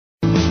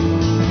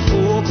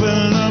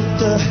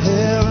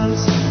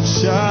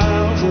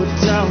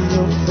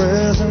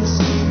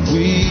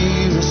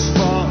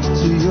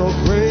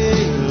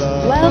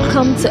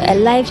Welcome to a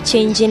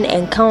life-changing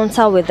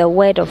encounter with the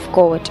Word of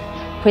God,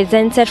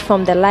 presented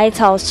from the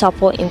Lighthouse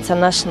Chapel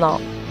International.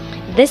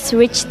 This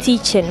rich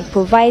teaching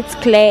provides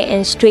clear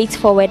and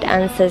straightforward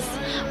answers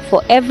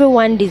for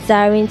everyone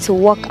desiring to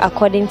walk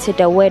according to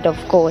the Word of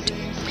God.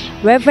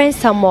 Reverend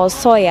Samuel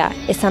Sawyer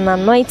is an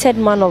anointed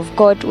man of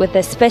God with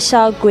a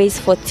special grace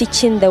for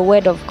teaching the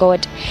Word of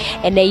God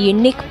and a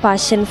unique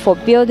passion for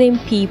building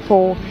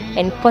people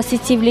and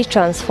positively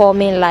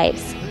transforming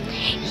lives.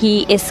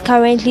 He is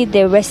currently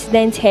the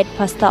resident head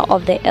pastor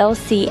of the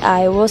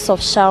LCI Rose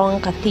of Sharon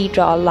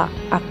Cathedral,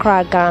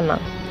 Accra, Ghana.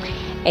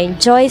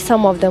 Enjoy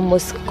some of the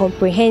most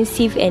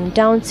comprehensive and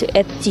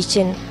down-to-earth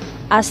teaching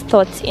as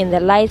taught in the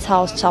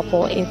Lighthouse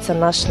Chapel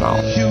International.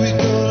 Here we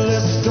go,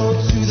 let's go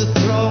to the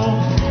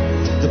throne,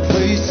 the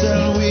place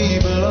that we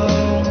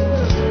belong,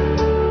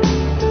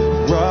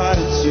 right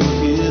into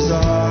His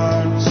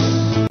arms.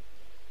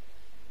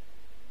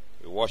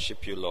 We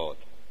worship you, Lord.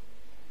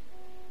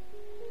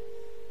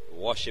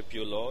 Worship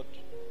you, Lord.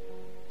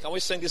 Can we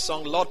sing this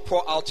song? Lord,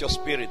 pour out your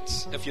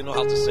spirit, if you know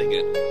how to sing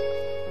it.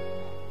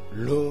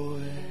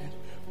 Lord,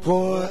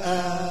 pour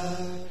out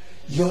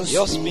your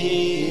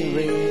spirit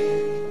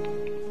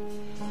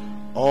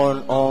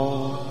on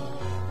all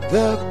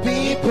the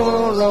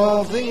people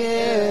of the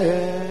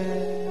earth.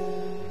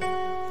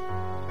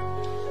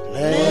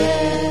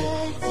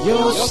 Let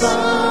your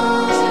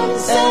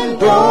sons and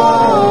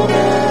daughters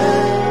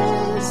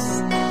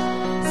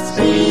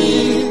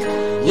speak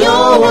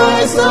your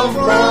words of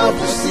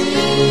prophecy.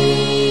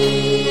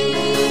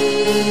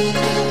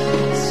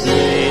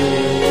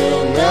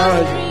 Sing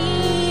our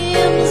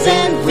dreams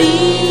and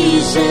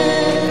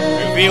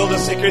visions. Reveal the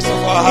secrets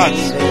of our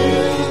hearts.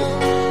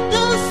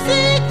 The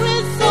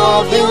secrets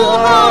of your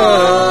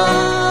heart.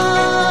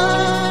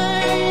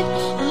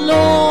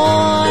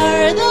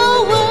 Lord, the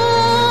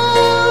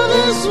world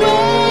is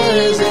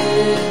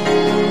raising.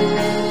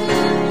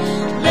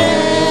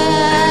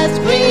 Let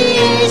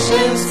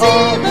creation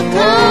see the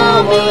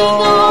coming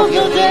of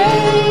your day.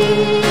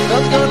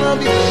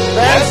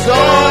 There's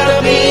gonna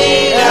be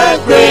a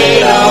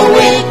great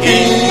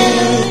awakening.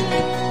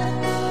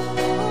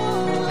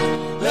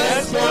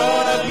 There's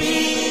gonna be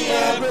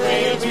a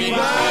great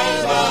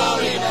revival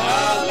in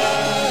our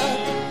land.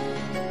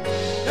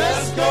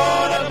 There's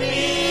gonna be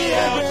a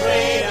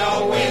great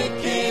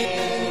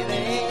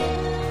awakening,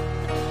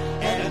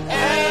 and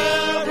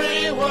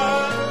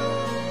everyone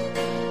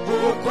who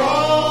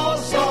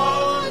calls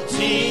on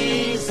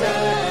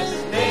Jesus'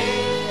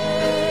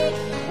 name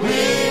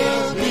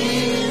will be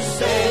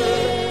saved.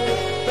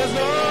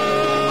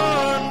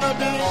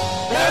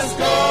 There's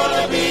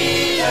gonna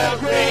be a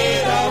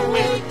great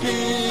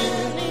awakening.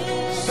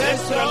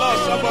 Thanks to the Lord,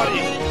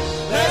 somebody.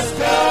 There's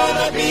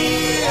gonna be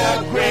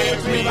a great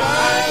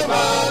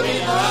revival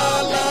in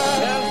our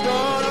land.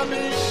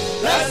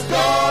 There's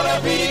gonna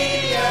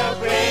be a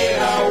great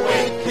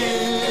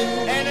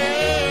awakening, and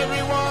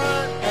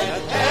everyone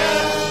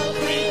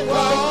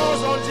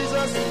calls on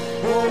Jesus,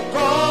 who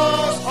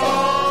calls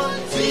on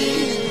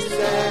Jesus'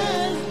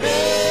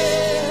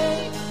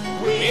 name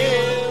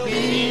will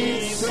be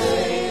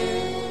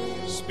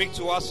saved. Speak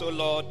to us, O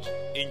Lord,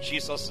 in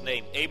Jesus'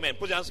 name. Amen.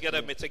 Put your hands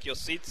together. May take your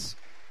seats.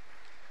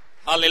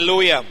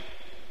 Hallelujah.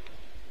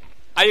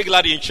 Are you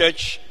glad you're in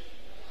church?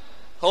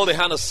 Hold the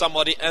hand of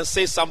somebody and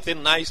say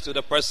something nice to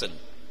the person.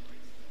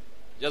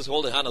 Just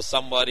hold the hand of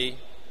somebody.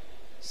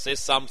 Say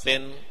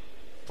something.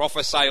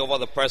 Prophesy over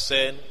the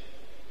person.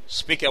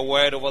 Speak a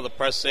word over the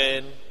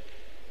person.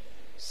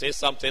 Say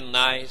something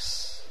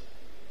nice.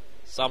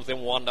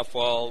 Something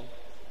wonderful.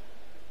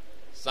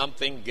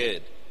 Something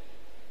good.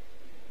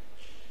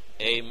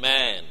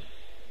 Amen.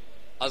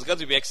 I was going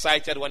to be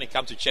excited when you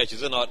come to church,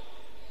 is it not?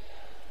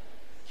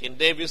 King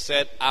David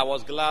said, I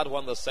was glad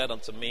when they said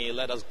unto me,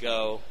 let us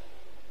go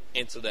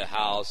into the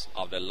house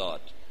of the Lord.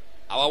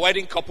 Our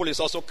wedding couple is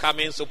also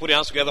coming, so put your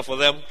hands together for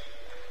them.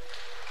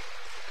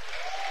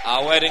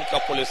 Our wedding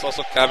couple is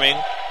also coming.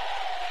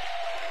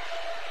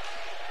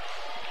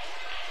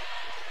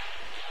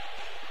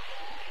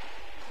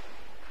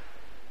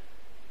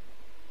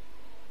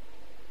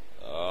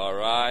 All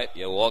right,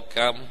 you're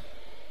welcome.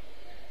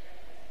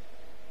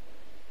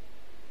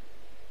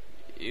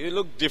 You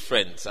look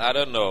different. I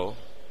don't know.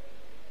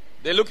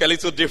 They look a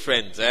little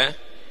different, eh?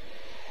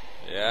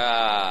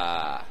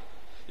 Yeah.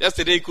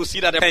 Yesterday you could see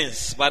that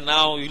fence, but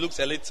now he looks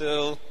a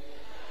little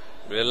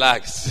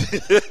relaxed.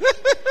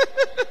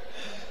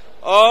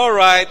 All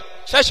right.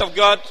 Church of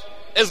God,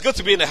 it's good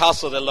to be in the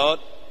house of the Lord.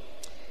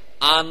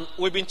 And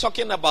we've been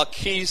talking about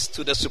keys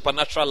to the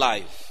supernatural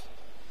life.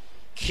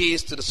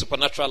 Keys to the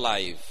supernatural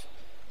life.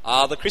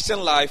 The Christian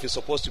life is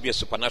supposed to be a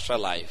supernatural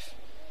life.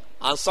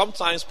 And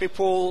sometimes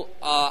people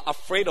are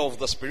afraid of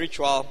the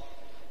spiritual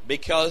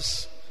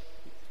because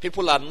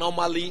people are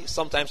normally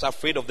sometimes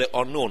afraid of the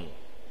unknown.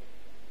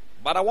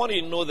 But I want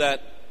you to know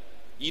that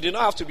you do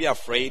not have to be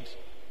afraid.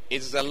 It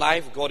is the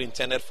life God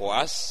intended for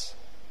us.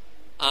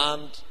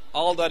 And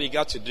all that you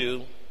got to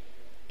do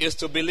is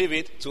to believe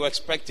it, to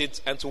expect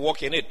it, and to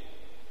walk in it.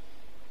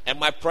 And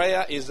my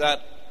prayer is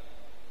that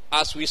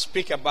as we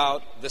speak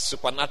about the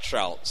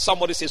supernatural.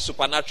 Somebody say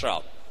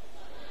supernatural.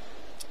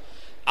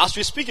 As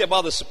we speak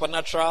about the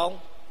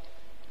supernatural,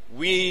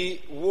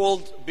 we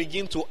will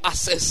begin to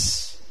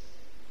access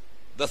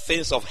the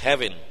things of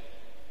heaven,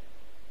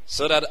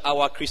 so that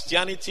our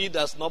Christianity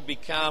does not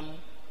become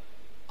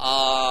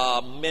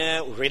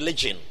mere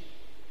religion,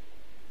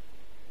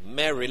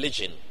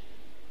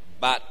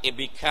 but it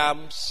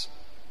becomes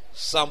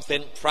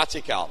something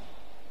practical.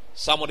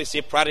 Somebody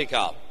say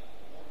practical.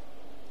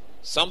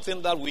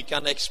 Something that we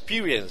can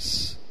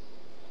experience.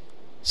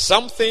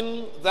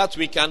 Something that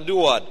we can do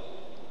what?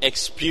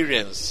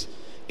 Experience.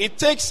 It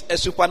takes a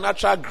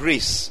supernatural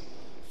grace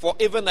for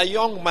even a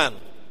young man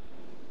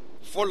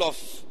full of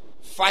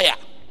fire,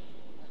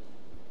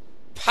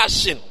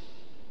 passion,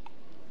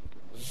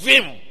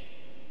 vim,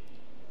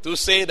 to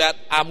say that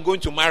I'm going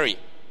to marry.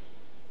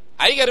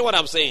 Are you getting what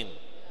I'm saying?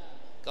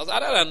 Because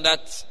other than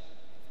that,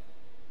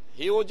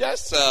 he will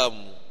just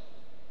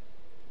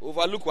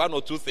overlook one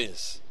or two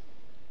things.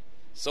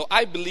 So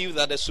I believe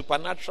that the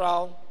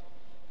supernatural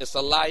is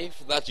a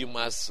life that you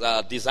must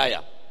desire.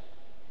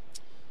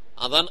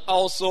 And then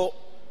also,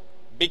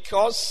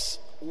 because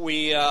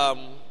we are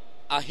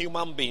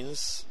human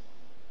beings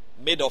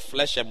made of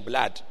flesh and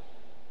blood,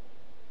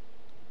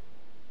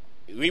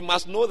 we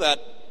must know that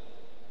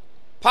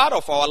part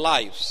of our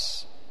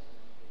lives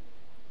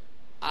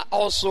are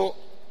also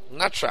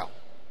natural.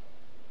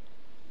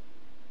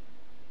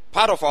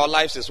 Part of our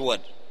lives is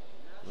what?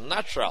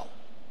 Natural.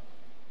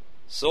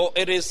 So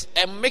it is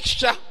a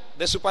mixture.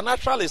 The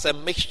supernatural is a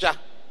mixture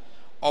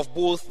of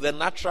both the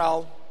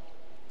natural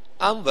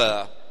and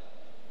the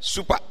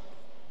super.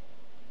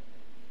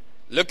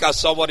 Look at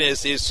somebody and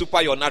say,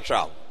 super your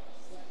natural.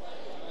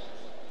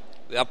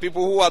 There are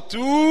people who are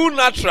too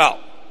natural.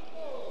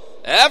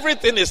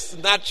 Everything is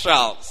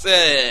natural.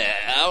 Say,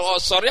 oh,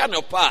 sorry, I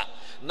know pa.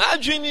 Na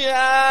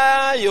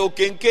junior, you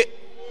kenke.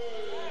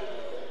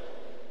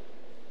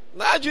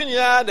 Na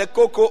junior, the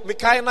coco,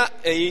 mikaina,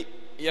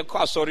 you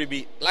call sorry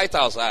be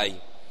lighthouse.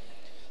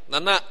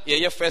 Nana,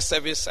 your first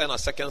service and a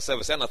second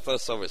service and a third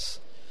service.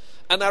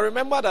 And I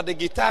remember that the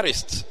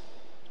guitarist,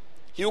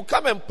 he will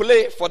come and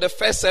play for the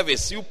first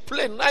service. You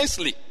play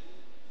nicely.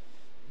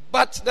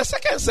 But the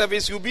second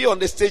service, you'll be on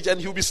the stage and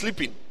he'll be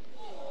sleeping.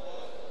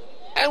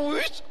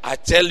 And I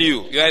tell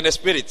you, you are in the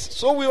spirit.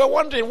 So we were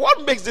wondering,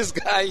 what makes this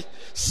guy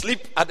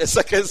sleep at the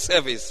second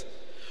service?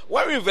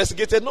 When we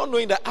investigated, not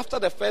knowing that after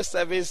the first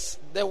service,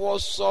 there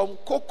was some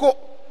cocoa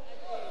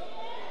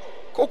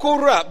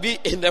be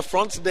in the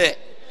front there.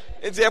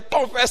 It's a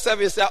first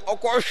service.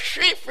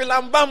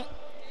 Filambam.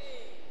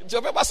 It's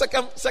your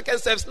second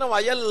service. Now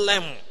I yell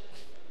lem.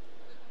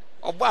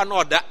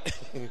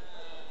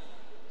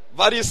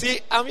 But you see,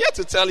 I'm here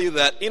to tell you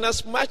that in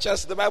as much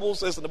as the Bible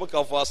says in the book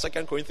of 2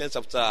 Corinthians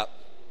chapter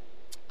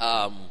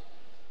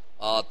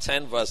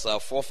 10 verse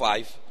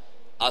 4-5,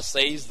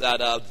 says that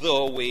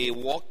though we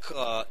walk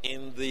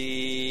in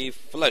the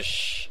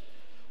flesh,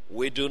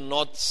 we do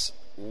not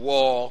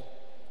war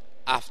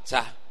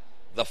after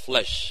the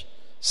flesh.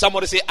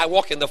 Somebody say, I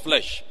walk in the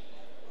flesh.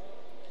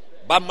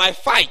 But my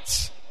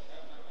fight,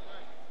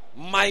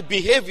 my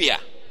behavior,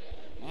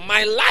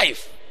 my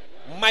life,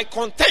 my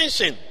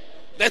contention,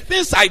 the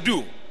things I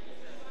do,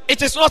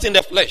 it is not in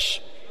the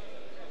flesh.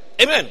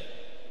 Amen.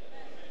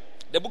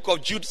 The book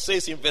of Jude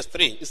says in verse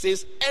 3, it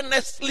says,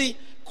 earnestly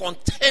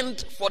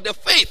contend for the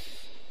faith.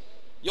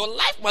 Your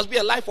life must be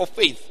a life of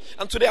faith.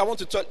 And today I want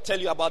to tell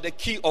you about the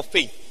key of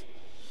faith.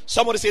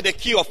 Somebody say the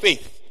key of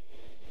faith.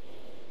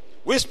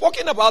 We've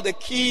spoken about the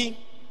key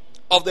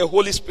of the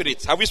Holy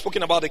Spirit. Have we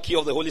spoken about the key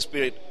of the Holy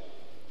Spirit?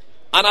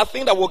 And I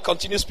think that we'll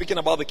continue speaking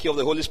about the key of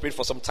the Holy Spirit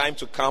for some time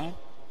to come.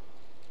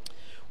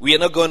 We are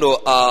not going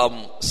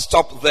to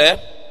stop there.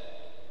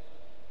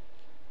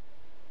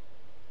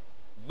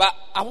 But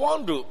I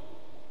want to,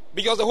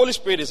 because the Holy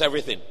Spirit is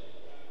everything.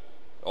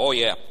 Oh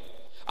yeah.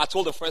 I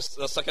told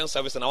the second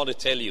service, and I want to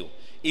tell you.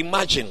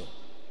 Imagine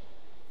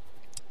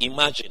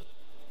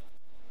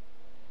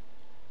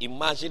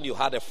you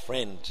had a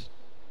friend.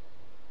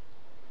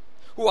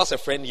 Who has a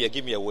friend here?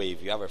 Give me a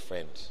wave. You have a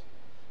friend.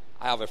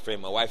 I have a friend.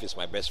 My wife is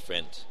my best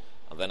friend.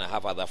 And then I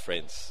have other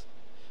friends.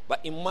 But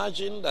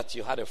imagine that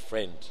you had a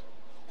friend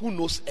who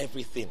knows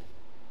everything.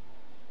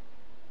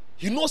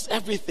 He knows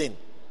everything.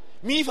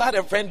 Me, if I had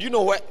a friend, do you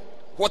know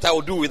what I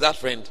would do with that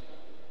friend? Do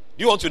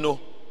you want to know?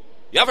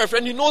 You have a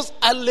friend who knows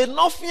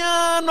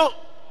Alenofiano.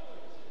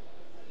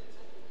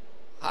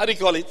 How do you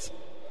call it?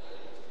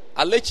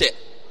 Aleche.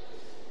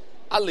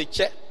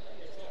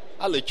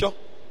 Alecho.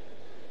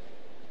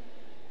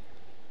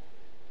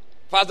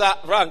 Father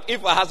Frank,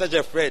 if I have such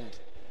a friend,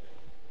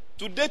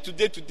 today,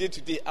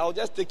 I'll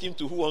just take him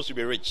to Who Wants to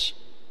Be Rich.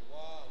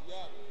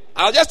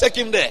 I'll just take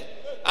him there.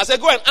 I said,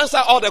 go and answer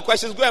all the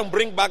questions. Go and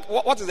bring back,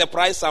 what is the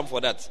price sum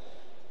for that?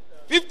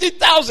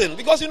 50,000,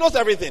 because he knows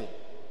everything.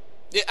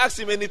 They ask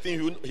him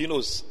anything, he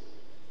knows.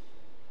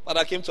 But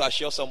I came to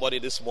assure somebody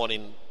this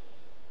morning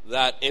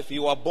that if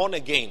you are born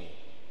again,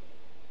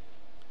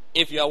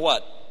 if you are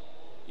what?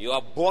 You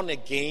are born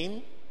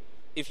again,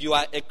 if you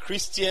are a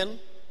Christian,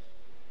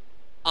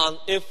 and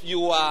if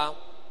you are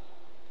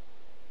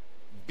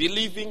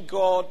believing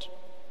God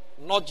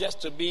not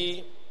just to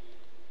be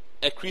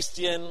a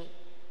Christian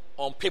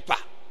on paper,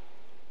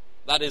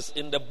 that is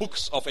in the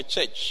books of a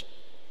church,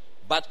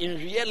 but in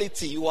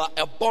reality you are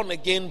a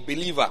born-again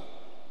believer,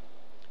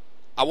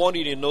 I want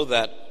you to know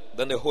that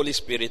then the Holy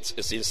Spirit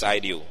is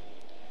inside you.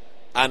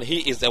 And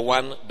He is the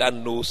one that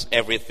knows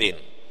everything.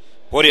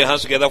 Put your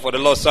hands together for the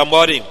Lord,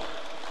 somebody.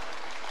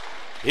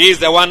 He is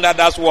the one that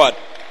does what?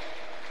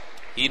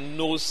 He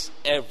knows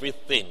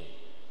everything.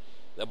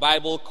 The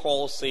Bible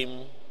calls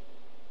Him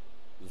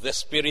the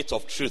Spirit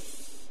of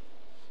Truth.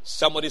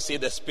 Somebody say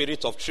the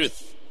Spirit of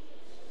Truth.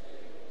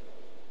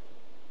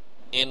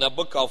 In the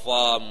book of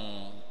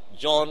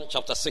John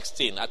chapter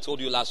 16, I told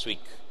you last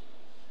week,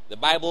 the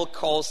Bible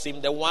calls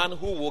Him the one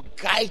who will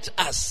guide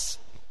us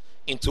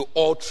into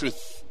all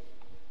truth.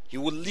 He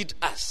will lead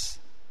us.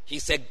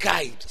 He's a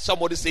guide.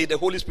 Somebody say the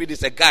Holy Spirit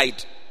is a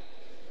guide.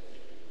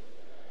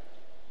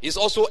 He's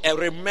also a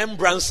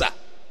remembrancer,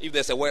 if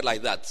there's a word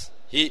like that.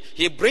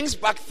 He brings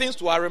back things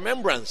to our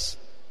remembrance.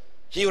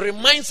 He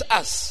reminds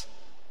us.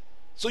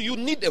 So you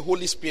need the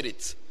Holy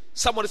Spirit.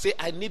 Somebody say,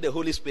 I need the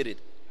Holy Spirit.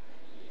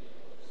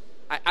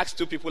 I asked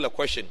two people a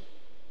question,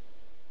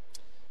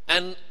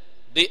 and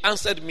they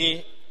answered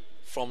me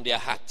from their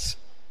heart.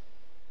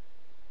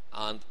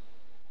 And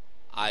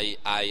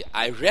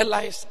I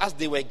realized as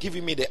they were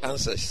giving me the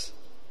answers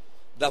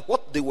that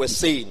what they were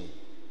saying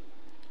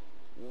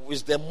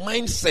was the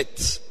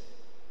mindset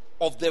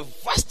of the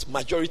vast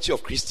majority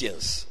of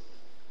Christians.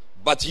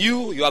 But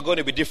you are going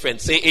to be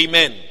different. Say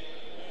amen.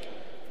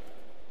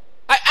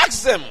 I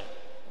asked them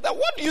that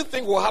what do you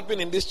think will happen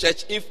in this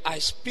church if I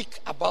speak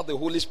about the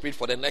Holy Spirit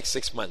for the next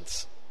 6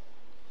 months?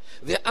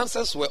 Their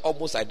answers were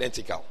almost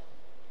identical.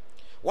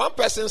 One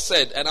person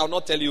said, and I'll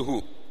not tell you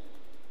who.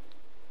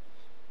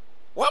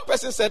 One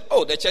person said,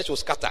 oh, the church will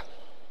scatter.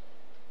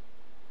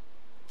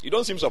 You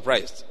don't seem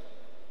surprised.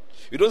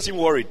 You don't seem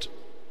worried.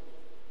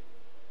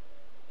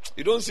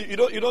 You don't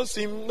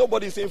seem,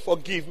 nobody saying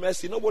forgive,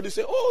 mercy. Nobody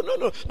saying, oh,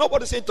 no.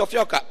 Nobody saying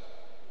tofioka.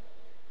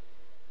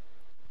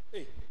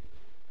 Hey,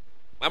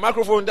 my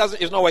microphone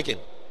is not working.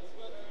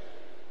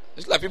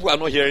 It's like people are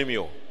not hearing me.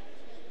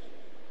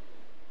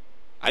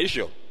 Are you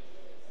sure?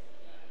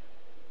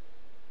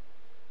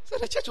 So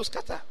the church will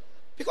scatter.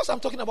 Because I'm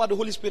talking about the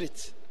Holy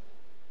Spirit.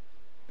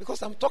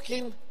 Because I'm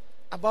talking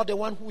about the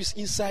one who is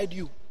inside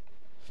you.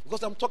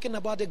 Because I'm talking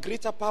about the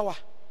greater power.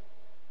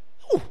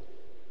 Ooh.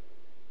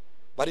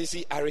 But you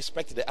see, I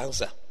respect the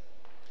answer.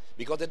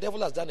 Because the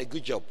devil has done a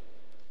good job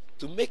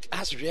to make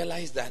us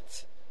realize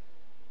that,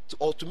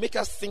 or to make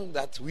us think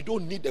that we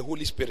don't need the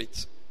Holy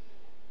Spirit.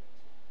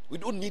 We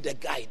don't need a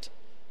guide.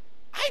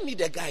 I need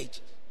a guide.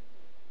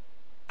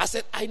 I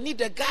said, I need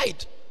a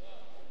guide.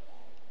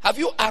 Have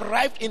you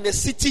arrived in a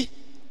city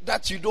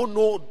that you don't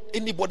know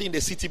anybody in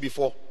the city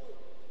before?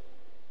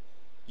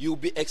 You'll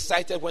be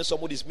excited when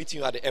somebody is meeting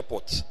you at the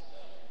airport.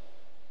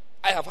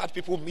 I have had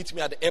people meet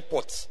me at the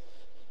airport.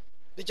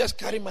 They just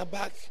carry my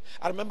bag.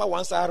 I remember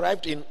once I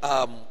arrived in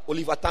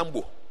Oliver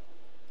Tambo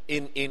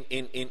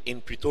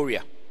in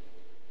Pretoria,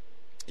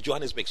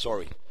 Johannesburg,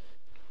 sorry.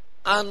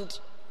 And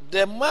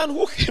the man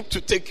who came to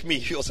take me,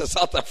 he was a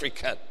South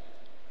African.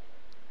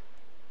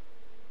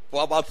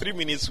 For about 3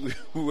 minutes, we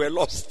were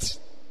lost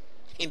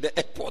in the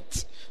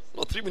airport.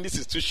 No, 3 minutes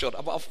is too short.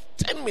 About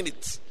 10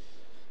 minutes.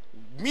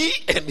 Me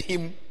and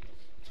him,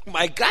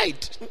 my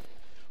guide,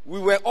 we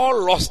were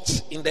all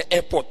lost in the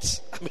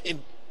airport. I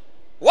mean,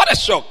 what a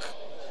shock.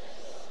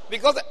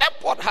 Because the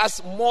airport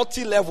has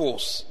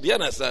multi-levels. Do you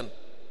understand?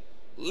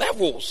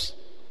 Levels.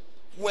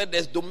 Where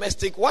there's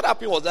domestic. What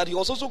happened was that he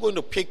was also going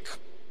to pick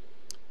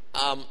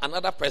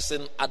another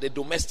person at the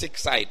domestic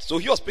side. So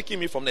he was picking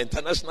me from the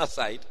international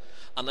side.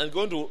 And I'm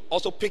going to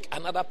also pick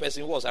another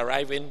person who was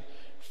arriving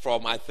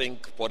from, I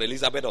think, Port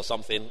Elizabeth or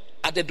something,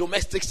 at the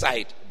domestic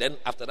side. Then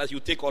after that,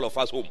 you take all of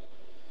us home.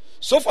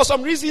 So for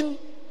some reason,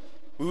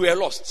 we were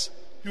lost.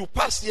 You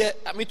pass here,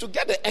 I mean, to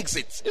get the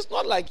exit. It's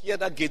not like here,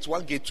 that gate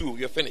 1, gate 2,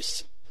 you're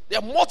finished. There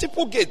are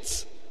multiple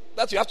gates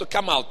that you have to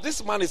come out.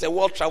 This man is a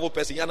world travel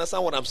person. You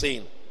understand what I'm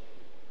saying?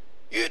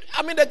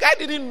 The guy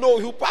didn't know.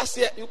 You pass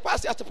here,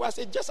 after pass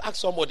here, just ask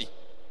somebody.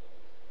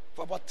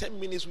 For about 10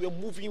 minutes, we were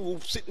moving,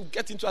 we'll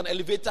get into an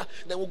elevator,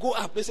 then we'll go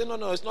up. They say,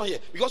 no, it's not here.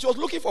 Because he was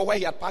looking for where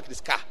he had parked his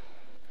car.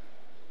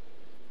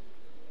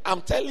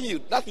 I'm telling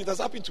you, that thing has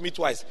happened to me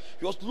twice.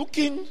 He was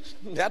looking,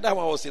 the other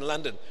one was in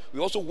London.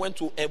 We also went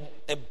to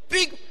a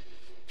big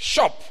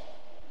shopping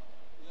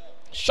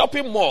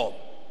mall.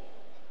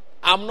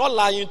 I'm not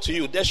lying to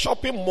you. The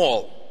shopping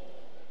mall.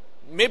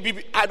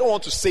 Maybe, I don't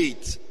want to say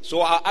it, so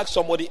I'll ask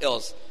somebody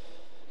else.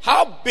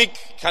 How big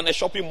can a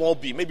shopping mall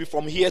be? Maybe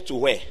from here to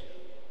where?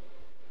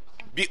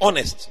 Be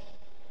honest.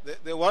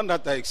 The one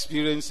that I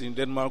experienced in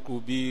Denmark will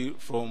be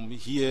from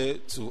here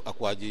to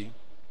Akwaje.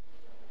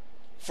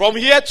 From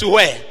here to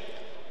where?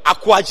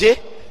 Akwaje?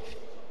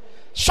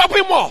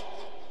 Shopping mall.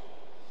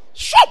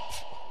 Shop.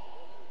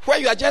 Where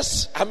you are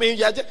just,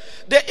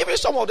 even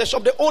some of the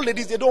shop, the old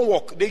ladies, they don't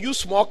walk. They use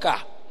small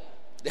car.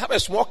 They have a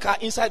small car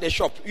inside the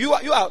shop. You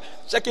are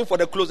checking for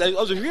the clothes. And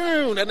also,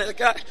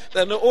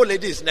 then the old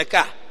ladies in the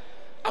car.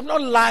 I'm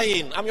not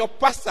lying. I'm your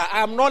pastor.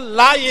 I'm not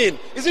lying.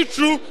 Is it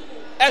true?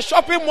 A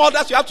shopping mall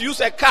that you have to use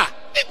a car.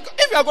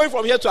 If you are going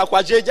from here to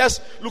Akwaje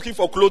just looking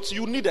for clothes,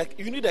 you need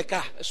a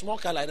car, a small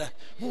car like that.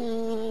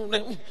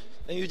 And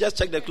you just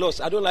check the clothes.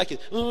 I don't like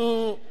it.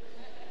 You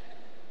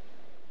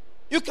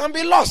can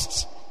be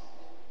lost.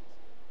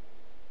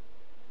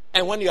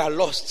 And when you are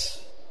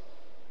lost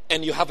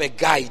and you have a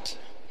guide,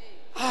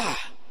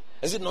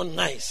 is it not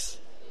nice?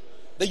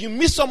 Then you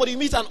meet somebody, you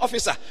meet an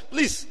officer.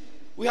 Please,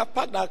 we have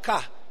parked our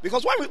car.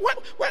 Because when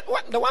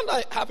the one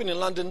that happened in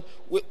London,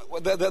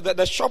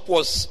 the shop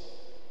was,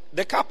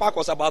 the car park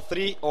was about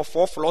 3 or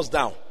 4 floors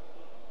down.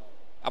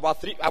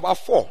 About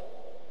 4.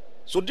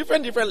 So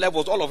different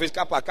levels, all of it,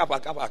 car park.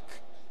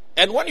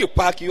 And when you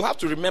park, you have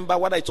to remember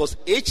whether it was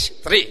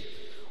H3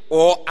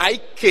 or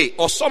IK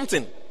or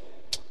something.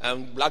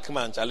 And black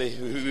man,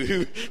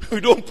 Charlie,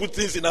 we don't put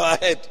things in our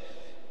head.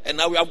 And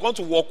now we have gone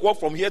to walk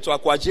from here to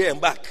Akwaje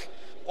and back.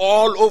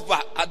 All over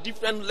at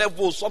different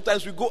levels.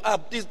 Sometimes we go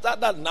up, this,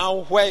 that.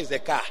 Now, where is the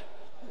car?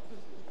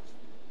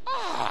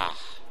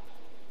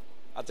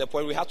 At a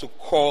point, we had to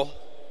call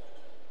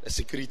the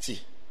security.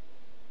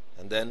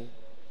 And then,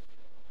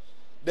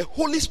 the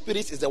Holy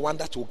Spirit is the one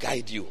that will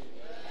guide you.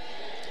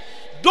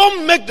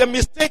 Don't make the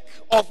mistake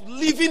of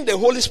leaving the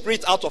Holy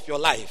Spirit out of your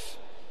life.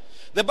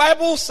 The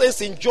Bible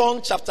says in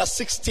John chapter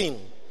 16,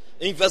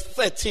 in verse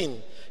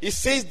 13, it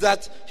says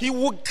that he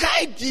will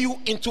guide you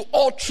into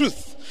all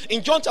truth.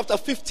 In John chapter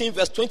 15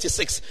 verse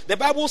 26, the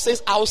Bible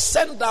says, I'll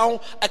send down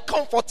a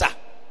comforter.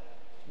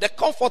 The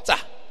comforter,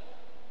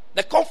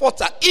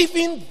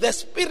 even the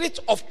Spirit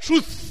of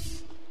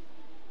truth,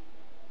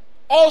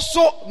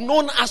 also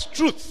known as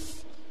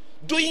truth,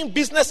 doing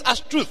business as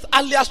truth,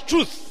 alias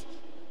truth.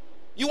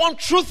 You want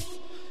truth?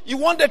 You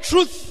want the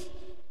truth?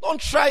 Don't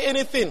try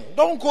anything.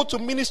 Don't go to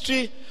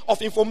Ministry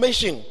of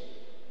Information.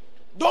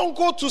 Don't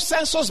go to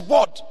Census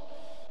Board.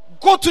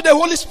 Go to the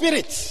Holy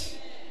Spirit.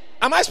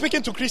 Am I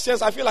speaking to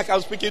Christians? I feel like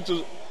I'm speaking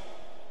to...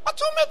 But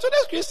to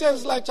today's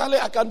Christians, like, Charlie,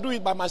 I can do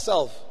it by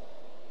myself.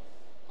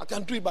 You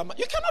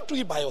cannot do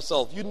it by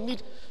yourself.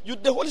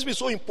 The Holy Spirit is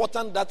so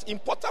important that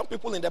important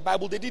people in the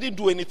Bible, they didn't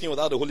do anything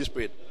without the Holy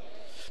Spirit.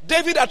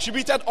 David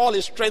attributed all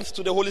his strength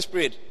to the Holy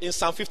Spirit. In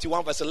Psalm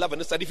 51 verse 11,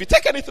 he said, if you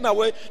take anything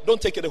away,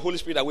 don't take the Holy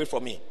Spirit away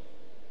from me.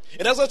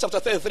 In Exodus chapter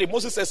 33,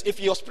 Moses says, if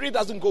your spirit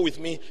doesn't go with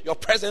me, your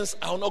presence,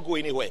 I will not go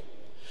anywhere.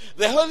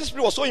 The Holy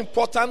Spirit was so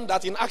important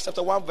that in Acts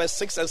chapter 1 verse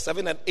 6 and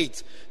 7 and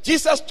 8,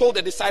 Jesus told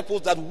the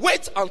disciples that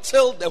wait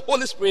until the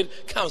Holy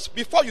Spirit comes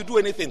before you do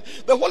anything.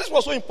 The Holy Spirit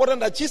was so important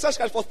that Jesus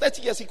Christ for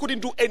 30 years, he couldn't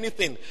do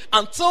anything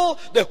until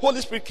the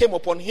Holy Spirit came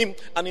upon him.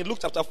 And in Luke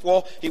chapter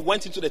 4, he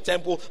went into the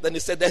temple. Then he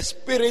said, the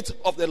Spirit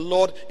of the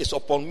Lord is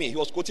upon me. He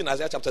was quoting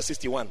Isaiah chapter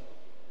 61.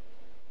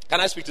 Can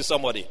I speak to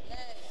somebody?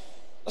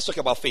 Let's talk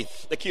about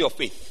faith, the key of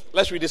faith.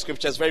 Let's read the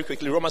scriptures very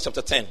quickly. Romans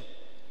chapter 10.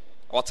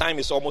 Our time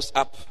is almost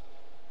up.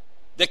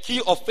 The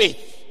key of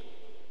faith.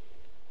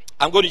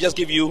 I'm going to just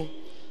give you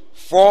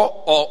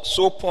 4 or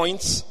so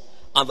points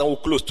and then we'll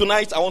close.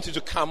 Tonight, I want you to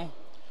come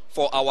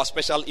for our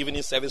special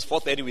evening service.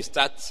 4:30 we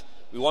start.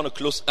 We want to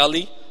close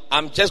early.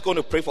 I'm just going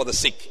to pray for the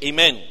sick.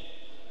 Amen.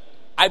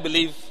 I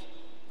believe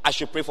I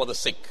should pray for the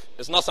sick.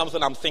 It's not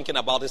something I'm thinking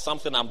about. It's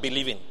something I'm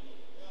believing.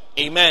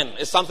 Amen.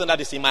 It's something that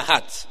is in my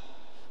heart.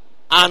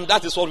 And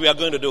that is what we are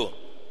going to do.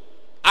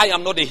 I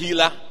am not a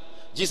healer.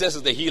 Jesus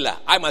is the healer.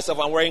 I myself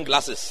am wearing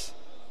glasses.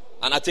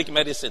 And I take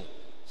medicine.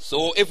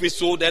 So if it's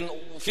so, then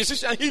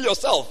physician, heal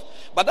yourself.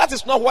 But that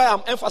is not why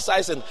I'm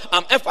emphasizing.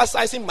 I'm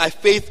emphasizing my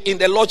faith in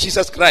the Lord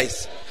Jesus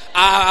Christ.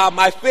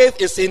 My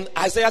faith is in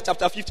Isaiah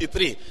chapter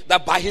 53.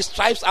 That by his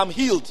stripes I'm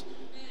healed.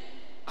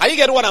 Are you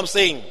getting what I'm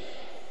saying?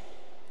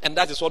 And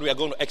that is what we are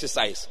going to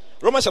exercise.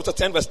 Romans chapter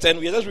 10 verse 10.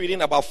 We are just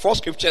reading about 4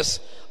 scriptures.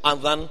 And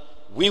then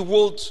we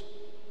will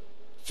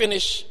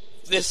finish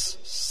this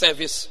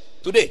service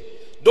today.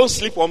 Don't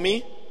sleep on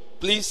me,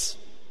 please.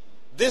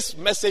 This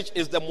message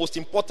is the most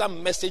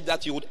important message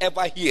that you would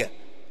ever hear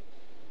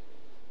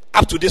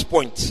up to this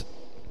point.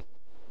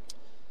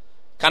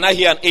 Can I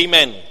hear an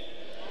amen?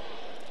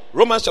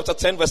 Romans chapter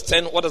 10 verse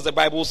 10. What does the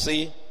Bible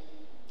say?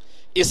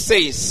 It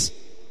says,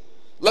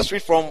 let's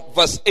read from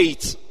verse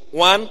 8.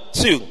 1,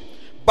 2.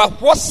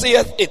 But what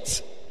saith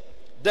it?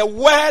 The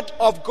word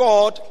of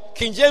God,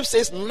 King James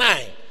says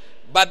nigh,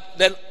 but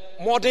the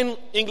modern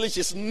English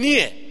is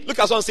near. Look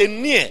at someone say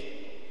near.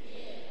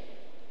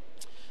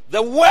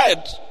 The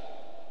word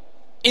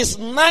is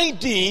nigh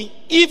thee,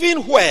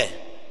 even where?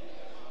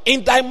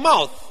 In thy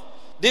mouth.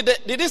 Did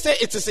they say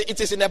it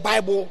is in the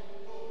Bible?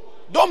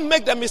 Don't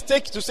make the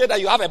mistake to say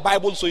that you have a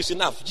Bible, so it's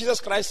enough. Jesus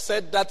Christ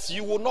said that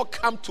you will not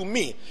come to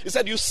me. He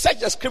said you search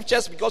the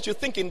scriptures because you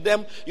think in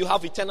them you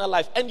have eternal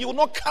life. And you will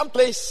not come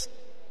place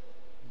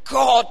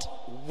God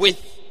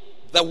with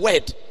the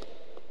word.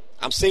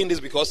 I'm saying this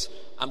because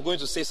I'm going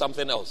to say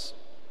something else.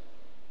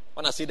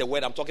 When I say the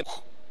word, I'm talking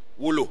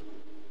wolo.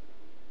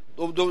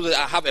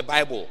 I have a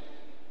Bible.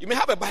 You may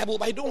have a Bible,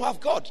 but you don't have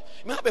God.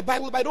 You may have a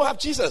Bible, but you don't have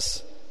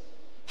Jesus.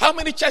 How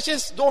many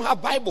churches don't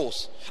have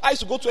Bibles? I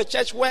used to go to a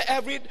church where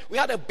we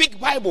had a big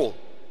Bible,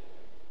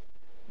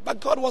 but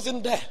God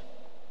wasn't there.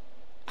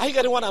 Are you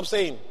getting what I'm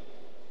saying?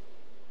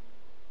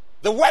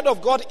 The word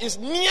of God is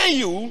near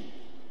you.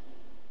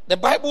 The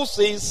Bible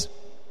says,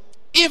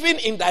 even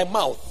in thy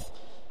mouth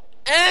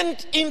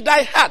and in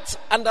thy heart.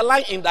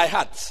 Underline in thy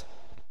heart.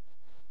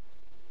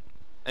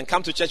 And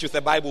come to church with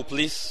the Bible,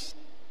 please.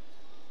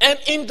 And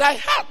in thy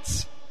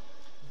heart.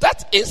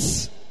 That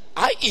is,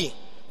 i.e.,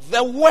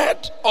 the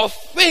word of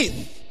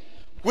faith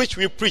which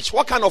we preach.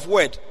 What kind of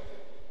word?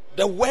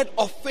 The word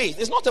of faith.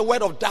 It's not a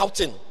word of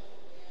doubting.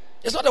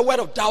 It's not a word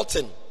of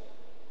doubting.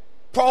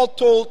 Paul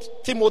told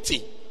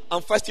Timothy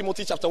in 1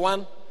 Timothy chapter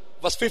 1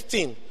 verse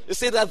 15. He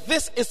said that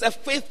this is a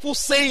faithful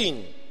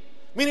saying.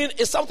 Meaning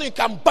it's something you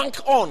can bank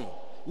on.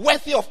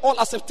 Worthy of all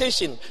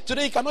acceptation.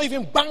 Today you cannot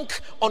even bank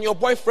on your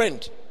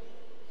boyfriend.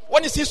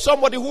 When you see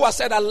somebody who has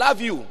said, I love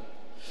you.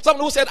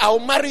 Somebody who said, I will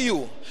marry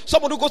you.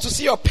 Somebody who goes to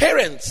see your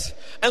parents.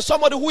 And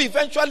somebody who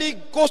eventually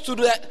goes to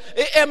the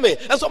AMA.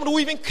 And somebody who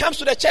even comes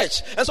to the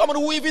church. And somebody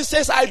who even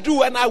says, I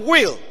do and I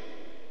will.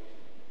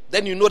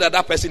 Then you know that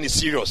that person is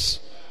serious.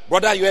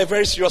 Brother, you're a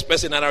very serious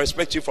person and I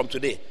respect you from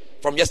today.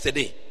 From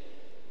yesterday.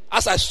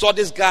 As I saw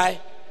this guy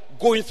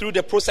going through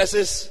the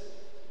processes,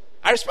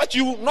 I respect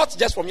you not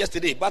just from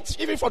yesterday, but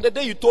even from the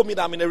day you told me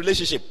that I'm in a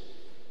relationship.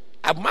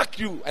 I marked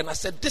you and I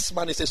said, this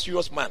man is a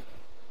serious man.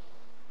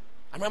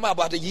 I remember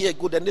about a year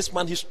ago, then this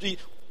man history.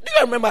 Do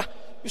you remember?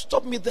 You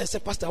stopped me there and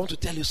said, Pastor, I want to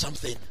tell you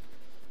something.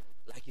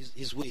 Like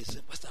his ways.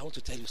 Said, Pastor, I want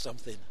to tell you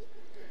something.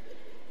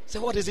 I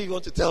said, what is it you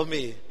want to tell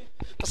me?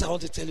 Pastor, I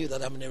want to tell you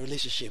that I'm in a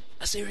relationship.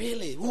 I said,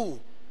 really? Who?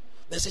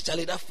 They said,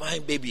 Charlie, that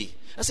fine baby.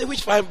 I said,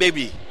 which fine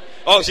baby?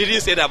 Oh, she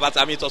didn't say that, but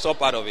I mean, it was all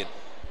part of it.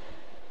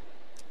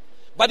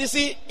 But you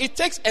see, it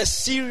takes a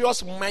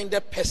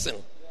serious-minded person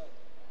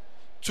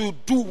to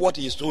do what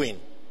he's doing.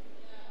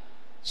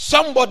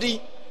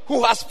 Somebody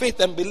who has faith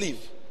and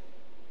belief.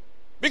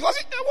 Because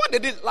what they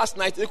did last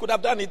night, they could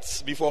have done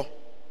it before.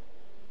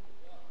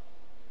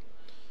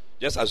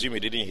 Just assume he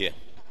didn't hear.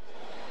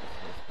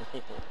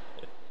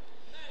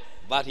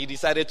 But he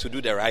decided to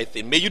do the right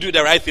thing. May you do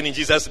the right thing in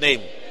Jesus'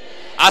 name.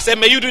 I said,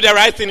 may you do the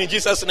right thing in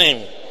Jesus'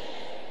 name.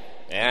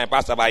 Yeah,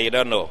 Pastor, but you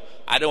don't know.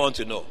 I don't want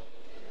to know.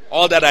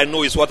 All that I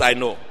know is what I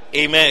know.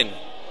 Amen.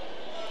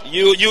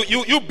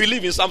 You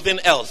believe in something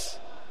else.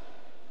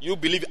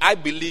 I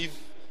believe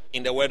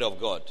in the word of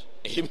God.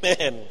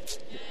 Amen.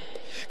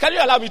 Can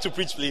you allow me to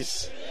preach,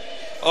 please?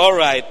 All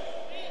right.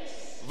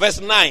 Verse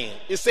 9.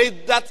 It says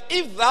that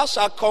if thou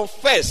shalt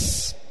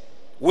confess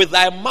with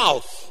thy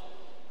mouth,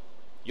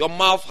 your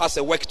mouth has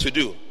a work to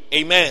do.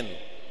 Amen.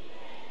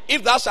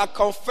 If thou shalt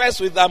confess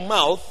with thy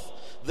mouth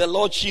the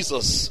Lord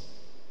Jesus.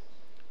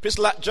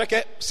 Priscilla,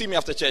 Dreke, see me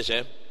after church,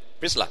 eh?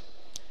 Priscilla.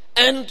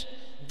 And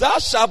thou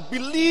shalt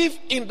believe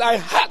in thy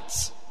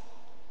heart.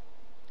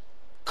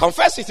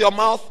 Confess with your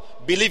mouth,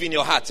 believe in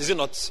your heart, is it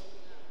not?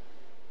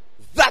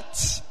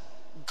 That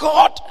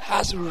God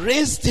has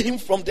raised him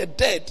from the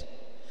dead,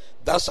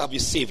 thou shalt be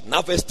saved.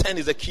 Now verse 10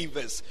 is a key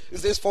verse. It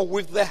says, for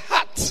with the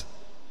heart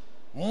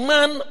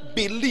man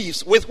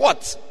believes. With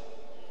what?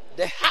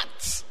 The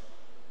heart.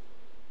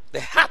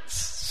 The heart.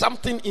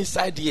 Something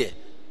inside here.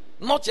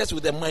 Not just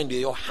with the mind,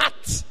 your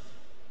heart.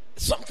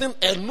 Something,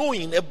 a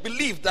knowing, a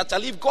belief that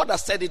if God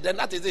has said it, then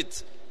that is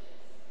it.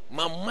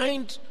 My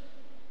mind,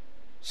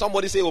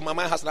 somebody say, oh, my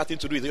mind has nothing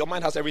to do with it. Your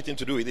mind has everything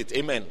to do with it.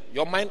 Amen.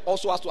 Your mind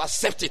also has to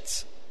accept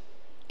it.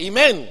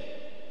 Amen.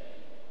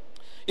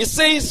 It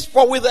says,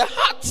 for with the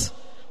heart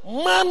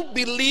man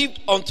believed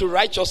unto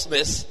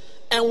righteousness,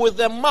 and with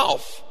the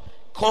mouth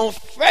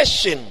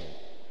confession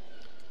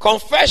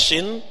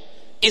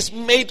is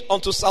made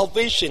unto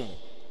salvation.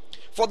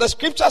 For the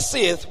scripture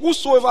saith,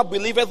 whosoever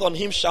believeth on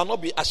him shall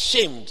not be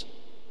ashamed.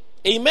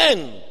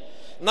 Amen.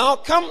 Now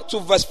come to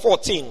verse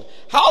 14.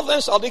 How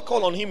then shall they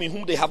call on him in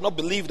whom they have not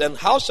believed? And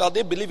how shall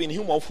they believe in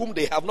him of whom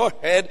they have not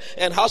heard?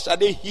 And how shall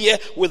they hear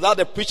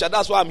without a preacher?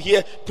 That's why I'm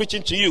here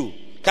preaching to you.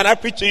 Can I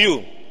preach to you?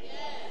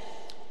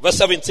 Yes. Verse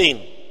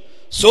 17.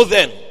 So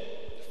then,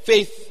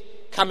 faith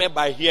cometh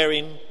by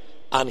hearing,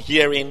 and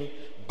hearing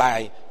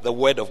by the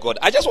word of God.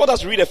 I just want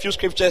us to read a few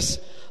scriptures,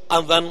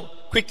 and then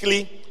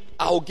quickly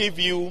I'll give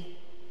you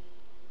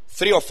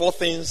 3 or 4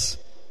 things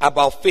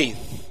about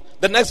faith.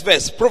 The next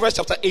verse, Proverbs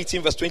chapter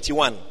 18 verse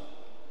 21.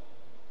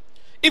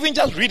 Even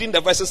just reading the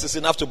verses is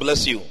enough to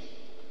bless you.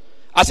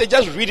 I say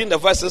just reading the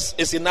verses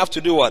is enough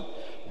to do what?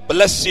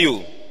 Bless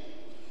you.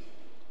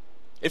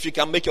 If you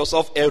can make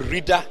yourself a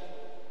reader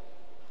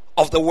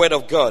of the word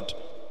of God.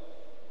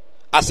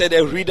 I said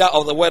a reader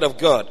of the word of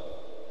God.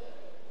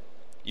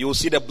 You will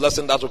see the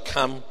blessing that will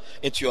come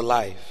into your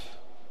life.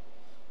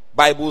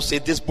 Bible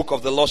says, this book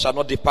of the law shall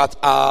not depart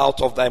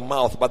out of thy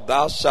mouth, but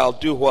thou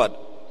shalt do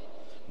what?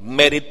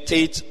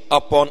 Meditate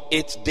upon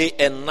it day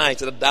and night,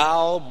 that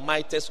thou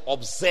mightest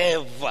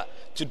observe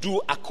to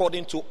do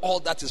according to all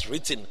that is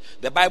written.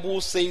 The Bible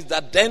says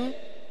that then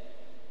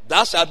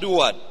thou shalt do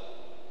what?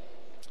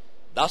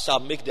 Thou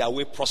shalt make their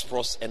way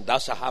prosperous, and thou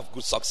shalt have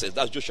good success.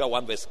 That's Joshua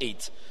 1 verse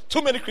 8.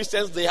 Too many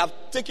Christians, they have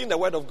taken the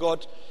word of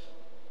God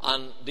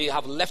and they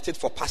have left it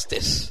for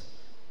pastors.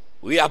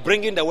 We are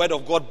bringing the word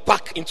of God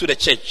back into the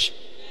church.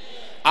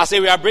 I say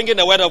we are bringing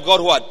the word of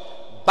God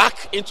what?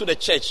 back into the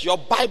church, your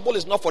Bible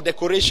is not for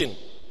decoration.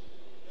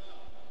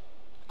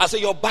 I say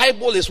your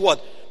Bible is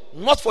what?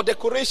 Not for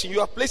decoration.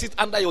 You have placed it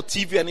under your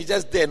TV and it's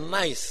just there,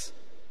 nice.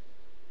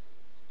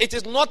 It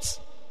is not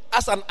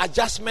as an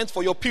adjustment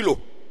for your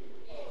pillow,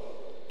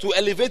 to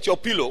elevate your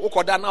pillow.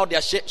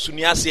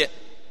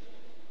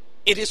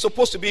 It is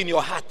supposed to be in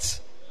your heart.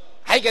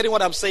 Are you getting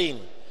what I'm saying?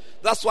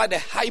 That's why the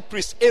high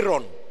priest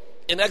Aaron,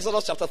 in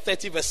Exodus chapter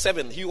 30 verse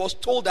 7, he was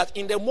told that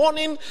in the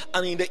morning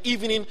and in the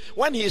evening,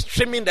 when he is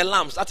trimming the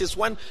lamps, that is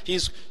when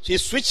he's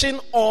switching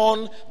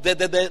on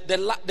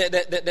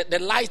the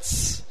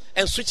lights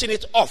and switching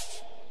it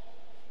off.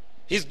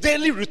 His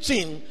daily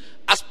routine,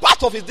 as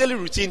part of his daily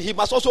routine, he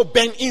must also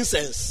burn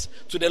incense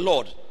to the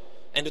Lord.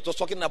 And it was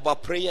talking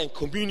about prayer and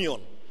communion,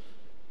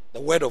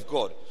 the word of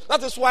God.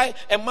 That is why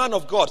a man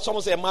of God,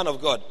 someone say a man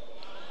of God.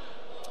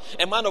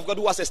 A man of God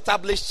who has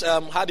established,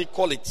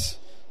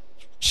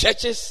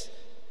 churches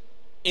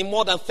in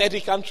more than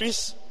 30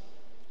 countries.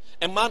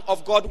 A man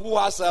of God who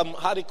has,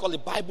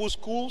 Bible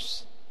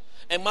schools.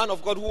 A man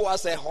of God who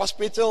has a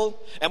hospital.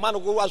 A man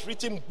of God who has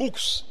written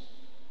books.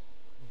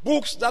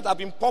 Books that have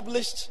been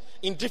published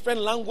in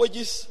different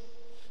languages.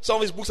 Some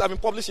of his books have been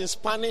published in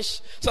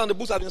Spanish. Some of the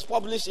books have been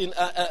published in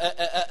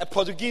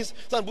Portuguese.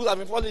 Some of the books have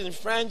been published in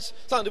French.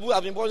 Some of the books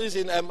have been published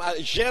in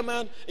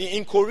German,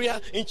 in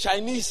Korea, in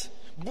Chinese.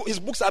 His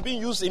books are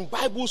being used in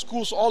Bible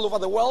schools all over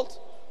the world.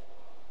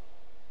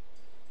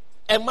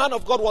 A man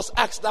of God was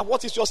asked that,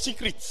 what is your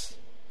secret?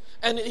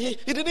 And he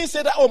didn't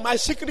say that, my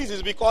secret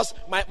is because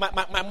my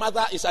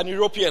mother is an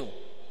European.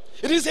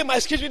 He didn't say my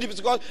secret is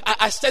because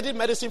I studied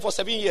medicine for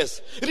 7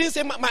 years. He didn't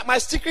say my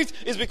secret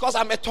is because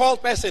I'm a tall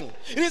person.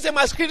 He didn't say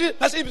my secret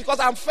is because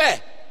I'm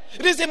fair. He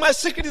didn't say my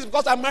secret is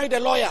because I married a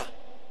lawyer.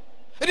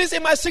 He didn't say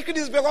my secret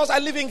is because I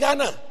live in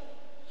Ghana.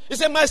 He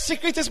said my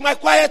secret is my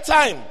quiet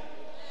time.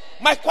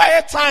 My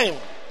quiet time.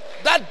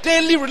 That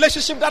daily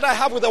relationship that I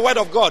have with the word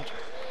of God.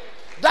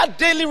 That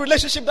daily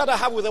relationship that I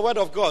have with the word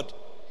of God.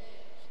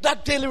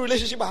 That daily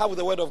relationship I have with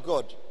the word of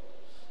God.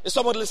 Is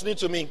somebody listening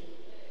to me?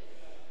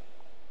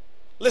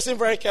 Listen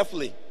very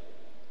carefully.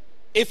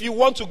 If you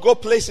want to go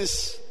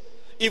places,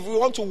 if you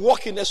want to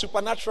walk in the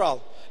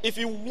supernatural, if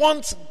you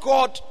want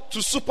God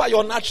to super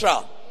your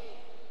natural,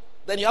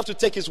 then you have to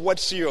take his word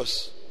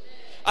serious.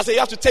 I say you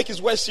have to take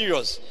his word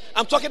serious.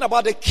 I'm talking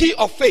about the key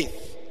of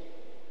faith.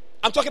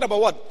 I'm talking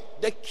about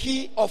what? The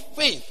key of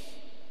faith.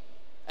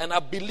 And I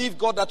believe,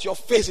 God, that your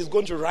faith is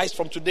going to rise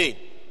from today.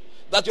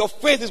 That your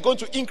faith is going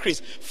to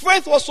increase.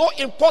 Faith was so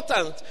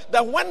important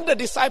that when the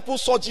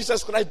disciples saw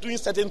Jesus Christ doing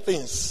certain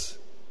things,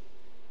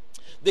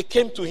 they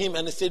came to him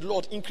and they said,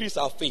 Lord, increase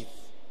our faith.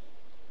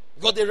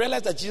 Because they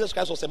realized that Jesus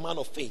Christ was a man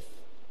of faith.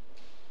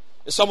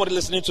 Is somebody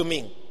listening to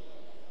me?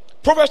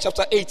 Proverbs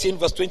chapter 18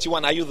 verse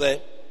 21. Are you there?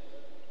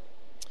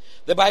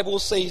 The Bible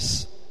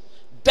says,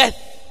 death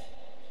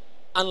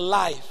and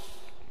life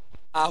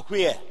are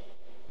where?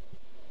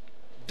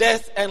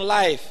 Death and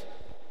life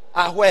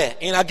are where?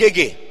 In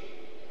Agege,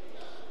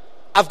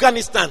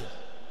 Afghanistan.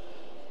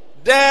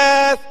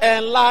 Death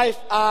and life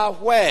are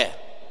where?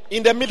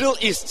 In the Middle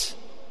East.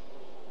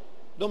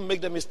 Don't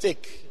make the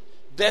mistake.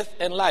 Death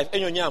and life.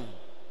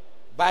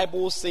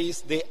 Bible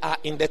says they are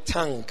in the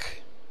tongue.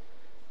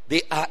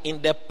 They are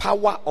in the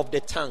power of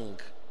the tongue.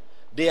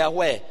 They are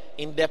where?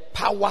 In the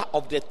power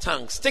of the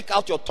tongue. Stick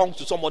out your tongue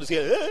to somebody.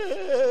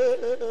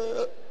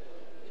 Say,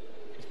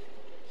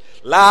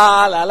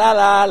 la la la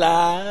la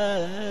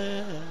la.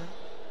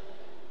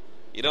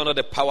 You don't know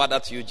the power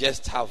that you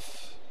just have.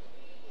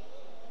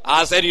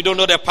 I said you don't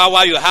know the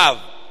power you have.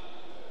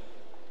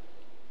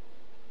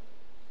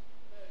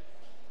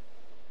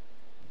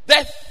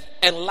 Death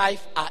and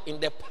life are in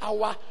the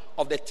power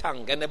of the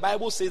tongue. And the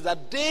Bible says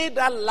that they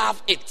that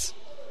love it.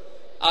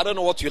 I don't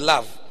know what you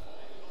love.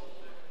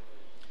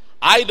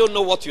 I don't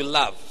know what you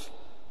love.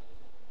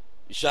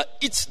 You shall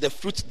eat the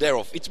fruit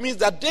thereof. It means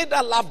that they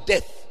that love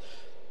death,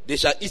 they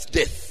shall eat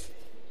death.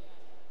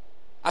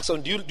 Ask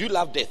them, do you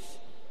love death?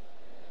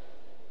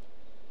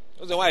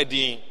 That's why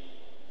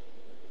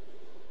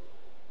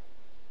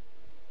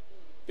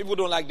people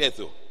don't like death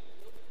though.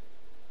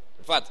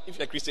 In fact, if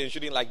you're a Christian, you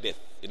shouldn't like death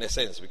in a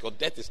sense, because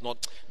death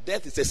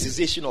is a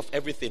cessation of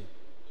everything.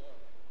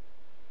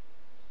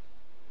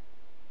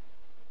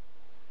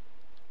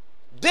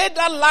 They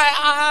that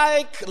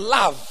like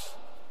love,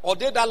 or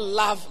they that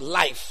love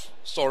life,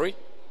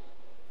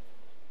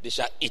 they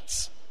shall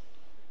eat.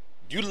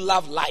 Do you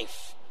love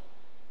life?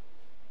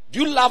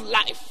 Do you love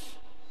life?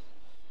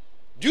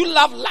 Do you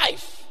love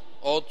life?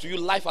 Or to you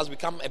life has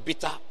become a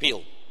bitter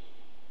pill?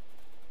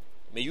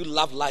 May you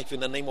love life in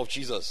the name of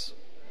Jesus.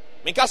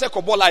 I can't say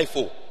kobo life,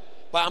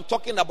 but I'm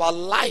talking about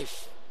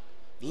life,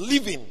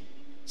 living.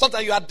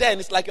 Sometimes you are there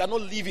and it's like you are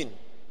not living.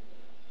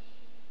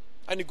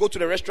 And you go to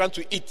the restaurant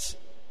to eat.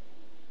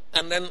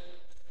 And then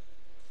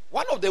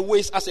one of the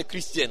ways as a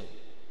Christian,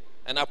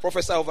 and I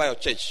prophesy over your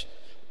church,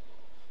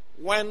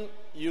 when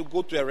you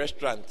go to a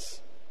restaurant,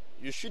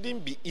 you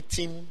shouldn't be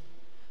eating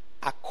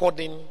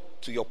according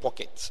to your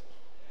pocket.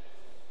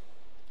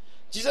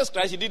 Jesus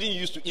Christ, he didn't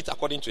used to eat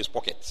according to his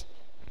pocket.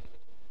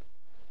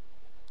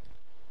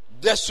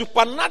 The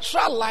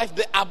supernatural life,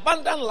 the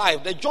abundant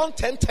life, the John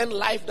 10:10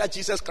 life that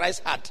Jesus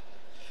Christ had.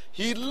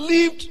 He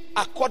lived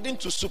according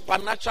to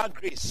supernatural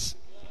grace.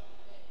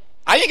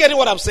 Are you getting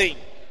what I'm saying?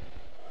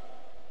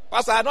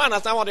 Pastor, I don't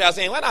understand what you are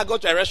saying. When I go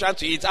to a restaurant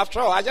to eat, after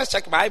all, I just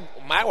check my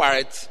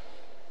wallet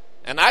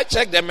and I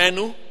check the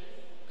menu,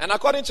 and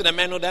according to the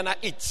menu, then I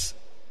eat.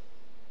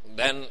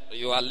 Then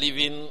you are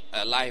living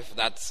a life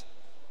that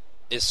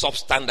is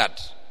substandard.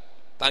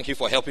 Thank you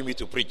for helping me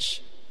to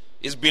preach.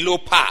 It's below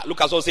par.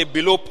 Look at someone, say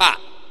below par.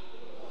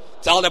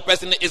 Tell the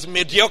person it's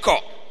mediocre.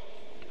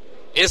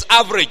 It's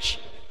average.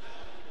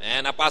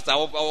 And a pastor,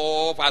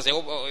 pastor,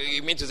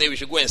 you mean to say we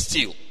should go and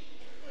steal?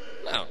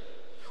 No.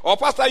 Or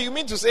pastor, you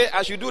mean to say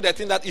I should do the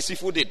thing that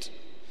Isifu did?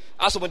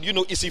 Ask someone, do you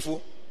know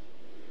Isifu?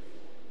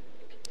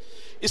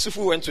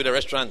 Isifu went to the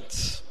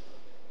restaurant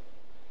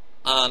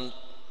and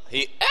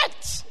he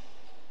ate.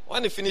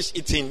 When he finished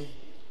eating,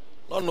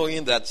 not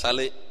knowing that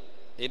Charlie,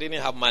 he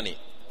didn't have money.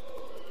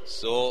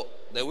 So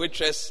the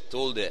waitress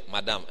told the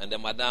madam, and the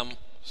madam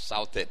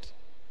shouted,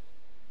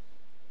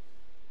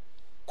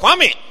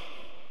 Kwame!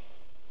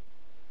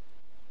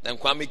 Then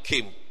Kwame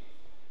came,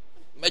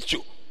 met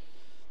you.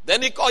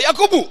 Then he called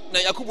Yakubu.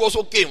 Then Yakubu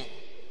also came.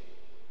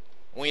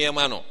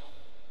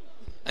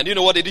 And you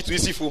know what they did to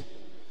Isifu?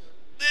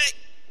 They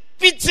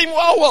beat him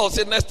well.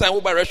 Said next time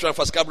we'll buy a restaurant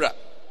for Scabra.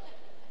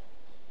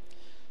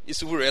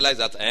 Isifu realized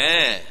that,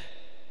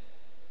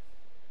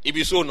 if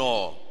you so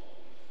no.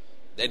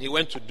 Then he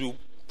went to do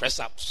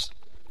press-ups.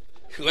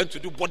 He went to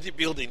do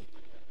bodybuilding.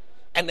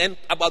 And then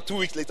about 2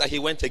 weeks later, he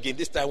went again,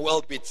 this time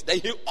well beat. Then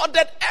he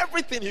ordered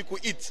everything he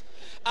could eat.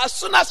 As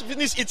soon as he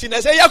finished eating, I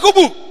said,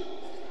 Yakubu,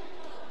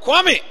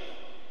 Kwame,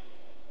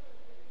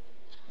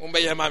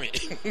 Mumbai Mami.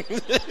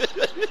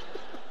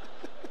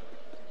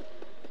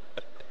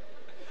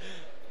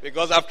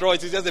 Because after all,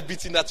 it is just a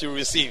beating that you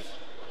receive.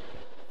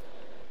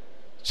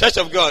 Church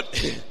of God,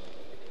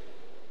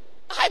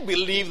 I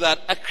believe that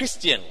a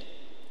Christian,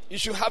 you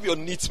should have your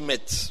needs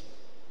met.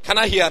 Can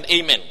I hear an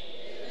amen? Amen?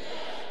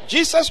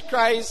 Jesus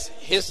Christ,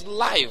 his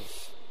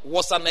life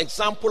was an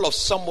example of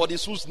somebody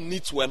whose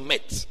needs were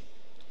met.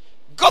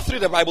 Go through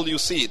the Bible, you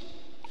see it.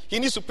 He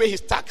needs to pay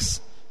his tax.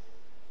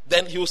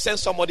 Then he will send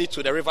somebody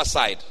to the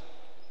riverside.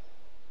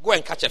 Go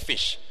and catch a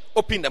fish.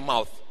 Open the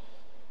mouth.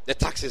 The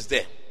tax is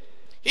there.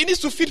 He needs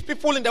to feed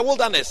people in the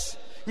wilderness.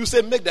 You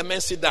say, make the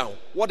men sit down.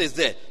 What is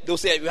there? They'll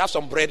say, we have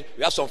some bread,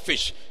 we have some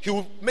fish. He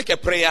will make a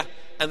prayer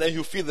and then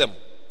he'll feed them.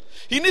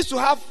 He needs to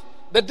have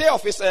the day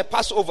of his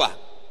Passover.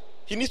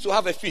 He needs to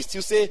have a feast.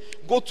 You say,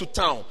 go to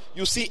town.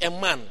 You see a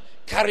man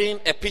carrying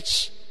a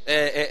pitch,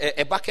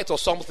 a bucket or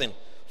something.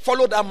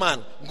 Follow that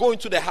man. Go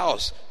into the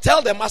house.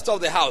 Tell the master of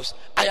the house,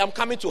 I am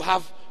coming to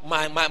have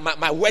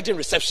my wedding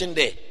reception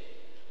there.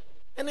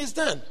 And it's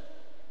done.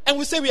 And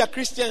we say we are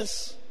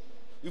Christians.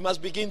 We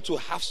must begin to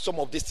have some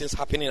of these things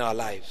happening in our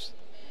lives.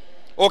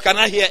 Oh, can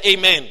I hear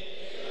amen?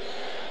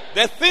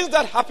 The things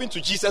that happened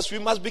to Jesus, we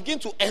must begin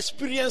to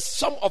experience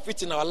some of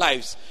it in our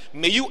lives.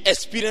 May you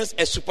experience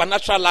a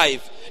supernatural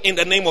life in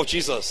the name of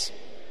Jesus.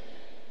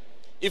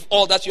 If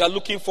all that you are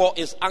looking for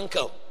is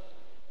uncle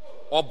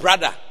or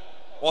brother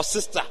or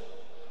sister,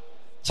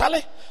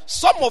 Charlie,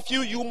 some of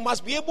you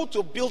must be able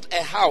to build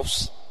a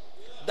house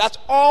that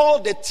all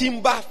the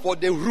timber for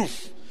the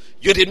roof,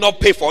 you did not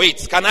pay for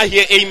it. Can I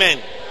hear amen?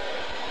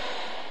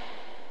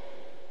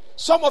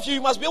 Some of you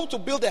must be able to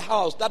build a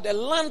house that the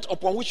land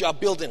upon which you are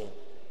building,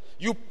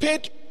 you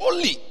paid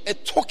only a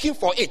token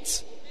for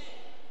it.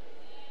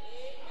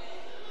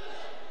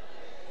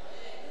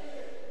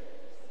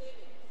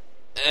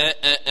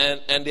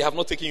 And they have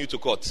not taken you to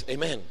court.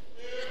 Amen.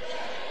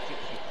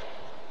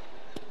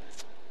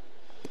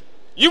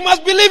 You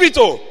must believe it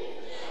all.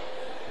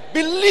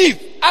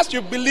 Believe. As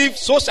you believe,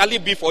 so shall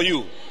it be for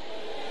you.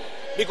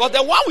 Because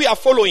the one we are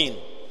following,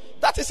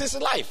 that is his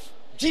life.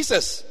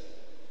 Jesus.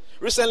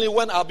 Recently,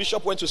 when our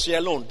bishop went to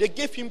Sierra Leone, they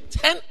gave him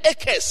 10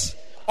 acres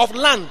of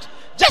land.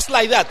 Just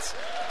like that.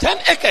 10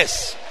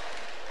 acres.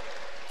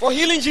 For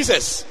healing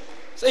Jesus.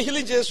 Say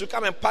healing Jesus should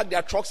come and park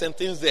their trucks and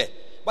things there.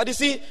 But you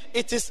see,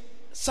 it is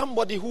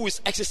somebody who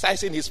is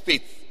exercising his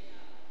faith.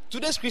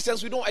 Today's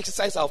Christians, we don't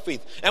exercise our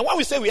faith. And when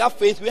we say we have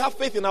faith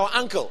in our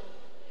uncle.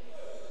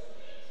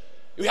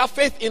 We have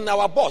faith in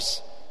our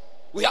boss.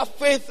 We have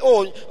faith,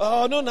 no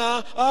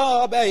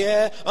na,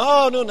 beye,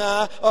 no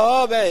na,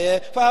 beye,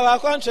 fa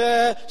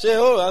konche,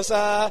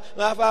 shehoasa,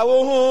 na fa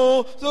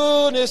wo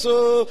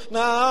tunisu,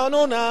 na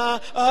no na,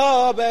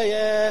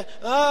 beye.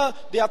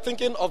 They are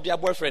thinking of their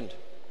boyfriend.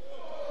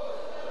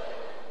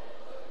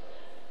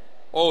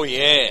 Oh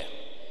yeah.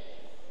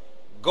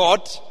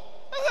 God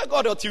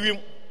or Tiwim.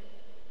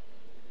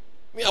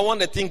 Me, I want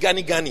the thing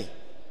gani.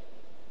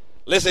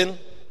 Listen,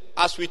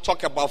 as we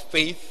talk about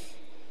faith,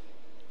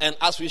 and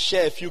as we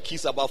share a few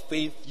keys about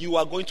faith, you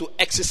are going to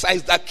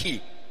exercise that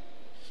key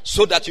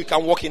so that you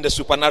can walk in the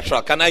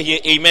supernatural. Can I hear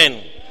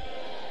amen?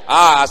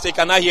 I say,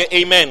 can I hear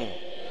amen?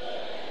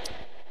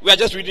 We are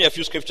just reading a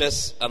few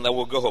scriptures and then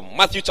we'll go home.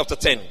 Matthew chapter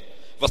 10,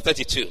 verse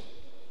 32.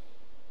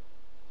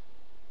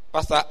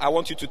 Pastor, I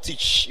want you to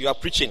teach. You are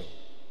preaching.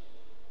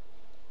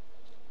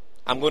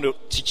 I'm going to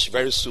teach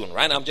very soon,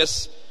 right? I'm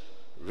just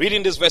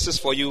reading these verses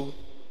for you,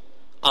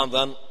 and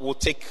then we'll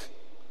take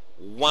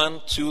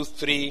 1, 2,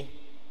 3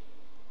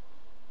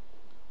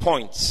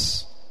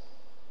 points.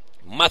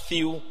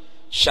 Matthew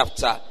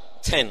chapter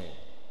 10.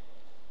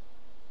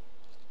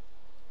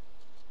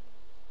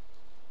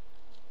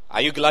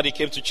 Are you glad you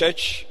came to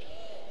church?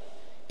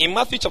 In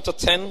Matthew chapter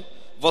 10,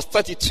 verse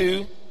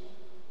 32,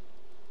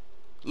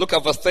 look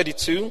at verse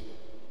 32.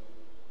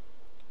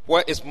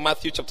 Where is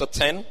Matthew chapter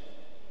 10?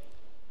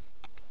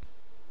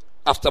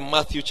 After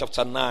Matthew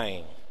chapter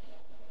 9.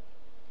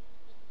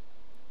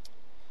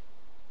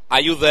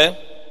 Are you there?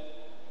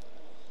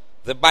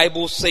 The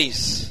Bible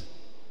says,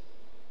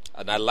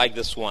 and I like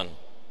this one.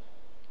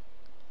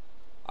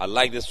 I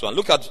like this one.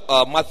 Look at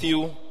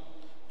Matthew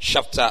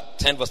chapter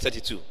 10 verse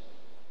 32.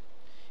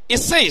 It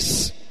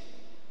says,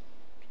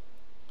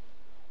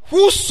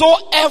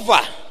 whosoever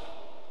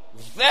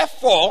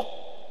therefore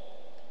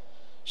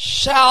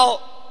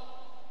shall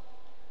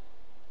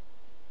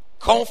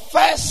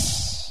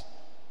confess.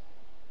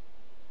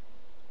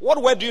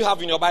 What word do you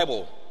have in your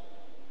Bible?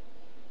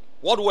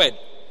 What word?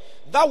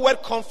 That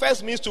word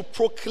confess means to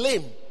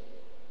proclaim.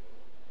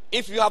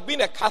 If you have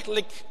been a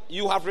Catholic,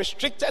 you have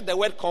restricted the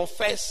word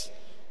confess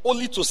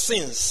only to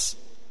sins.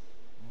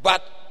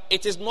 But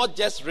it is not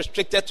just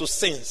restricted to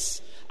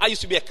sins. I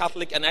used to be a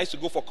Catholic and I used to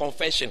go for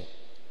confession.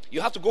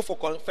 You have to go for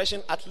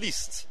confession at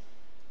least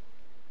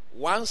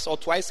once or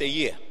twice a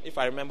year, if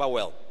I remember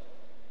well.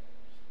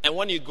 And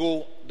when you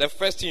go, the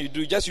first thing you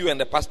do, just you and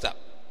the pastor,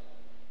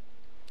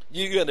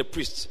 you and the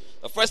priest,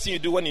 the first thing you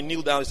do when you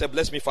kneel down, you say,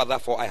 bless me, Father,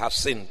 for I have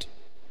sinned.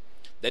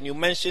 Then you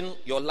mention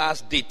your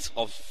last date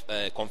of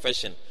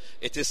confession.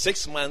 It is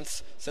 6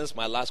 months since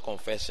my last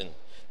confession.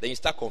 Then you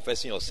start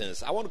confessing your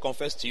sins. I want to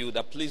confess to you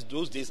that, please,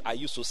 those days I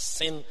used to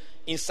sin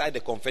inside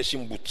the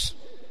confession booth.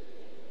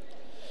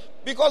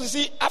 Because, you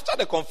see, after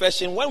the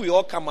confession, when we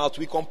all come out,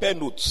 we compare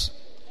notes.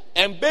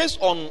 And based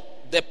on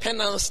the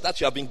penance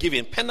that you have been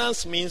given,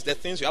 penance means the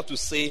things you have to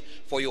say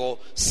for your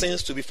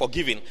sins to be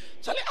forgiven.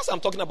 Charlie, as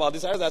I'm talking about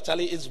this, I realize that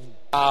Charlie is,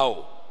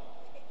 wow.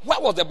 Where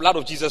was the blood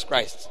of Jesus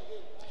Christ?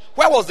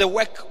 Where was the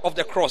work of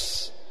the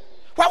cross?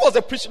 Where was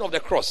the preaching of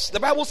the cross?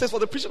 The Bible says, for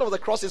the preaching of the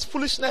cross is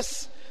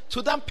foolishness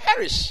to them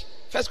perish.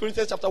 1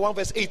 Corinthians chapter 1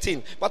 verse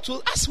 18. But to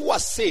us who are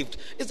saved,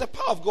 it's the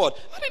power of God.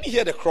 I didn't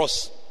hear the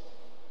cross.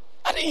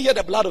 I didn't hear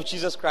the blood of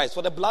Jesus Christ.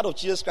 For the blood of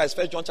Jesus Christ,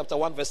 1 John chapter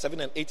 1 verse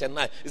 7 and 8 and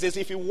 9. It says,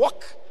 if you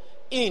walk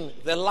in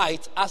the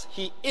light as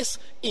he is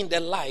in the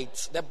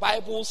light, the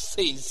Bible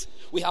says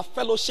we have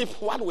fellowship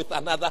one with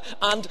another,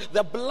 and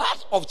the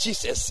blood of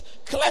Jesus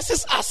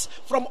cleanses us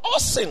from all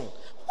sin.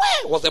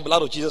 Where was the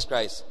blood of Jesus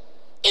Christ?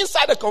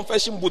 Inside the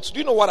confession booth. Do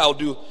you know what I'll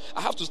do?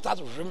 I have to start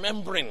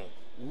remembering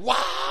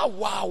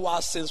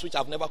wild sins which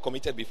I've never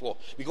committed before.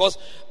 Because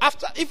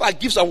if I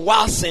give some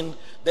wild sin,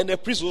 then the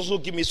priest will also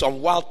give me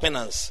some wild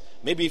penance.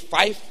 Maybe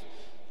 5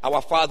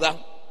 Our Father,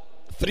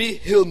 3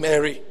 Hail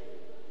Mary,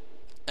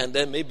 and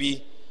then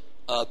maybe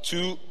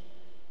 2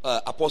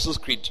 Apostles'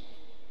 Creed.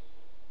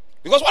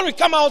 Because when we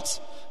come out,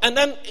 and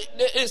then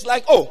it's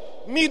like, oh,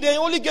 me, they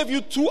only gave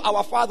you 2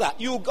 Our Father.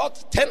 You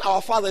got 10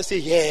 Our Father. Say,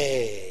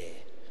 yeah,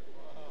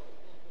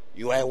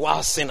 you are a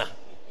wild sinner.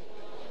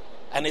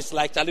 And it's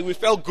like, Charlie, we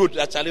felt good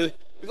that, Charlie,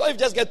 because if you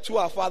just get 2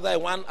 Our Father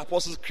and 1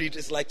 Apostles' Creed,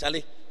 it's like,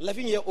 Charlie,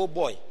 11-year-old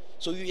boy.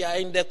 So you are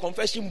in the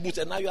confession booth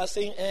and now you are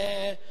saying,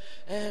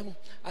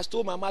 I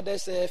stole my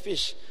mother's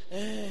fish.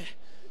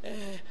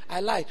 I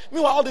lied.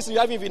 Meanwhile, all this, you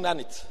haven't even done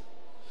it.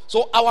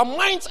 So our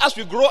minds as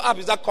we grow up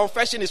is that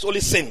confession is only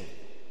sin.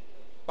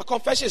 But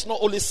confession is not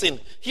only sin.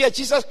 Here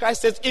Jesus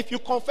Christ says, if you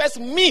confess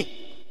me,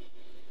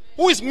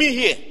 who is me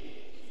here?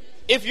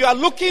 If you are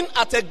looking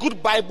at a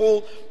good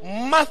Bible,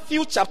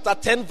 Matthew chapter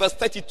 10 verse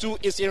 32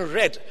 is in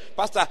red.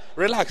 Pastor,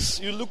 relax.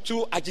 You look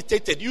too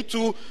agitated. You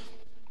too,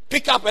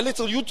 pick up a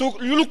little. You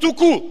look too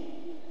cool.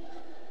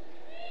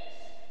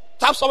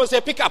 Tap someone,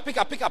 say, pick up.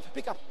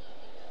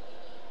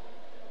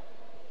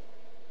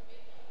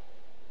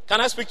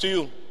 Can I speak to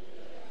you?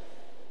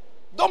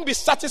 Don't be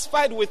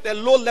satisfied with a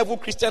low-level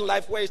Christian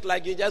life where it's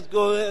like you just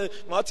go,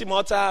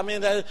 I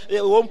mean,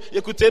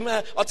 you could tell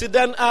me,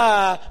 then,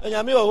 no.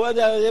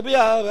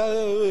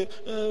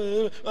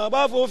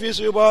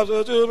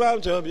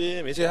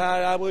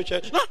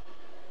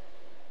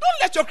 Don't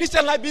let your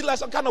Christian life be like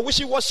some kind of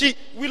wishy-washy,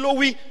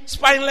 willowy,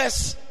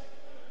 spineless.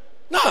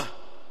 No.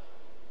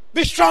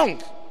 Be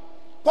strong.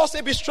 Paul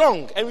said be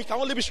strong, and we can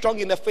only be strong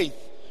in the faith.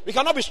 We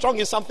cannot be strong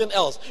in something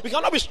else. We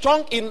cannot be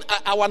strong in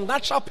our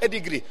natural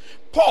pedigree.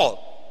 Paul,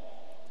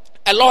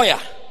 a lawyer.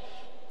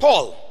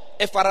 Paul,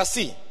 a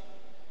Pharisee.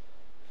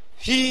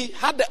 He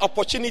had the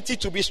opportunity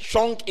to be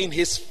strong in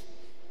his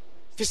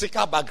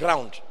physical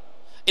background.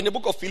 In the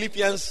book of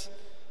Philippians,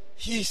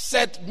 he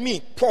said,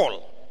 me,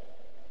 Paul,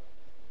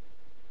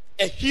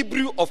 a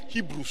Hebrew of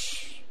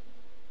Hebrews.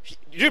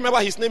 Do you remember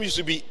his name used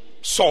to be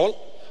Saul?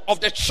 Of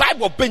the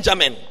tribe of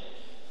Benjamin.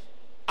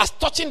 As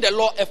touching the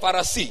law, a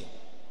Pharisee.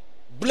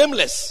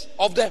 Blameless,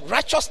 of the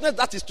righteousness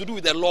that is to do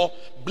with the law,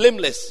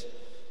 blameless.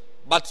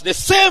 But the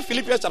same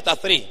Philippians chapter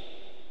 3,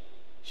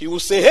 he will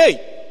say, hey,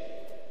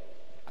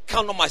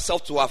 count on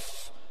myself to have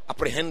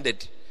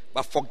apprehended,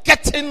 but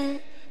forgetting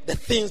the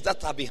things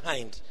that are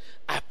behind,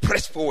 I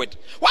press forward.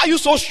 Why are you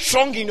so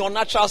strong in your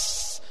natural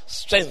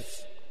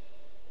strength?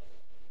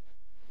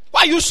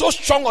 Why are you so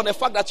strong on the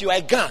fact that you are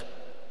a Ghana?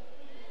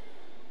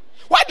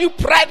 Why do you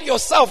pride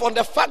yourself on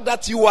the fact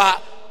that you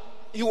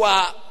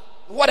are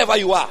whatever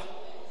you are?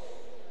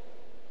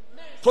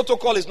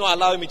 Protocol is not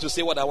allowing me to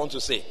say what I want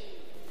to say.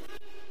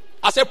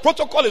 I said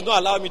protocol is not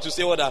allowing me to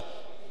say what I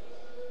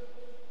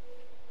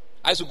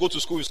used to go to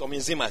school with some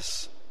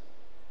Nzimas.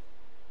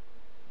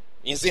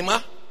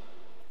 Nzima,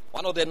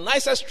 one of the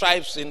nicest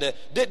tribes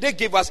they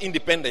gave us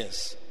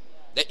independence.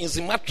 The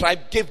Nzima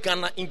tribe gave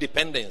Ghana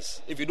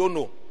independence. If you don't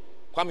know,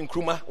 Kwame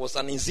Nkrumah was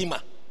an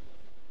Nzima.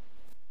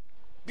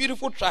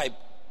 Beautiful tribe.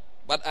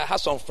 But I had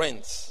some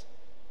friends.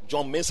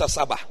 John Mensah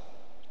Saba.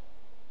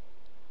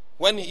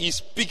 When he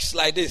speaks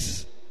like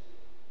this,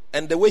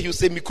 and the way he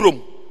say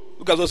mikrom,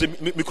 look at those say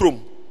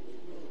mikrom.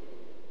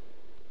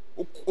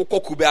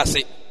 Okokube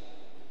ase.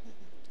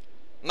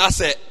 Na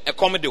se e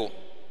comedy.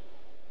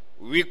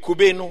 We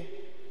kube no.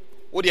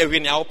 What do you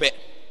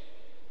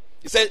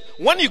He said,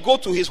 when you go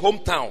to his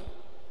hometown,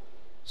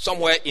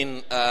 somewhere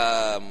in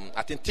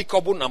I think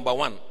Tikobu number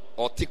 1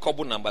 or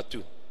Tikobu number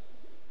 2,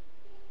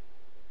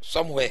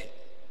 somewhere,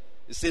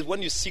 he says,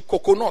 when you see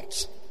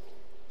coconut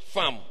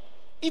farm,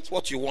 eat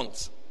what you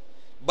want.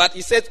 But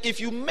he said, if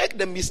you make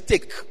the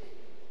mistake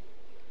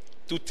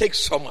to take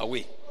some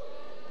away,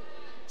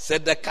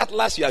 said the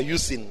cutlass you are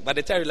using, by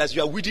the time you realize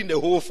you are weeding the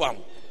whole farm.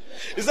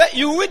 He said,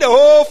 you weed the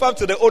whole farm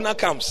till the owner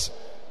comes.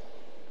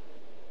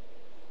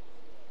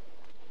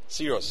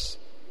 Serious.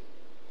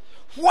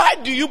 Why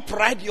do you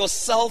pride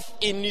yourself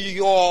in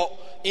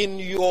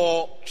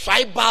your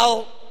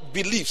tribal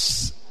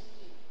beliefs?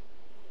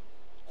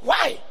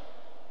 Why?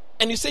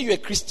 And you say you're a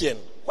Christian.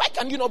 Why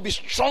can you not be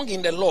strong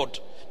in the Lord?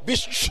 Be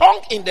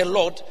strong in the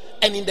Lord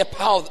and in the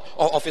power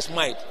of his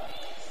might.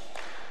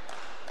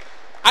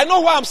 I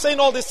know why I'm saying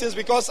all these things,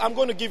 because I'm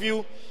going to give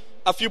you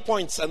a few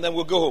points and then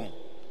we'll go home.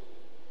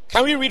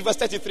 Can we read verse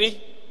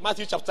 33?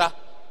 Matthew chapter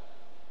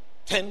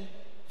 10,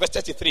 verse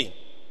 33.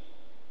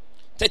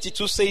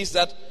 32 says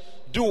that,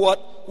 do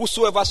what?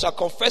 Whosoever shall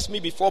confess me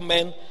before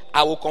men,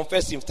 I will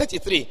confess him.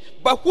 33.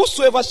 But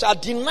whosoever shall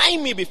deny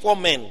me before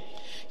men,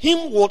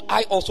 him would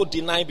I also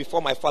deny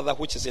before my Father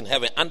which is in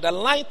heaven.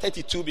 Underline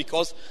 32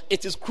 because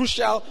it is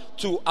crucial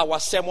to our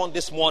sermon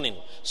this morning.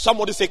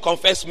 Somebody say,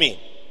 confess me.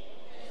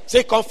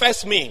 Say,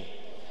 confess me.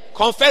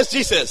 Confess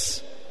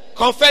Jesus.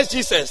 Confess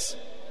Jesus.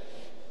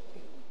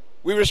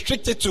 We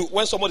restrict it to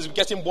when somebody is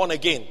getting born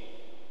again.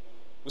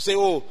 We say,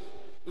 oh,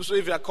 so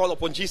if you are called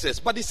upon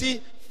Jesus. But you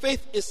see,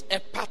 faith is a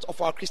part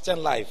of our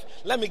Christian life.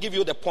 Let me give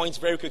you the points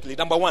very quickly.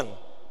 Number 1,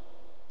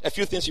 a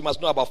few things you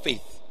must know about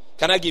faith.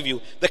 Can I give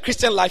you? The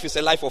Christian life is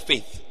a life of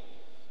faith.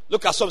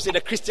 Look at some say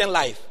the Christian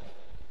life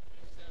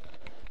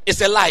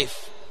is a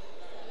life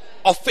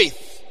of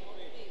faith.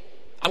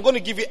 I'm going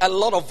to give you a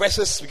lot of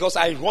verses because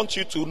I want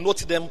you to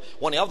note them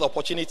when you have the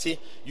opportunity.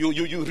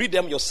 You read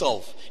them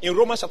yourself. In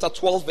Romans chapter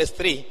 12 verse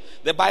 3,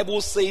 the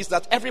Bible says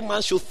that every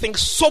man should think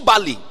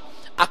soberly,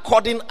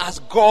 according as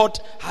God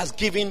has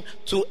given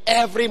to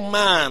every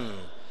man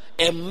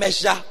a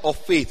measure of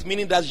faith.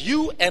 Meaning that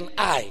you and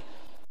I,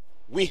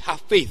 we have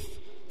faith.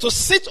 To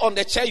sit on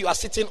the chair you are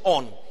sitting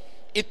on,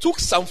 it took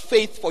some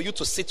faith for you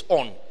to sit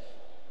on.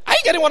 Are you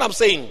getting what I'm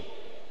saying?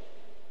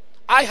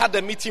 I had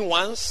a meeting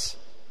once.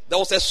 There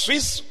was a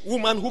Swiss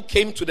woman who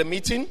came to the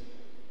meeting.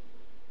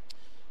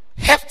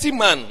 Hefty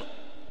man.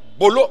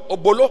 Bolo.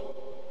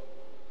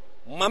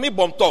 Mami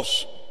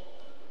Bomtos.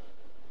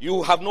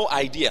 You have no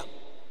idea.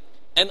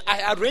 And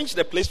I arranged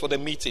the place for the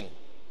meeting.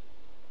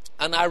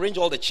 And I arranged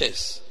all the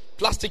chairs.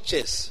 Plastic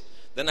chairs.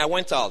 Then I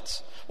went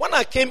out. When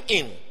I came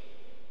in,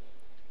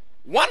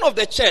 one of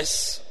the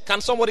chairs, can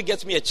somebody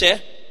get me a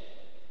chair?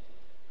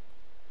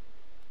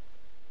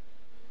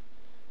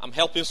 I'm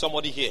helping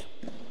somebody here.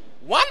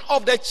 One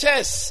of the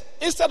chairs,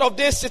 instead of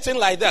they sitting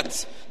like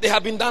that, they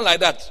have been done like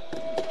that.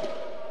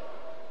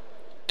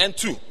 And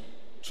two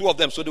of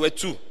them, so there were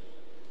 2.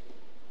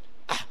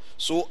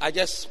 So I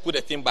just put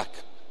the thing back.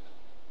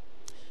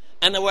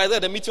 And while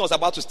the meeting was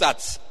about to start,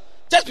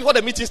 just before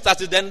the meeting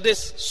started, then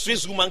this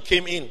Swiss woman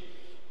came in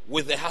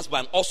with the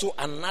husband, also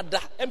another.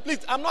 And please,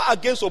 I'm not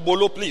against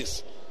Obolo,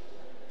 please.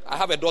 I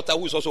have a daughter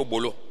who is also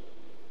Obolo.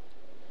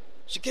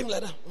 She came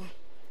like that.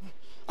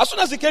 As soon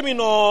as she came in,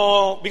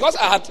 because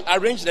I had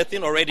arranged the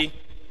thing already.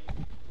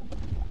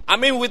 I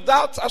mean,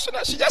 as soon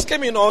as she just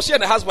came in, she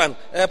and the husband,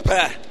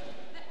 and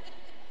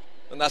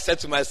I said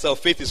to myself,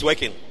 faith is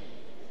working.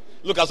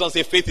 Look at someone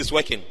say, faith is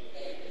working.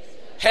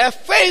 Her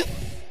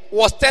faith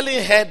was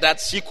telling her that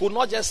she could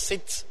not just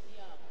sit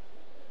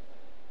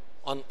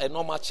on a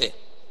normal chair.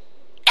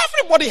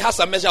 Everybody has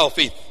a measure of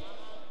faith,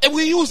 and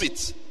we use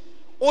it.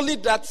 Only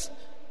that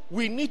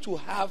we need to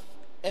have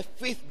a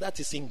faith that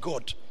is in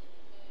God.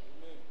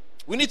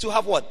 We need to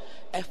have what?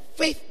 A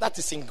faith that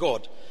is in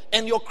God.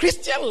 And your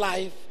Christian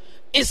life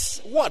is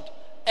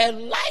what? A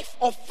life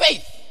of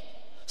faith.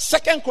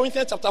 2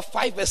 Corinthians chapter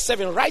 5 verse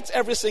 7. Write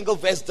every single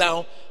verse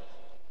down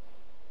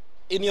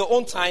in your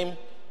own time.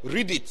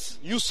 Read it.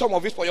 Use some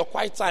of it for your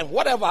quiet time.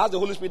 Whatever has the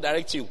Holy Spirit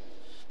direct you.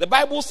 The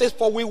Bible says,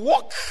 for we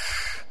walk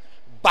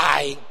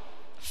by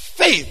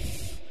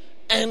faith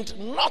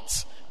and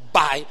not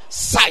by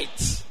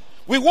sight.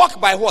 We walk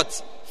by what?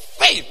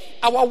 Faith.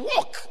 Our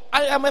walk.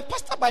 I am a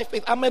pastor by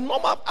faith. I'm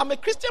a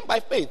Christian by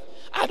faith.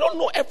 I don't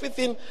know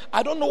everything.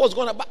 I don't know what's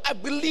going on, but I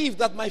believe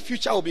that my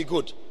future will be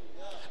good.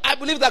 I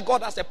believe that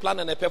God has a plan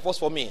and a purpose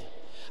for me.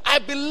 I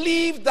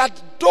believe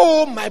that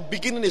though my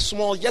beginning is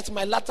small, yet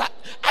my latter,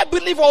 I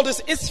believe all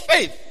this is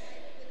faith.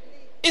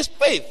 It's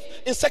faith.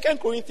 In 2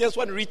 Corinthians,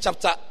 when we read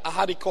chapter,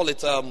 how do you call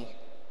it,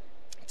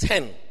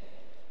 10,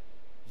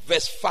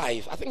 verse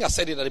 5. I think I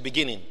said it at the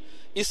beginning.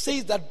 It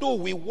says that though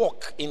we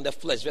walk in the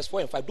flesh, verse 4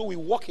 and 5, though we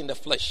walk in the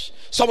flesh.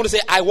 Somebody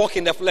say, I walk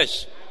in the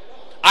flesh.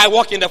 I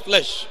walk in the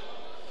flesh.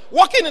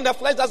 Walking in the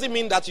flesh doesn't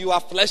mean that you are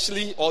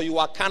fleshly or you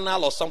are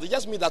carnal or something. It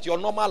just means that your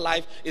normal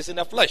life is in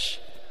the flesh.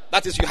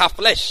 That is, you have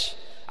flesh.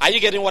 Are you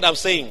getting what I'm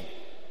saying?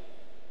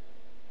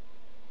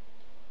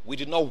 We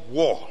do not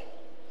war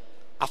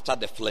after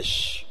the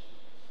flesh.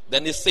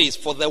 Then it says,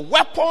 for the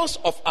weapons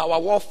of our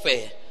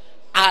warfare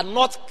are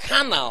not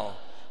carnal,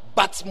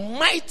 but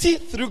mighty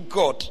through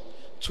God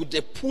to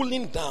the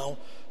pulling down.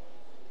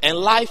 And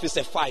life is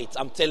a fight,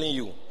 I'm telling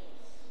you.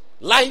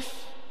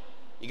 Life,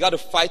 you got to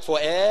fight for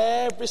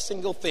every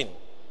single thing.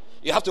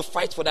 You have to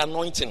fight for the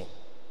anointing.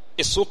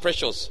 It's so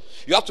precious.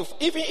 You have to,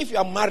 even if you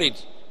are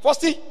married,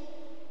 firstly,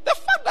 the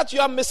fact that you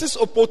are Mrs.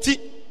 Opoti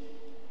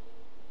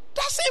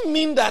doesn't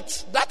mean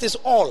that that is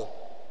all.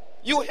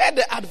 You heard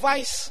the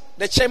advice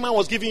the chairman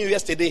was giving you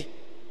yesterday.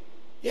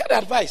 You heard the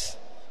advice.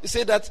 He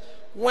said that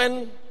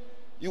when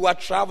you are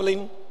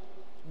traveling,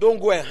 don't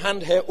go and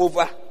hand her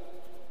over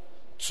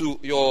to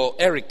your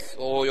Eric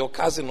or your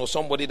cousin or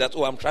somebody that,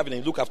 oh, I'm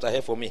traveling, look after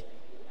her for me.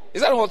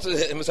 Is that what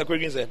Mr.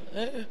 Quigley said?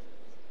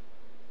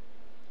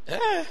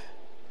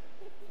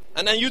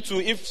 And then you too,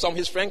 if some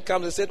his friend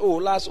comes and said, oh,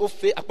 last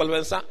ofe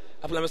apalamensa,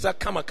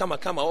 come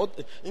on.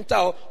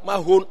 Inta my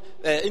home,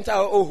 inta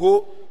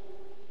oho,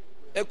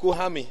 eko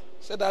hami.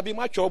 Said that be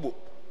my trouble.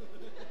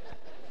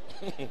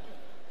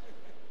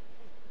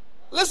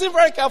 Listen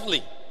very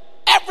carefully.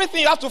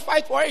 Everything you have to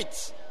fight for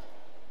it.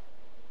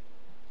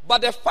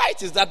 But the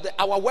fight is that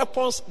our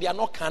weapons, they are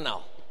not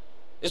carnal.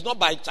 It's not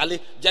by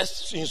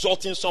just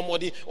insulting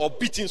somebody or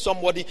beating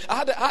somebody.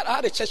 I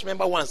had a church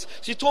member once.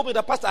 She told me,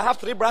 the pastor, I have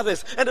 3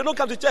 brothers and they don't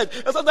come to church.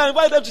 And sometimes I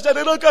invite them to church,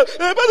 they don't come.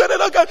 They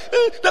don't come.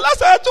 The last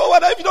time I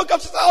told her, if you don't come,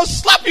 she said, I'll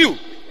slap you.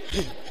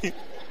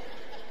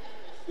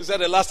 She said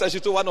the last time she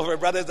told one of her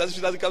brothers that if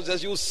she doesn't come to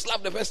church, she will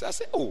slap the person. I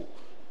said, oh,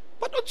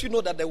 but don't you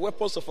know that the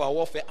weapons of our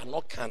warfare are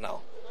not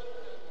carnal?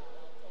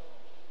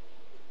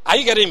 Are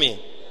you getting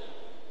me?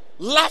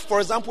 Laugh,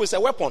 for example, is a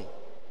weapon.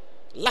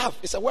 Love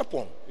is a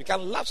weapon. You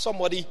can love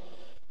somebody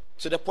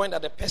to the point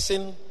that the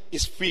person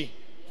is free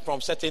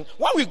from certain.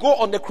 When we go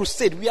on the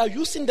crusade, we are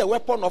using the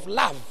weapon of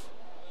love.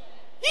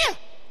 Yeah.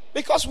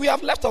 Because we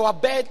have left our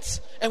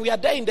beds and we are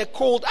there in the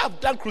cold. I've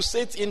done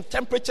crusades in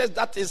temperatures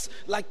that is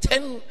like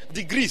 10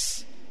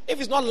 degrees. If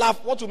it's not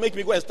love, what will make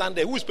me go and stand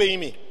there? Who is paying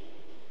me?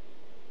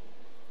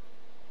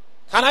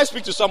 Can I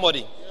speak to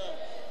somebody?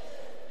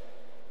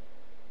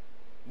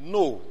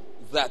 Know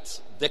that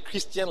the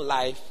Christian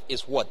life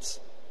is what?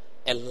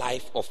 A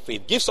life of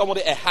faith. Give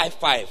somebody a high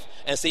five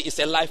and say it's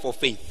a life of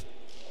faith.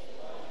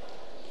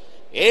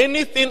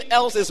 Anything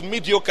else is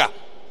mediocre.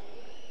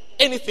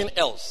 Anything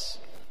else.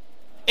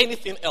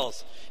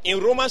 In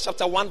Romans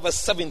chapter 1 verse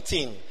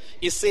 17,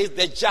 it says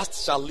the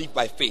just shall live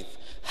by faith.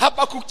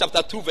 Habakkuk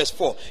chapter 2 verse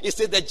 4, it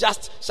says the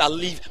just shall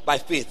live by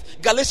faith.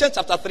 Galatians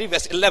chapter 3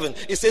 verse 11,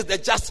 it says the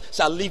just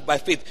shall live by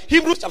faith.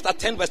 Hebrews chapter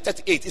 10 verse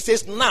 38, it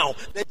says now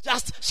the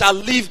just shall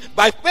live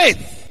by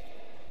faith.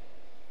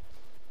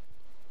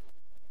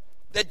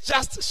 The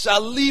just shall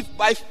live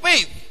by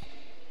faith.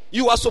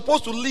 You are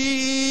supposed to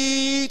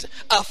lead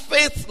a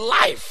faith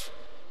life.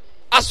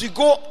 As you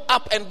go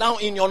up and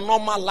down in your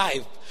normal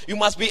life, you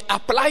must be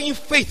applying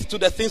faith to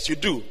the things you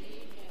do.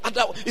 And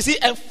you see,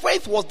 and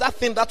faith was that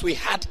thing that we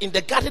had in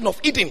the Garden of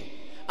Eden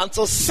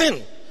until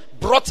sin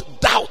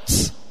brought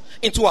doubt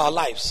into our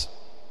lives.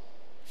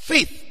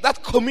 Faith,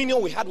 that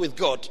communion we had with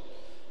God,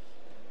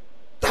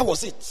 that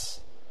was it.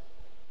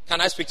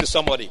 Can I speak to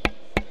somebody?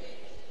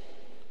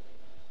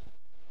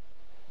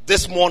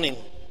 This morning,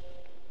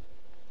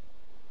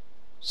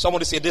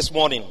 somebody say this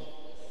morning,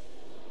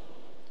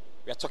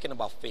 we are talking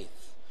about faith.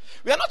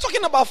 We are not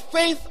talking about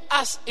faith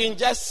as in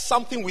just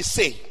something we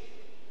say,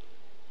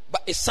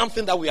 but it's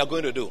something that we are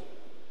going to do.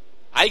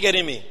 Are you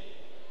getting me?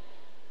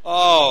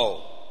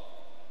 Oh.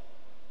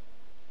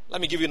 Let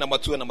me give you number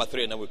 2 and number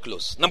 3 and then we'll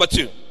close. Number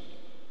 2.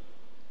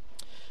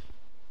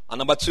 And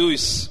number 2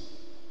 is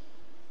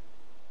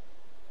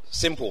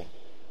simple.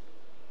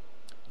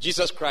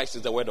 Jesus Christ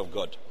is the Word of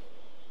God.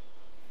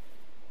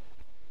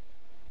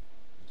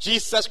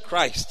 Jesus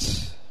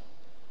Christ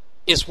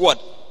is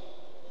what?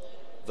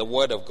 The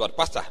Word of God.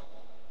 Pastor,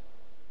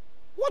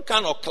 what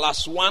kind of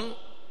class 1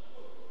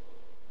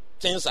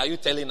 things are you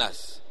telling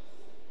us?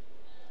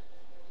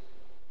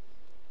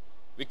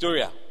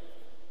 Victoria,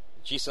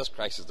 Jesus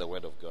Christ is the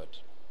Word of God.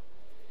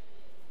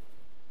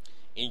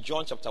 In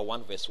John chapter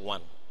 1 verse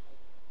 1,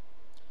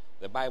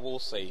 the Bible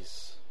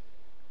says,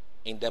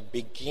 in the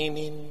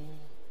beginning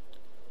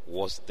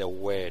was the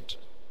Word,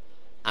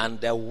 and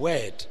the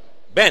Word,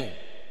 Ben,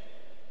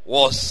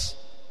 was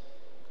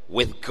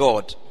with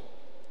God,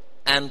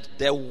 and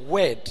the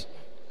Word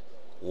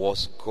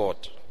was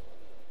God.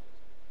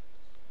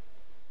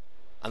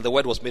 And the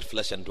Word was made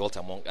flesh and dwelt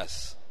among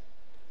us.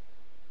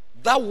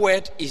 That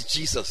Word is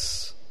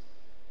Jesus.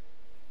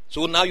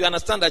 So now you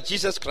understand that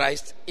Jesus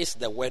Christ is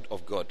the Word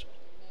of God.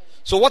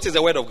 So what is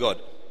the Word of God?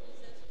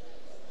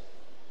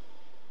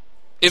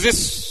 Is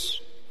this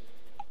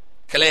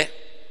clear?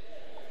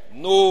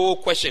 No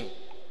question.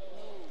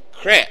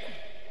 Clear.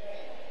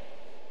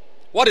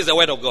 What is the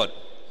Word of God?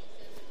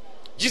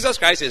 Jesus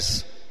Christ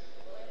is.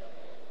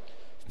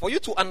 For you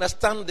to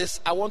understand this,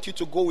 I want you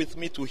to go with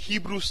me to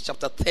Hebrews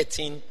chapter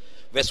 13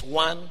 verse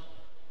 1.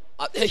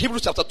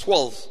 Hebrews chapter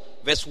 12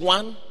 verse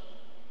 1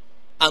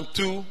 and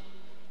 2.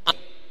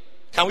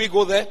 Can we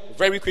go there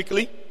very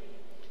quickly?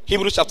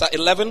 Hebrews chapter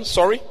 11,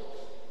 sorry.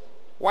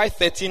 Why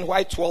 13?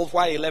 Why 12?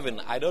 Why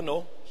 11? I don't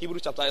know.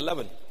 Hebrews chapter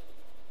 11.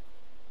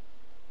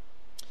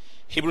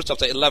 Hebrews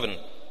chapter 11.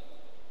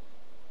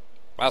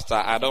 Pastor,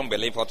 I don't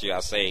believe what you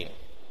are saying.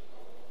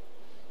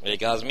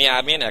 Because me,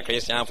 I've been a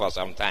Christian for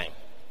some time.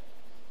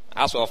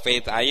 As for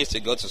faith, I used to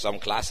go to some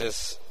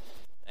classes.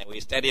 And we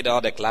studied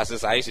all the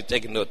classes. I used to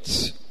take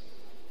notes.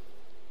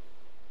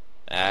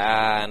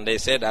 And they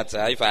said that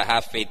if I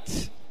have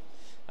faith,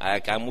 I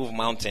can move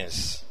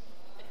mountains.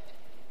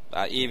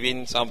 But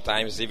even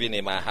sometimes, even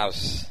in my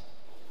house,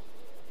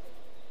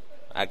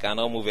 I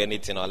cannot move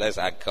anything unless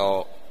I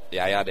call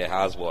Yaya the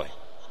houseboy.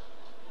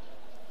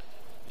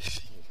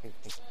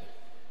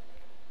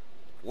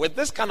 With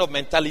this kind of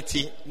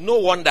mentality, no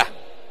wonder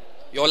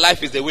your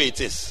life is the way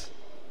it is.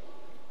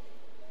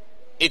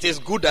 It is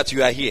good that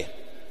you are here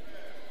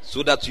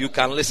so that you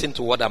can listen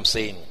to what I'm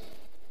saying.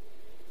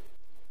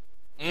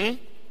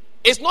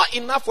 It's not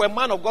enough for a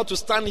man of God to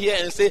stand here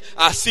and say,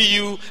 I see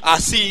you, I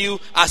see you,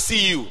 I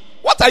see you.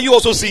 What are you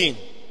also seeing?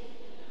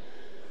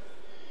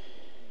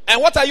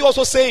 And what are you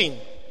also saying?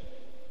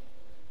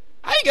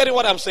 Are you getting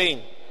what I'm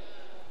saying?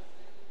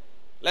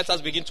 Let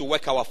us begin to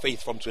work our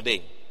faith from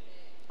today.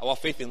 Our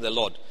faith in the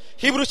Lord.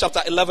 Hebrews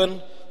chapter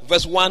 11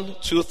 verse 1,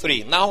 2,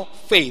 3. Now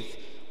faith.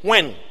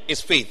 When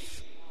is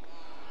faith?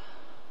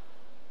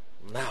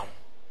 Now.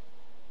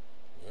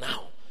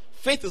 Now.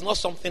 Faith is not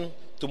something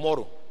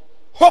tomorrow.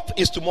 Hope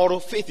is tomorrow.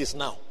 Faith is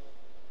now.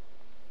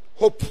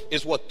 Hope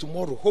is what?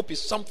 Tomorrow. Hope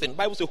is something.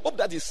 Bible says hope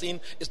that is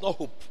seen is not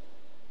hope.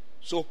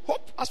 So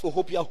hope, as for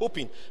hope, you are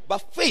hoping.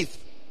 But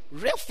faith,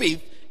 real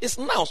faith, is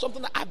now.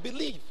 Something that I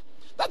believe.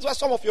 That's why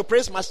some of your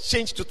prayers must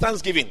change to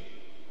thanksgiving.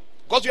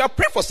 Because you are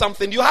praying for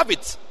something, you have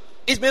it.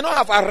 It may not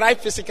have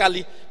arrived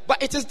physically,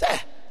 but it is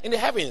there in the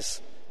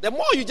heavens. The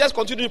more you just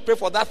continue to pray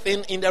for that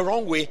thing in the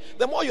wrong way,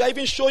 the more you are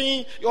even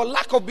showing your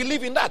lack of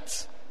belief in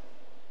that.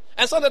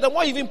 And so that the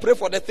more you even pray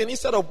for the thing,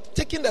 instead of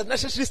taking the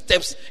necessary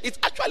steps, it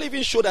actually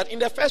even shows that in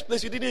the first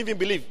place you didn't even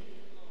believe.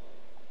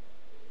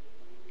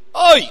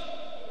 Oi!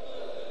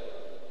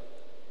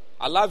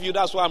 I love you,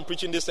 that's why I'm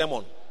preaching this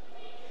sermon.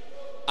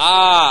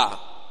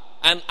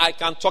 And I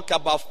can talk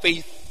about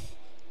faith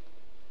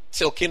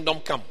till kingdom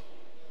come.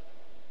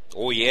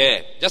 Oh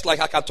yeah. Just like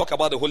I can talk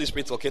about the Holy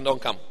Spirit till kingdom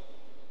come.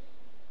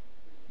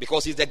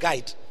 Because he's the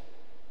guide.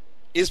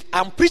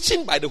 I'm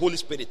preaching by the Holy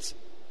Spirit.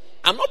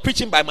 I'm not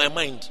preaching by my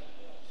mind.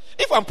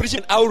 If I'm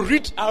preaching, I'll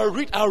read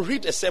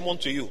a sermon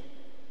to you.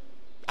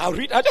 I'll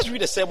just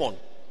read a sermon.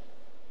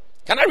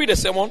 Can I read a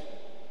sermon?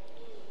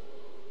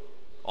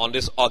 On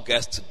this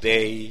August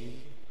day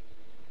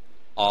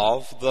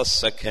of the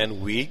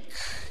second week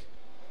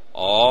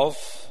of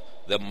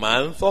the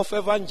month of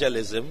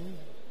evangelism,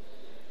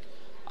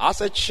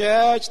 as a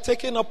church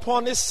taking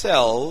upon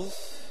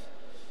itself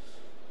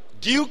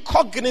due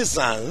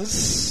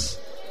cognizance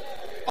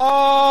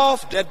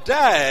of the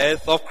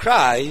death of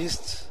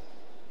Christ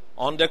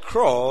on the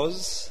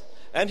cross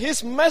and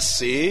his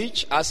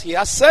message as he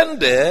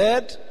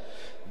ascended,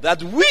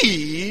 that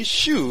we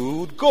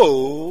should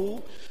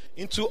go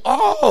into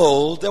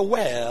all the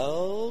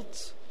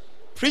world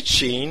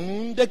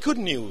preaching the good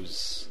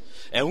news.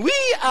 And we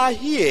are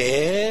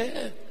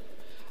here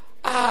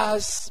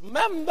as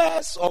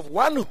members of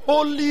one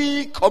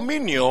holy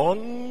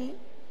communion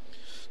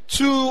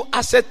to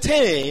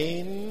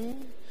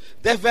ascertain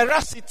the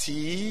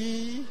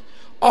veracity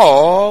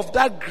of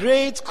that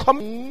great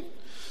communion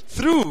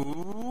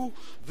through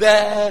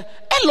the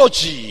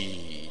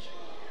eulogy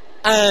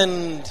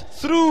and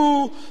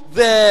through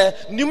the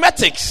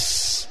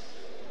pneumatics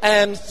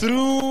and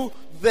through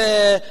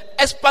the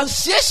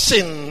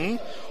expansion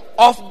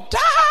of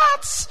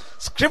that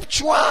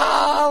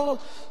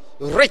scriptural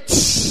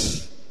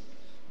rate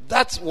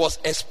that was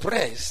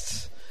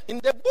expressed in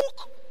the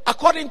book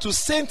according to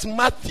Saint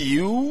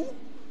Matthew,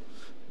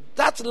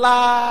 that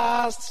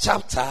last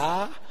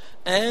chapter,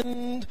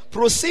 and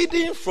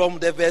proceeding from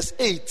the verse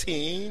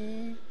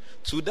 18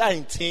 to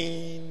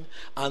 19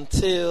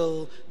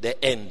 until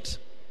the end.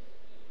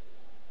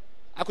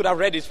 I could have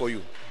read it for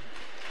you.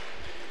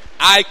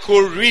 I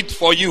could read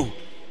for you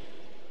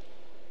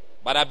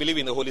But I believe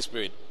in the Holy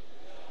Spirit.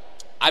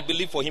 I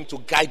believe for him to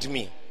guide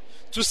me,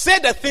 to say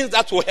the things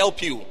that will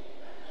help you.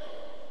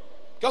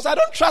 Because I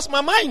don't trust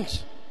my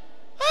mind.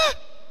 I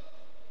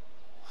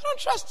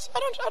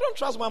don't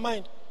trust my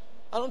mind.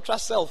 I don't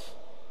trust self.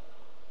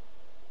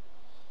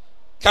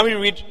 Can we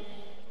read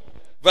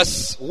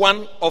verse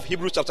 1 of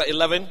Hebrews chapter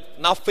 11?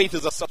 Now faith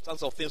is the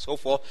substance of things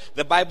hoped for.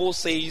 The Bible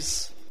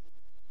says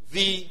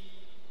the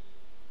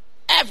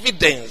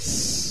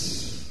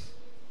evidence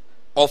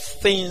of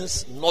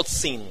things not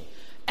seen.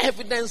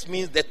 Evidence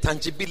means the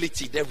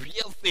tangibility, the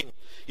real thing.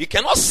 You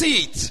cannot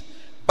see it,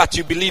 but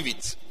you believe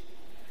it.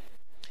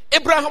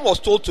 Abraham was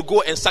told to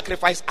go and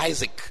sacrifice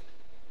Isaac.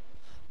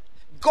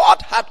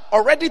 God had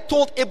already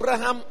told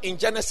Abraham in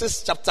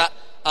Genesis chapter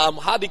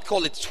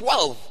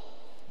 12,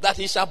 that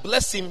he shall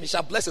bless him, he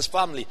shall bless his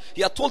family.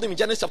 He had told him in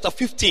Genesis chapter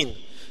 15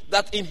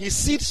 that in his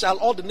seed shall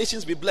all the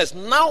nations be blessed.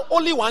 Now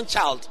only one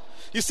child.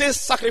 He says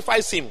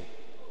sacrifice him.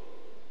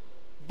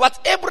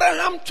 But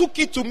Abraham took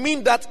it to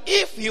mean that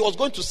if he was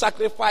going to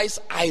sacrifice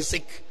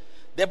Isaac,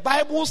 the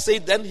Bible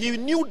said then he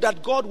knew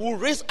that God will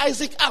raise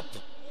Isaac up.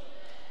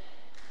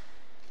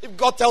 If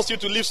God tells you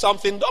to leave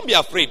something, don't be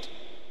afraid.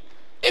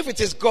 If it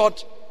is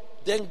God,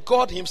 then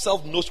God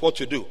himself knows what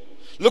to do.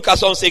 Look at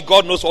someone and say,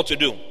 God knows what to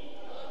do.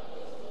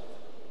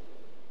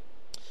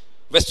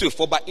 Verse 2,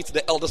 for by it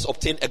the elders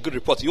obtained a good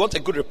report. You want a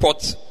good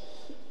report?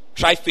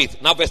 Try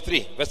faith. Now verse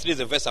 3. Verse 3 is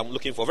the verse I'm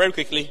looking for. Very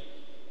quickly.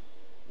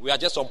 We are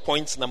just on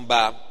point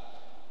number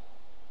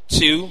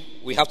 2.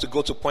 We have to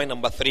go to point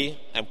number 3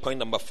 and point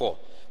number 4.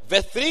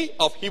 Verse 3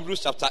 of Hebrews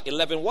chapter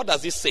 11. What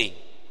does it say?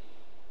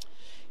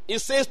 It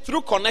says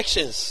through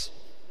connections,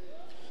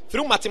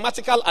 through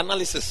mathematical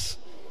analysis.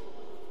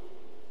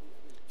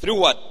 Through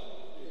what?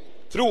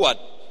 Through what?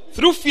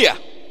 Through fear.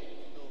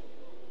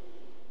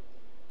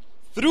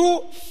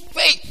 Through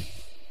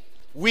faith,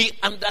 we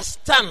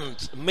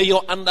understand. May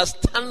your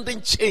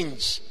understanding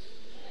change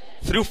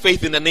through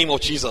faith in the name of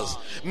Jesus.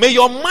 May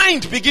your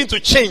mind begin to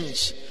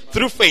change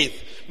through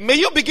faith. May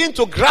you begin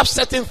to grasp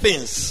certain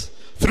things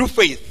through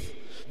faith.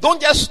 Don't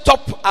just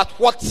stop at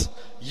what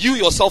you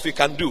yourself you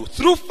can do.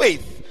 Through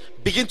faith,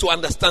 begin to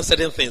understand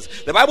certain things.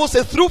 The Bible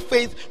says through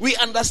faith, we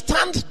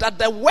understand that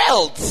the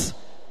world,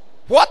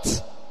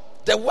 what?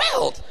 The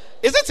world.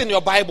 Is it in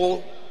your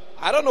Bible?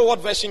 I don't know what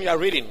version you are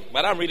reading,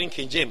 but I'm reading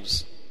King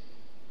James.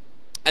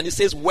 And it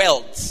says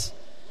worlds.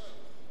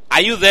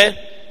 Are you there?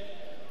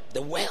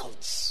 The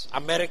worlds.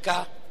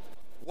 America,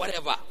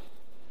 whatever.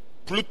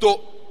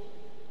 Pluto,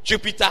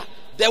 Jupiter.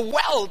 The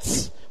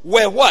worlds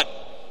were what?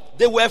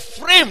 They were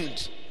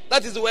framed.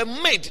 That is, they were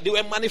made. They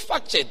were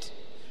manufactured.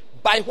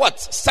 By what?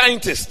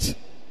 Scientists.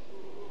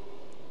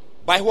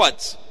 By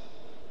what?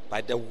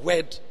 By the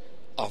word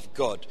of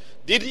God.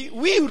 Did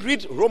we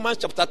read Romans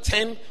chapter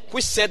 10,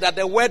 which said that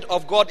the word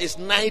of God is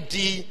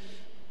 9D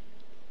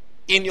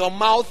in your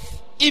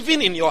mouth,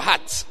 even in your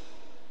heart?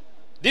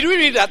 Did we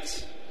read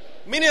that?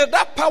 Meaning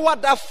that power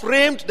that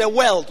framed the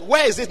world,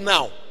 where is it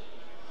now?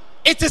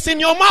 It is in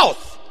your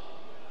mouth.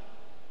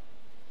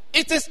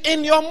 It is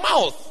in your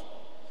mouth.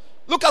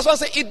 Look at someone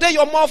and say, it there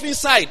your mouth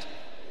inside.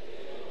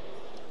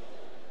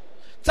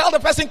 Tell the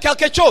person,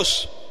 quelque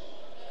chose.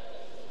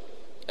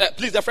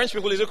 Please, the French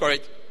people, is it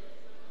correct?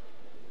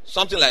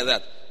 Something like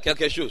that.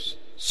 Quelque chose.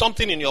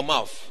 Something in your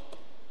mouth.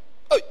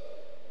 Oh.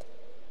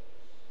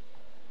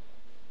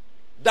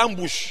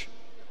 Dambush.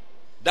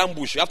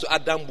 Dambush. You have to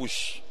add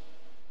dambush.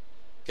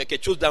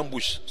 Quelque chose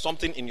dambush.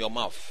 Something in your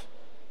mouth.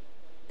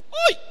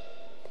 Oi.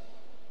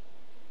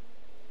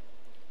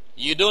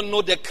 You don't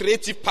know the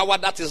creative power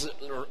that is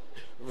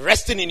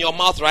resting in your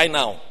mouth right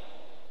now.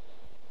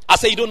 I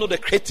say you don't know the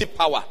creative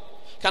power.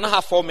 Can I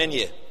have 4 men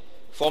here?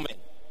 4 men.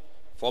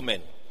 4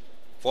 men.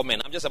 4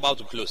 men. I'm just about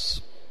to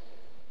close.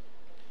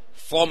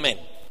 4 men.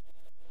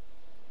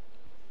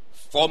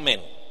 4 men.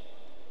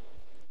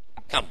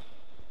 Come.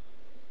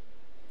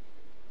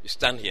 You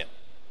stand here.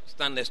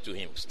 Stand next to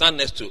him. Stand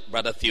next to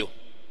Brother Theo.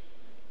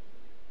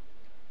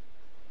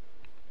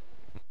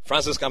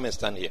 Francis, come and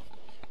stand here.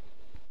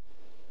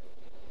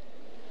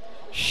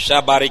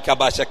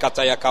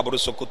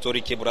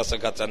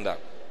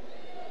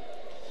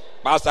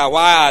 Pastor,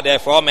 why are there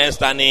 4 men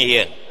standing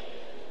here?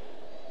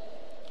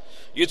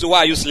 You two, why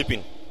are you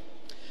sleeping?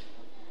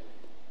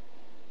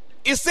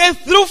 It says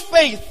through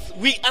faith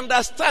we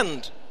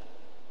understand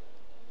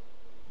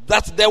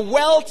that the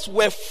worlds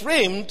were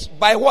framed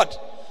by what?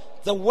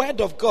 The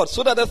word of God.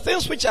 So that the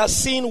things which are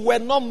seen were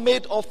not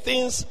made of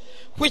things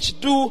which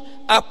do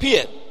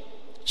appear.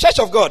 Church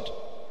of God,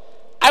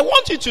 I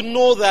want you to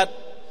know that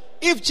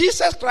if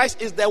Jesus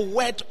Christ is the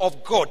word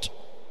of God,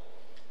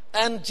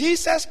 and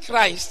Jesus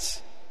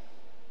Christ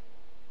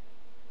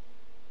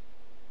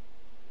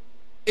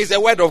is the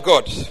word of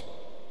God.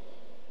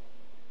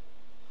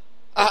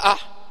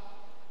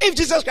 If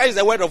Jesus Christ is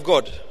the word of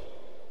God,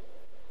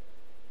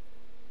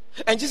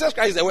 and Jesus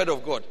Christ is the word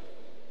of God,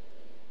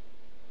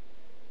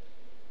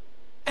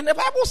 and the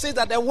Bible says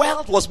that the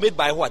world was made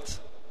by what?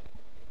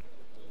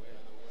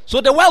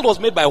 So the world was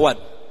made by what?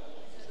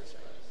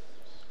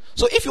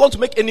 So if you want to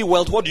make any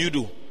world, what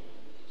do?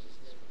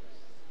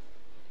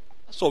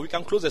 That's all. We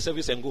can close the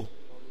service and go.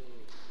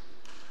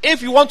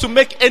 If you want to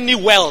make any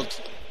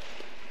wealth,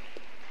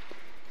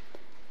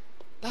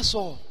 that's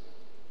all.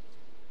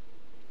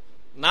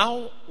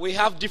 Now we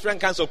have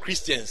different kinds of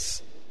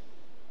Christians.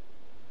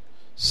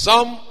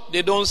 Some,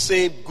 they don't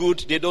say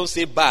good, they don't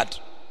say bad.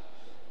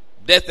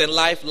 Death and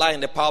life lie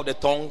in the power of the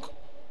tongue.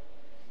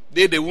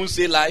 They won't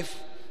say life,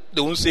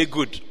 they won't say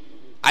good.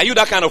 Are you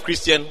that kind of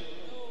Christian?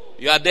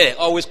 You are there,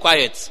 always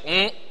quiet.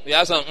 You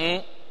have some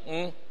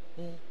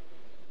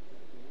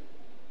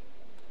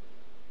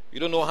You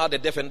don't know how the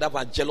deaf and dumb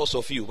are jealous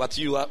of you, but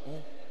you are.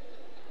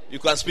 You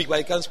can speak, but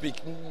you can't speak.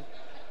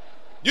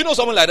 You know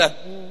someone like that?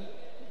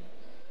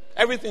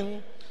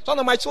 Everything. Some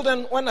of my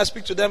children, when I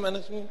speak to them,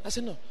 and I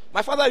say no.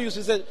 My father used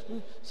to say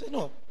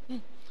no.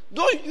 You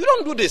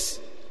don't do this.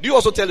 Do you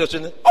also tell your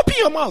children, open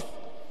your mouth?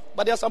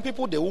 But there are some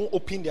people, they won't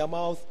open their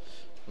mouth,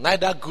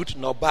 neither good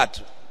nor bad.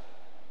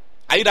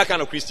 Are you that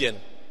kind of Christian?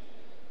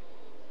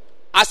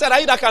 I said,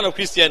 are you that kind of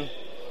Christian?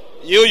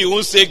 You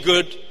won't say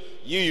good,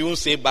 you won't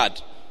say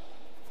bad.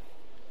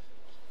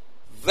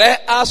 There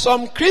are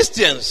some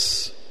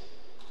Christians.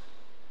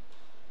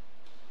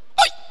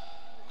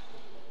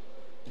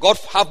 God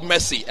have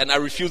mercy, and I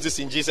refuse this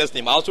in Jesus'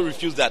 name. I also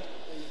refuse that.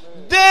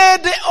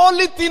 The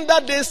only thing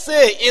that they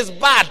say is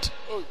bad.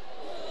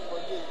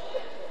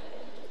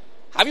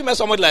 Have you met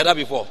somebody like that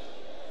before?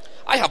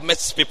 I have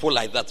met people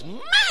like that.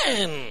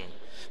 Man,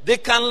 they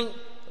can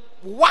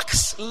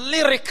wax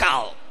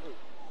lyrical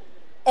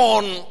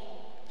on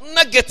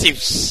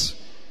negatives.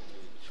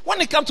 When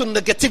it comes to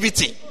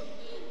negativity,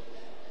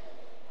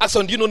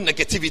 Axon, do you know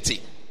negativity?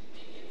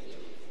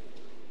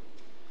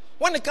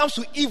 When it comes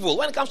to evil,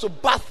 when it comes to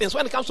bad things,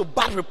 when it comes to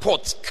bad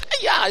reports,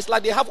 yeah, it's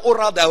like they have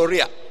oral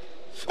diarrhea.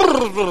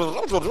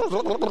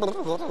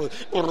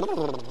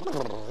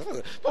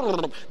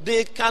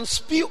 They can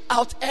spew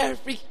out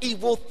every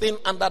evil thing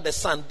under the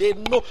sun. They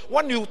know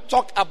when you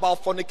talk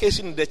about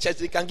fornication in the church,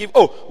 they can give,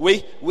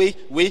 wait,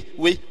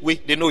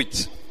 they know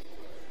it.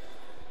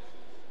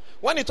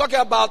 When you talk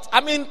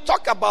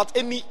about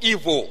any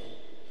evil,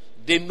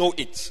 they know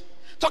it.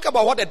 Talk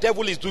about what the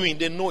devil is doing,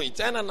 they know it.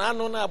 They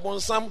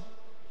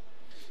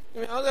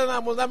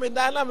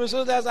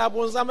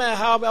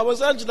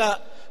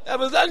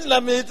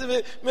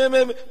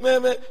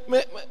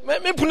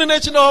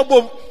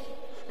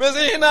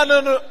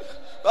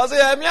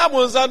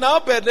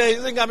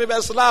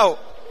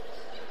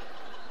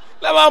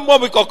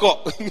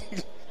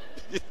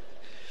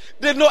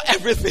know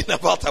everything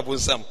about Abu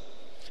Sam,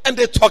 and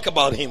they talk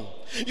about him.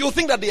 You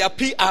think that they are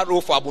PRO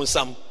for Abu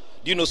Sam?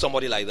 Do you know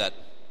somebody like that?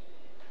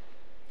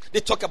 They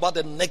talk about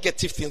the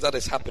negative things that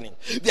is happening.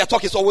 Their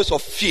talk is always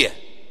of fear.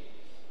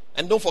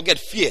 And don't forget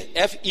fear,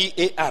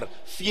 F-E-A-R.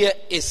 Fear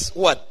is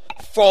what?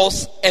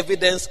 False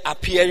evidence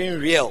appearing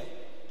real.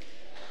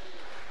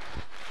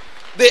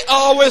 They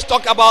always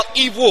talk about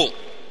evil.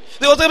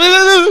 They will say,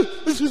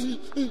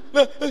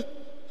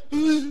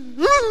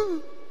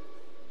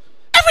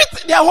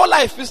 everything, their whole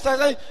life is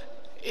like,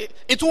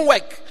 it won't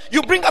work.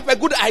 You bring up a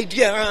good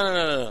idea.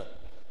 Are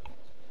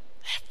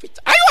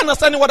you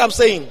understanding what I'm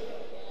saying?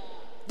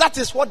 That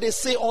is what they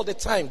say all the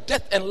time.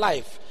 Death and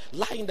life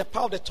lie in the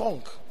power of the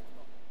tongue.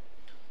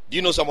 Do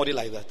you know somebody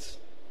like that?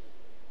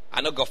 I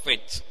know God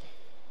faith.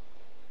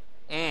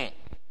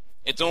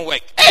 It don't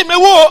work. Hey, me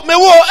wo.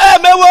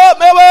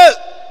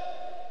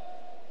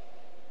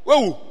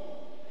 Whoa.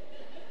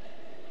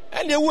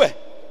 Anyway,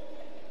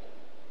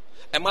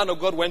 a man of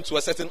God went to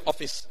a certain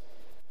office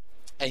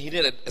and he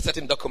needed a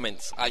certain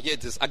document. I hear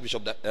this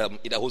Archbishop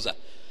Idahosa.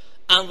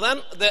 And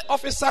then the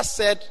officer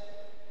said,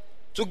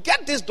 to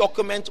get this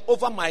document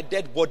over my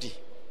dead body.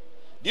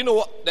 Do you know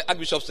what the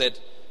Archbishop said? He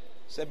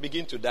said,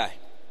 begin to die.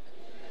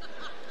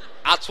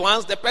 At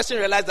once, the person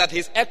realized that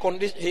his air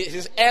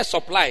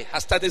supply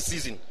has started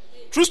ceasing.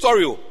 True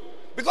story.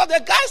 Because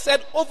the guy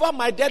said, over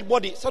my dead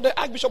body. So the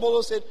Archbishop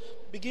also said,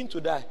 begin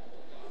to die.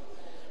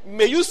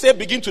 May you say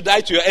begin to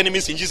die to your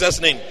enemies in Jesus'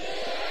 name.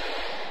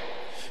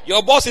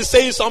 Your boss is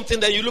saying something,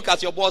 then you look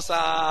at your boss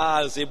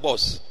and say,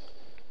 boss.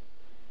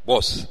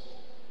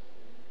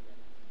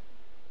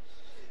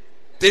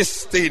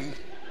 This thing,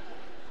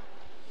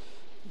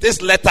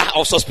 this letter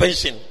of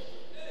suspension,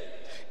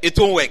 it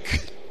won't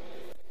work.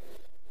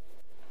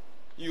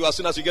 You, as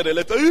soon as you get a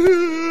letter,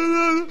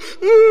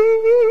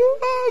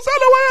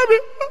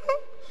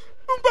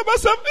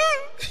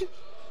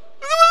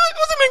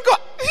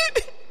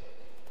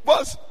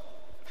 boss,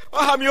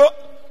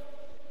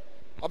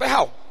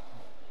 how?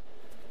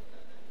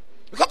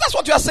 Because that's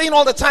what you are saying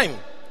all the time.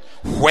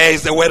 Where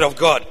is the word of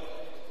God?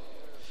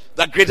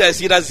 That greater is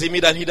he that is in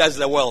me than he that is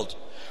in the world.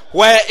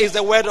 Where is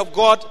the word of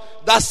God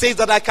that says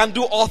that I can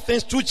do all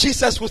things through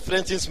Jesus who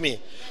strengthens me?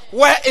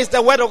 Where is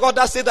the word of God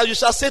that says that you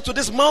shall say to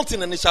this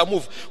mountain and it shall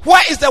move?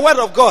 Where is the word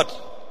of God?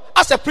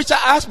 As a preacher,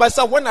 I ask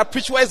myself, when I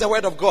preach, where is the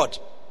word of God?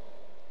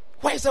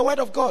 Where is the word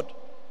of God?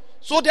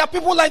 So there are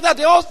people like that,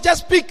 they all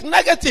just speak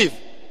negative.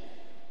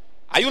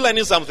 Are you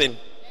learning something?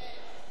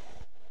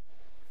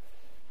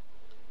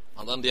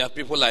 And then there are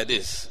people like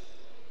this.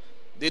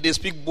 They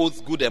speak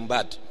both good and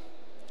bad.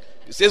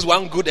 He says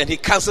one good and he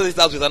cancels it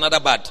out with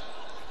another bad.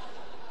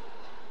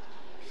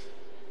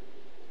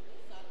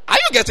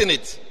 not getting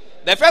it.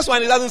 The first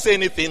one, he doesn't say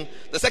anything.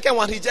 The second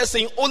one, he's just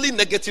saying only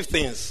negative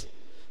things.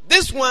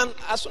 This one,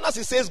 as soon as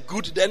he says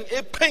good, then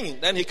a pain,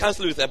 then he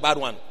cancels with a bad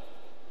one.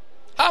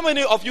 How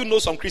many of you know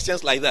some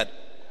Christians like that?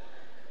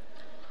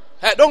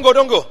 Hey, don't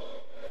go.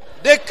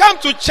 They come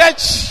to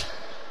church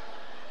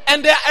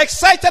and they are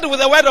excited with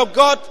the word of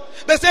God.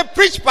 They say,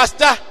 preach,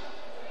 pastor.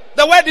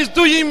 The word is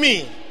doing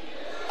me.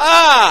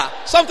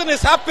 Something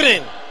is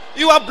happening.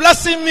 You are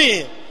blessing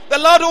me. The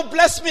Lord will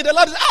bless me. The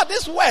Lord is,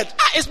 this word.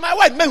 It's my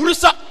word.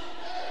 Mehurusa.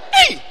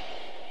 Hey!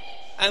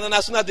 And then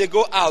as soon as they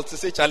go out, they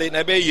say, Charlie,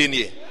 nebe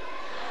yeni.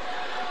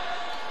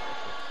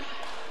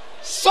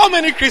 So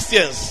many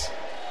Christians.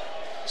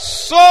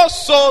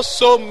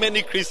 So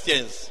many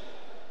Christians.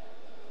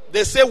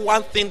 They say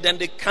one thing, then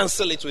they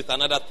cancel it with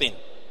another thing.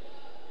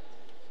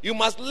 You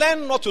must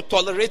learn not to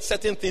tolerate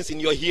certain things in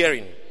your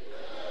hearing.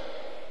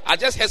 I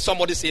just heard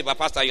somebody say, but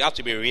pastor, you have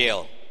to be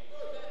real.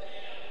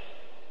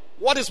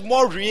 What is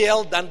more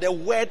real than the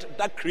word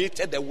that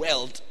created the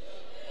world?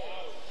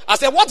 I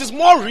said, what is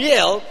more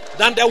real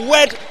than the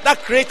word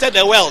that created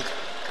the world?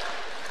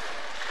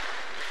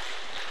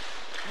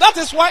 That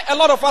is why a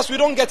lot of us, we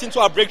don't get into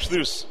our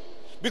breakthroughs.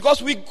 Because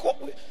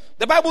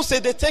the Bible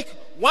says they take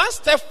one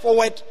step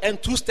forward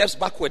and 2 steps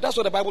backward. That's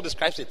what the Bible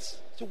describes it.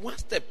 So one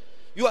step.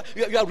 You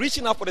are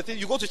reaching out for the thing.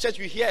 You go to church,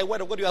 you hear a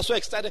word of God, you are so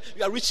excited,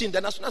 you are reaching,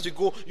 then as soon as you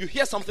go, you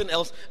hear something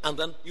else, and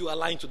then you are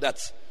lying to that.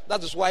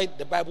 That is why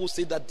the Bible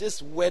says that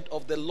this word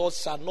of the Lord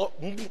shall not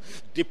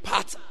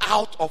depart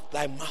out of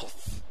thy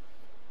mouth.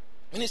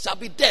 And it shall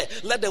be there.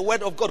 Let the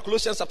word of God,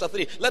 Colossians chapter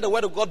 3, let the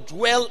word of God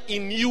dwell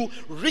in you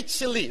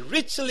richly.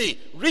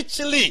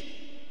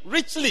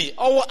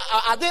 Or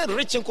are they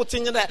rich in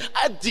cutting that?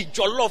 I did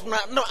your love now.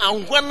 No,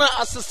 I'm gonna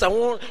assist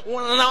one.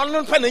 I'm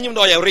not paying him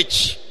though you're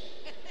rich.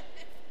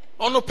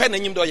 I'm not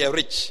paying him though you're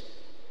rich.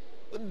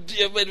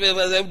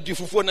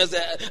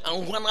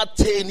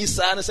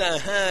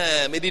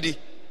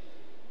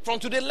 From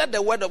today, let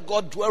the word of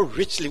God dwell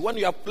richly. When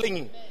you are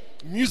playing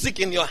music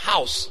in your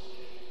house,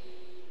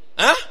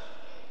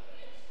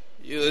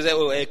 you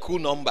say, a cool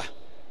number.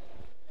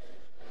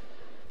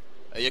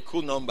 A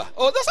cool number.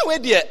 Oh, that's a way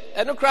there.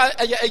 I don't cry.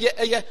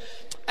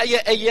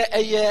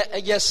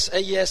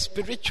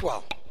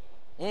 Spiritual.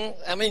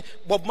 I mean,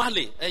 Bob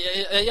Marley.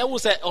 You will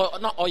say,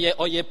 or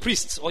a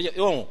priest, or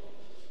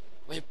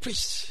a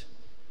priest.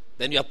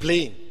 Then you are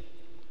playing.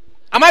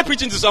 Am I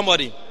preaching to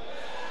somebody?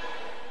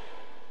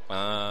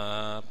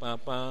 Pam pam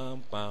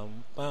pam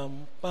pam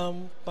pam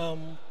pam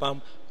pam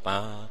pam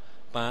pam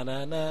pa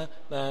na na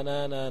na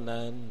na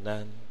na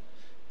na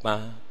pa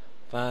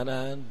pa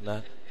na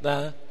na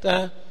da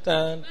da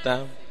da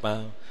da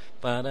pa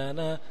pa na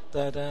na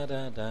da da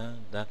da da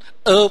da.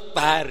 Oh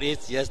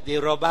Paris, yes, they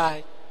robbed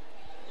I.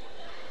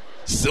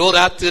 Sold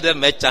out to the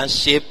merchant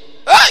ship.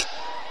 Hey!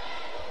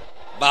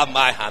 But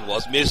my hand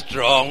was made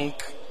strong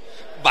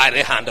by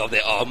the hand of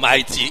the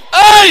Almighty.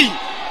 Hey!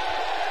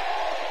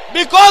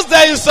 Because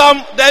there is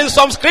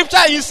some scripture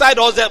inside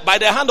us that by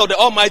the hand of the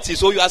Almighty,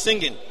 so you are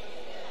singing.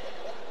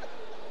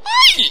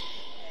 Hey!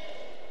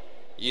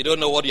 You don't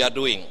know what you are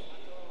doing.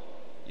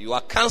 You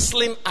are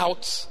cancelling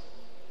out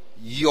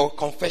your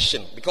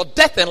confession. Because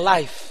death and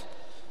life,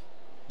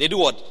 they do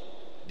what?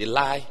 They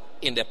lie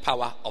in the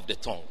power of the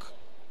tongue.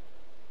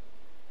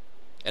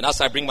 And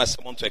as I bring my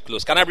sermon to a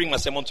close, can I bring my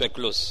sermon to a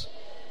close?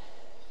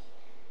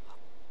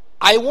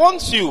 I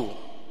want you,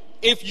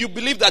 if you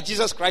believe that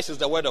Jesus Christ is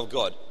the word of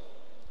God,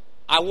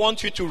 I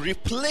want you to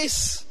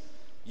replace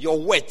your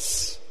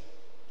words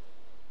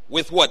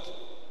with what?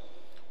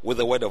 With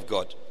the word of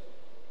God.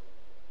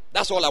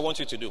 That's all I want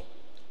you to do.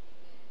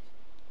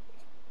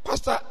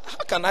 Pastor,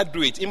 how can I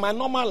do it? In my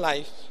normal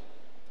life,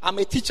 I'm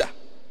a teacher.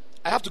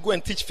 I have to go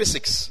and teach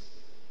physics.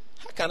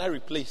 How can I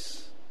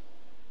replace?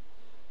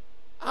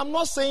 I'm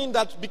not saying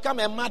that become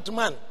a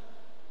madman.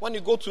 When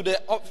you go to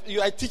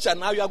you are a teacher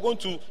now, you are going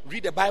to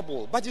read the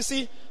Bible. But you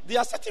see, there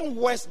are certain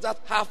words that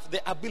have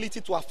the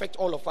ability to affect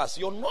all of us.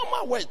 Your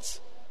normal words.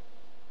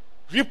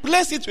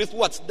 Replace it with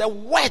what? The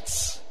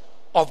words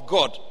of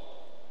God.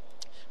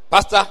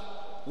 Pastor,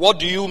 what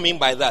do you mean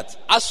by that?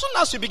 As soon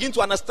as you begin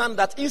to understand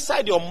that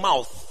inside your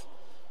mouth,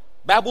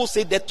 Bible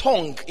says the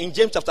tongue, in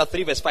James chapter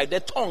 3 verse 5, the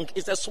tongue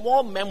is a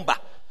small member.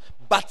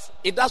 But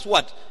it does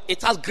what?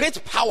 It has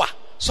great power.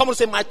 Someone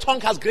say, my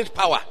tongue has great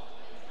power.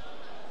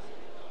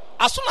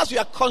 As soon as we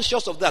are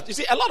conscious of that, you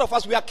see, a lot of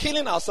us, we are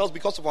killing ourselves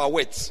because of our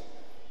words.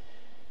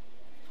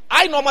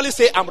 I normally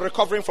say, I'm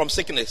recovering from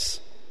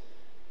sickness.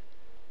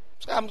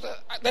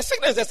 The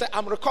sickness, they say,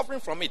 I'm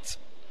recovering from it.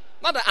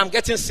 Not that I'm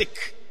getting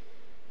sick.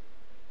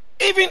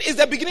 Even it's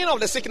the beginning of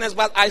the sickness,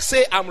 but I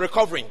say I'm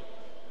recovering.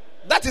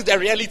 That is the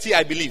reality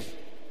I believe.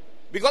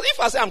 Because if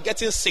I say I'm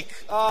getting sick,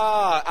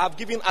 I've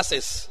given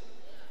access.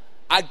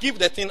 I give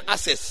the thing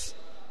access.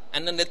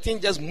 And then the thing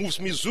just moves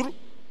me. Zuru.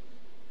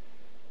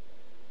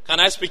 Can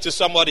I speak to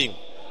somebody?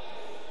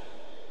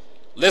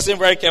 Listen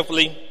very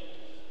carefully.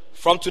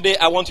 From today,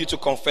 I want you to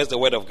confess the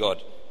word of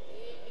God.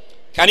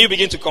 Can you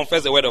begin to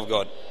confess the word of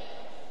God?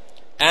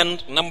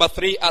 And number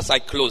 3, as I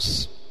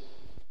close,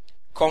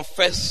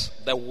 confess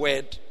the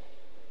word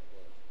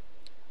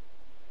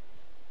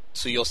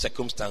to your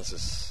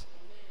circumstances.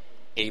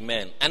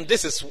 Amen. And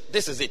this is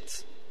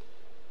it.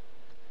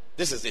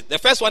 This is it. The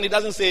first one, he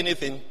doesn't say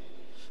anything.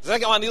 The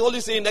second one, he's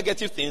only saying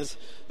negative things.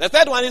 The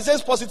third one, he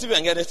says positive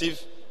and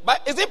negative.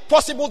 But is it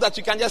possible that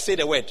you can just say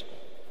the word?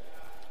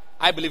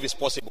 I believe it's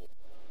possible.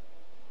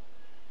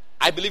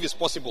 I believe it's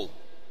possible.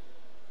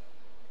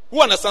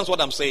 Who understands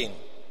what I'm saying?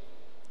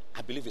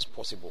 I believe it's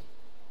possible.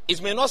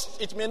 It may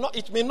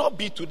not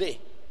be today,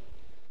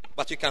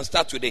 but you can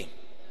start today.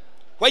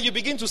 Where you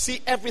begin to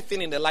see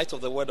everything in the light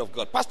of the word of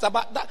God. Pastor,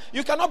 but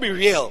you cannot be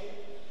real.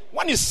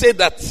 When you say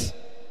that,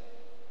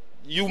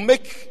 you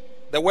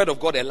make the word of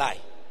God a lie.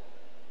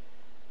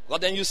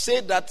 But then you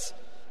say that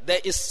there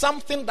is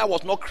something that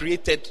was not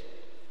created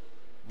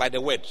by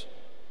the word.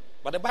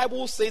 But the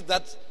Bible says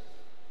that,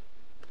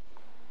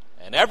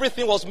 and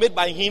everything was made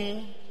by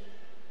him,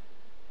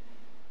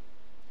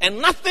 and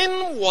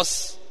nothing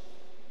was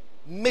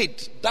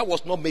made that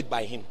was not made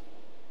by him.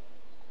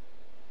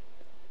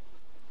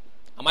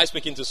 Am I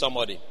speaking to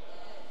somebody?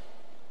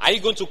 Are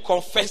you going to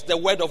confess the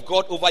word of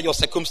God over your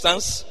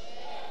circumstance?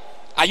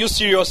 Are you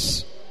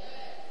serious?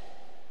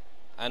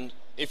 And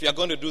if you are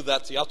going to do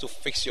that, you have to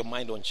fix your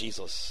mind on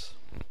Jesus.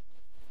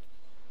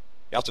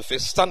 You have to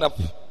stand up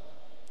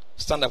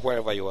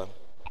wherever you are.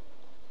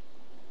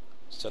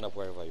 Stand up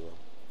wherever you are.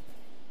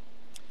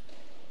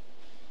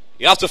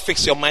 You have to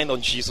fix your mind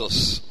on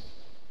Jesus.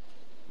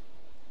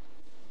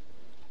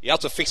 You have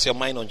to fix your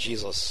mind on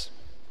Jesus.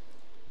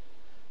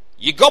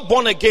 You got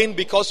born again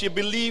because you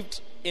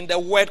believed in the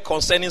word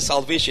concerning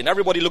salvation.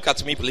 Everybody look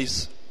at me,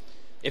 please.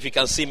 If you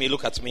can see me,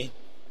 look at me.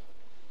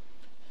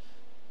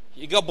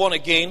 You got born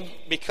again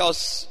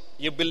because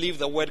you believed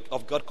the word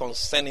of God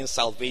concerning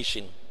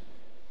salvation.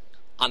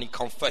 And you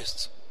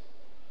confessed.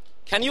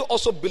 Can you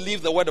also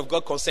believe the word of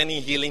God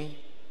concerning healing?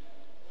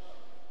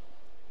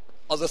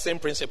 Or the same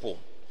principle?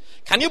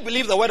 Can you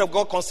believe the word of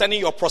God concerning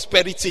your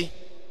prosperity?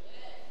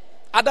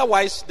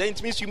 Otherwise, then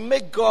it means you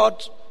make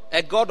God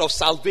a God of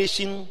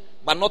salvation,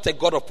 but not a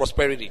God of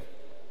prosperity.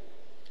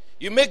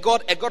 You make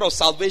God a God of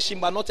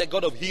salvation, but not a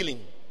God of healing.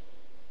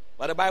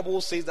 But the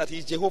Bible says that He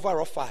is Jehovah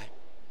Rapha.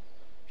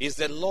 He is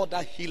the Lord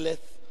that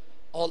healeth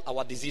all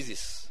our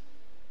diseases.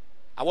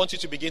 I want you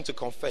to begin to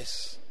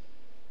confess.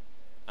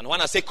 And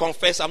when I say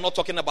confess, I'm not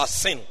talking about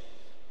sin.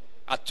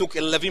 I took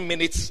 11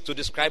 minutes to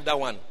describe that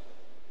one.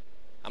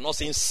 I'm not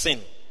saying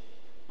sin.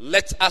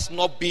 Let us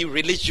not be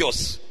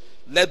religious.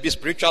 Let's be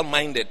spiritual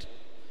minded.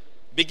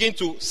 Begin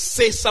to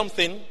say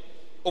something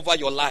over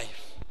your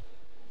life.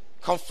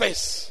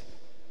 Confess.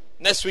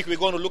 Next week we're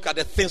going to look at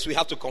the things we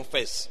have to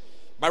confess.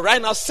 But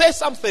right now, say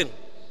something.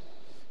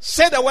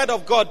 Say the word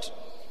of God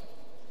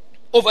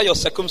over your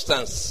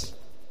circumstance.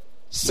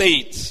 Say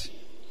it.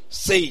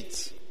 Say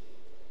it.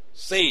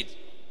 Say it.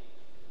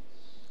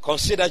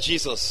 Consider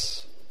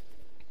Jesus.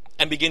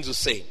 And begin to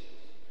say.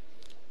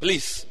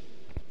 Please.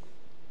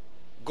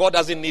 God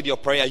doesn't need your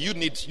prayer. You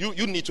need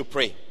to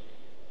pray.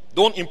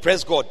 Don't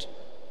impress God.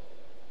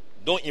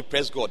 Don't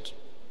impress God.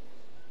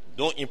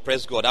 Don't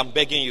impress God. I'm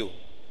begging you.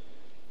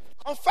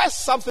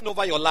 Confess something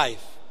over your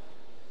life.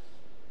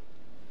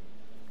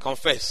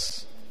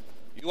 Confess.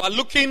 You are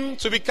looking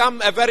to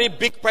become a very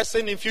big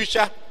person in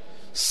future.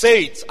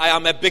 Say it. I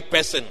am a big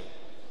person.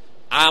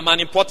 I am an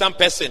important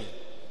person.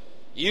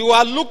 You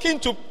are looking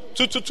to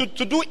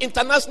do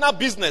international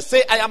business.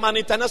 Say, I am an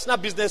international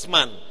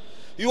businessman.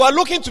 You are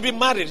looking to be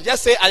married.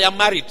 Just say, I am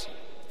married.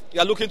 You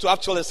are looking to have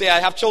children. Say, I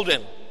have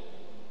children.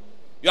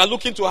 You are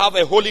looking to have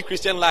a holy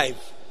Christian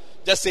life.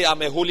 Just say,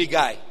 I'm a holy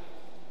guy.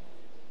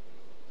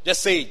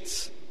 Just say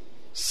it.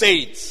 Say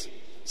it.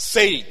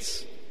 Say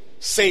it.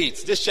 Say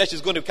it. This church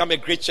is going to become a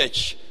great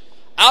church.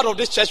 Out of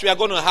this church, we are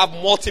going to have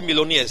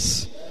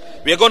multi-millionaires.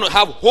 We are going to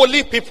have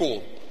holy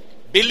people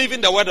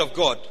believing the word of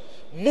God,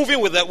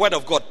 moving with the word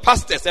of God.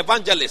 Pastors,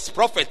 evangelists,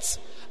 prophets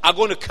are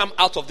going to come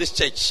out of this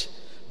church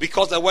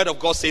because the word of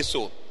God says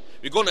so.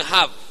 We're going to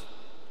have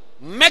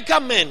mega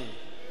men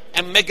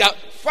and mega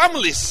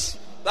families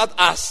that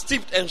are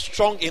steeped and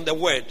strong in the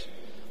word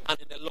and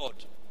in the Lord.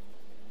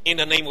 In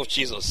the name of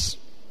Jesus.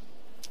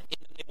 In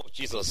the name of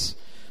Jesus.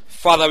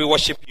 Father, we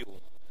worship you.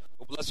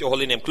 We bless your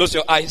holy name. Close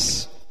your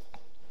eyes.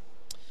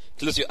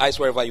 Close your eyes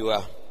wherever you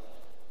are.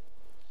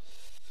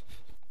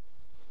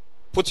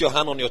 Put your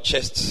hand on your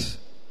chest.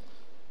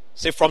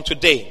 Say, from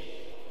today,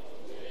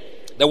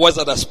 the words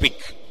that I speak,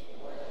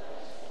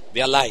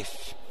 their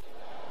life,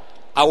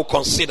 I will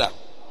consider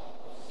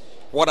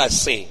what I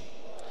say.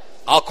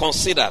 I'll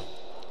consider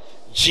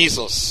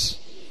Jesus,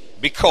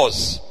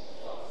 because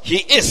He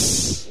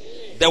is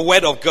the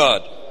word of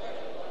God.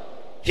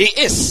 He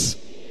is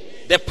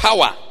the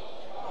power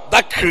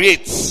that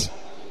creates.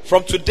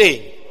 From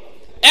today,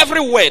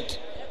 every word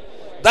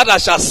that I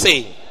shall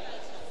say,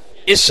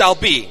 it shall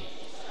be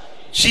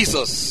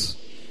Jesus,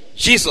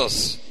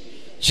 Jesus,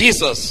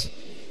 Jesus.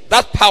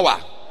 That power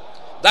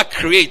that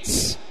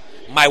creates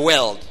my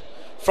world.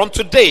 From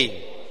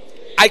today,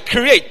 I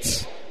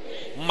create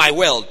my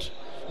world.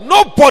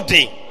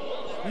 Nobody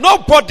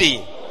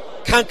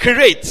can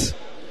create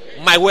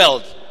my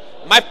world.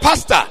 My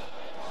pastor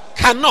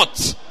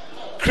cannot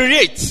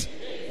create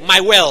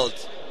my world.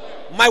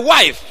 My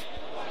wife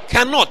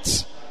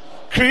cannot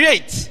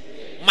create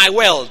my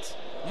world.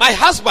 My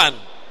husband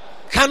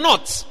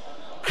cannot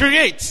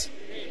create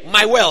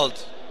my world.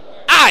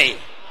 I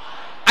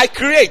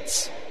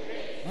create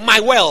my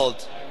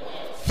world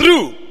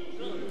through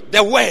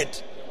the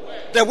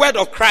word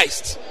of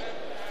Christ,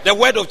 the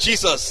word of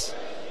Jesus.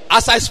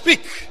 As I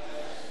speak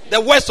the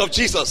words of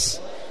Jesus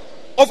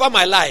over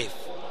my life,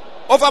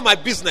 over my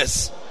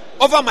business,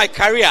 over my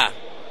career,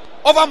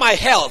 over my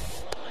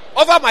health,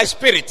 over my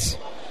spirit,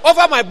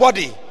 over my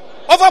body,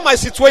 over my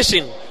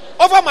situation,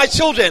 over my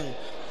children,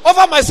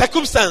 over my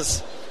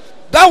circumstance,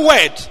 that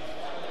word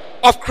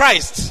of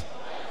Christ,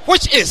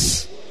 which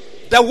is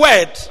the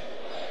word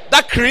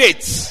that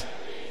creates,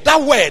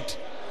 that word,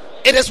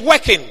 it is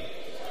working.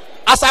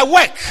 As I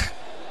work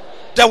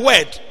the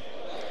word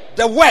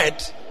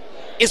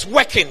is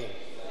working.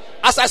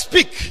 As I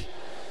speak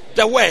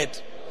the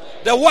word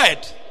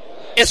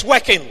is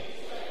working.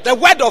 The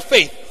word of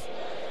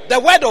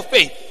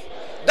faith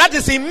that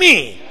is in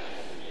me,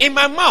 in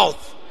my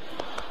mouth,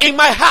 in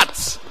my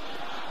heart,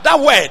 that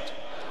word,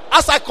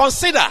 as I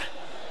consider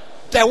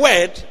the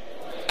word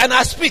and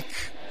I speak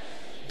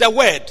the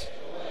word,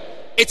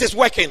 it is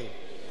working.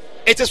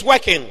 It is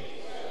working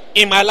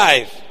in my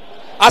life.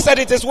 I said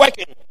it is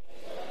working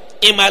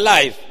in my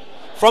life.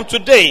 From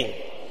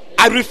today,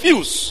 I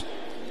refuse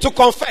to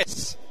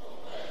confess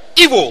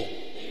evil.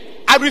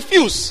 I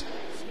refuse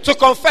to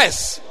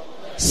confess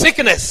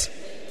sickness.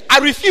 I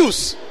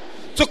refuse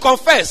to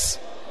confess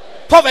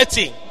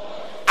poverty.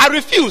 I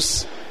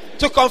refuse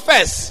to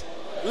confess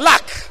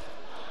lack.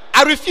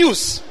 I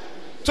refuse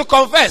to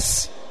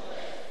confess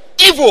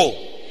evil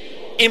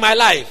in my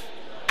life.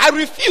 I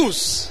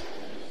refuse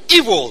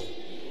evil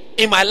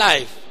in my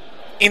life.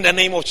 In the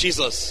name of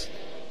Jesus.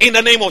 In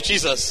the name of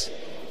Jesus.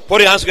 Put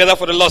your hands together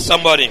for the Lord,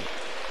 somebody.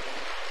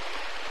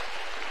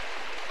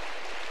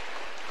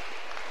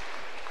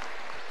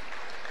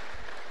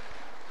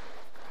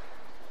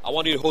 I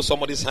want you to hold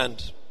somebody's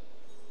hand.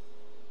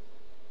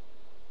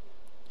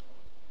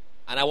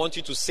 And I want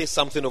you to say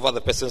something over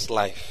the person's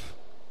life.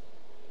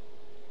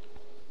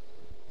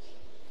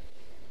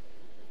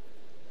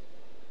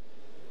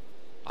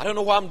 I don't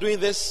know why I'm doing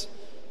this,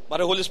 but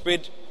the Holy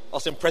Spirit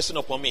was impressing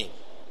upon me.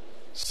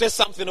 Say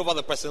something over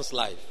the person's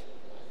life.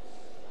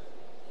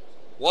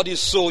 What you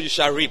sow, you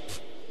shall reap.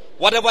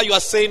 Whatever you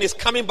are saying is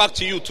coming back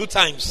to you 2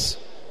 times.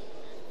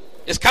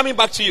 It's coming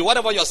back to you,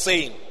 whatever you are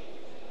saying.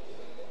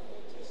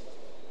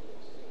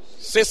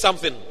 Say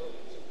something.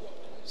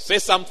 Say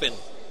something.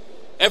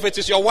 If it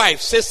is your wife,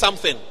 say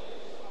something.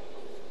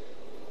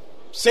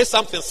 Say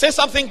something. Say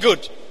something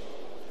good.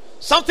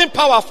 Something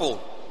powerful.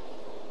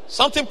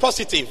 Something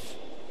positive.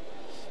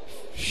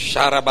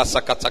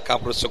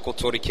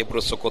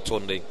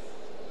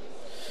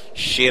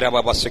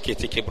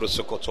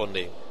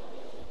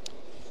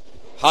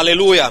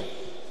 Hallelujah.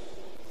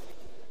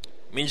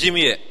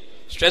 Minjimie,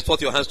 stretch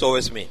forth your hands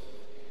towards me.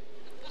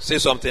 Say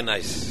something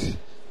nice.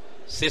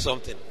 Say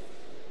something.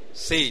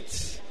 Say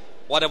it.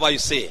 Whatever you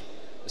say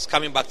is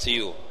coming back to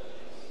you.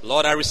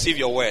 Lord, I receive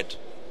your word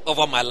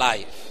over my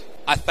life.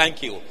 I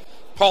thank you.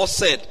 Paul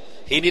said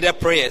he needed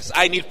prayers.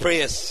 I need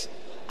prayers.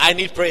 I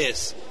need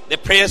prayers. The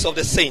prayers of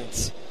the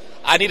saints.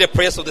 I need the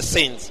prayers of the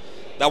saints.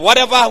 That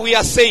whatever we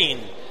are saying,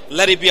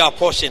 let it be our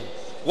portion.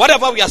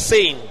 Whatever we are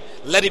saying,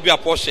 let it be our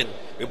portion.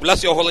 We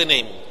bless your holy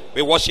name.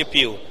 We worship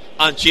you.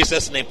 In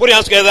Jesus' name. Put your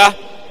hands together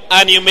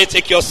and you may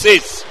take your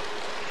seats.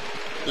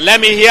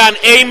 Let me hear an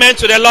amen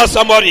to the Lord,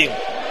 somebody.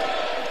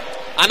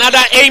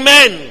 Another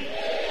amen.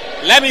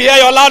 Let me hear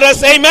your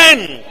loudest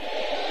amen.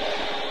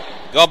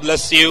 God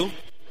bless you.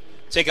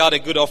 Take out a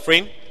good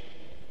offering.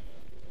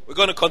 We're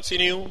going to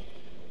continue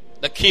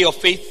the key of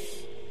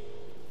faith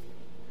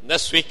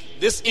next week.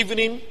 This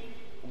evening,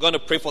 we're going to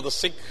pray for the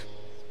sick.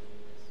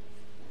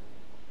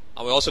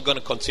 And we're also going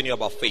to continue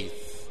about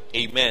faith.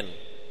 Amen.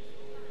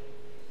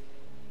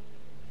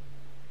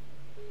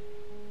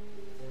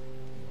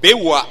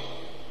 Bewa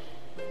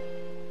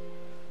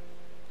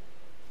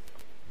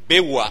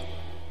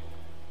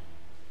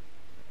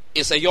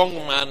is a young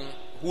man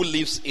who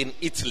lives in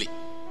Italy.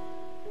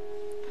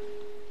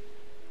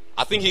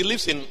 I think he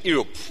lives in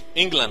Europe,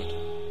 England,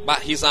 but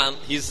he's an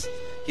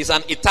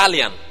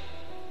Italian.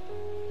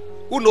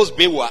 Who knows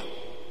Bewa?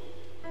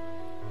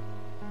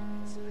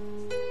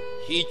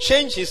 He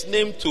changed his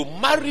name to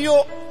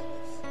Mario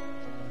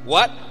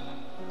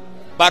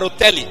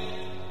Barotelli.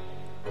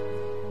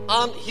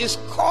 And he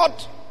scored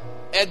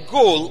a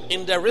goal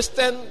in the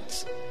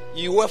recent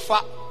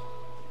UEFA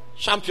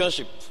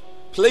Championship,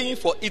 playing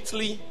for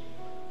Italy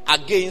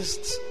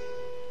against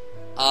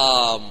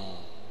the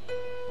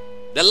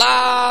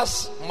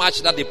last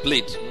match that they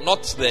played,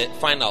 not the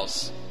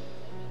finals.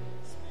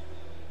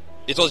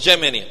 It was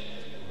Germany,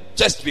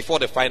 just before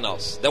the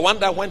finals. The one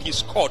that when he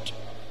scored,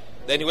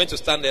 then he went to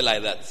stand there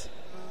like that.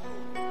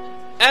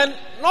 And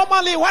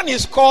normally when he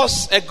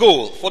scores a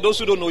goal, for those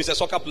who don't know, he's a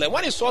soccer player.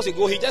 When he scores a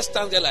goal, he just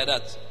stands there like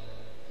that.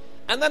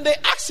 And then they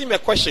ask him a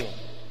question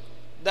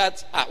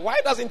that, why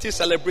doesn't he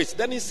celebrate?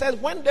 Then he says,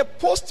 when the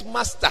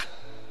postmaster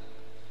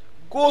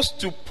goes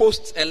to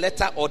post a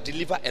letter or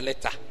deliver a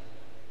letter,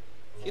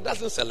 he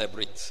doesn't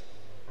celebrate.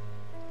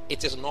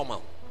 It is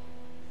normal.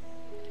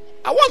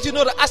 I want you to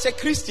know that as a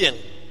Christian,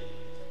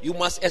 you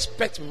must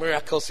expect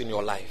miracles in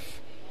your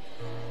life.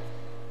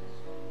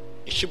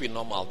 It should be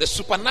normal. The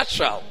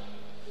supernatural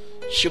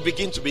should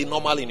begin to be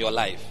normal in your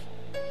life.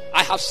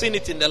 I have seen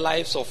it in the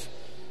lives of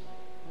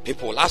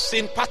people. I've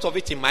seen part of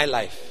it in my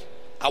life.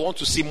 I want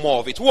to see more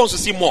of it. Who wants to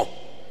see more?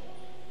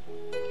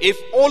 If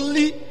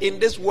only in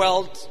this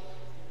world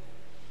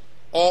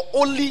or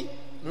only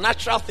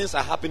natural things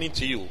are happening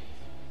to you,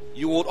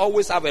 you would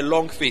always have a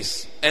long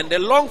face. And the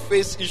long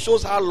face, it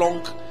shows how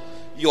long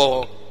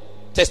your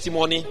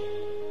testimony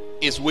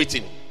is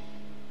waiting.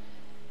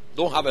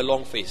 Don't have a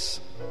long face.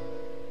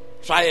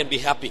 Try and be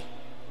happy.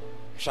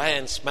 Try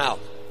and smile.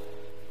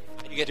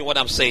 Are you getting what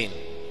I'm saying?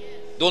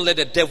 Don't let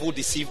the devil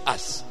deceive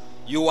us.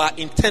 You are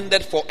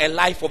intended for a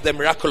life of the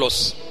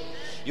miraculous.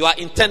 You are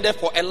intended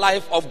for a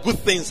life of good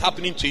things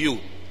happening to you.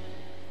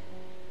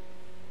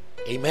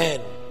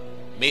 Amen.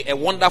 May a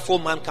wonderful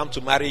man come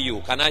to marry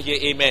you. Can I hear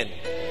amen?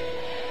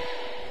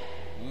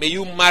 May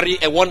you marry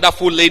a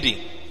wonderful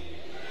lady.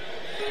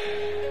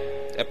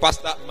 A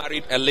pastor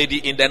married a lady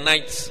in the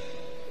night.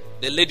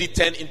 The lady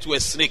turned into a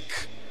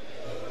snake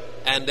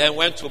and then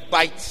went to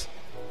bite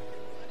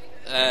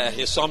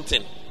his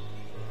something.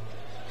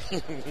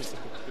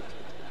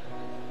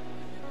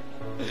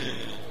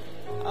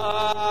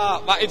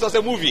 But it was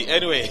a movie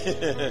anyway.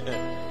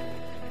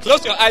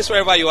 Close your eyes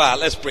wherever you are.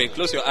 Let's pray.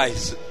 Close your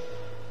eyes.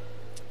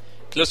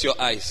 Close your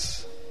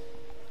eyes.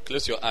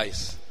 Close your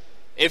eyes.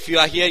 If you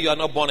are here, you are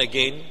not born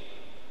again.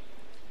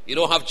 You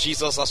don't have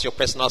Jesus as your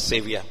personal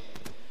savior.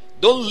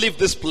 Don't leave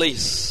this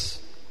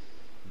place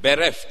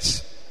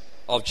bereft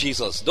of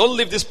Jesus. Don't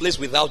leave this place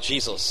without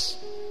Jesus.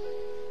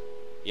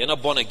 You're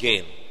not born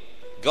again.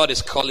 God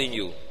is calling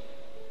you.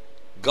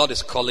 God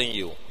is calling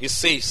you. He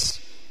says,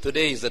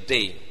 today is the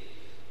day.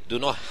 Do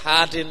not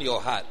harden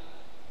your heart.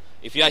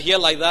 If you are here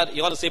like that,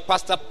 you want to say,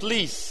 Pastor,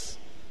 please,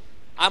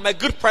 I'm a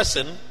good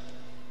person,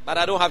 but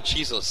I don't have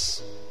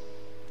Jesus.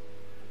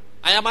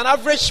 I am an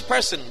average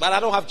person, but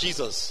I don't have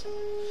Jesus.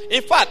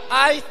 In fact,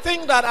 I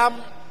think that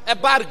I'm a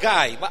bad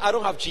guy, but I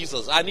don't have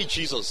Jesus. I need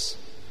Jesus.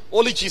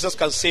 Only Jesus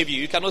can save you.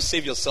 You cannot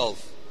save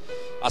yourself.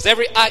 As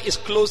every eye is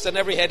closed and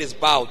every head is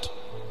bowed,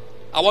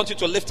 I want you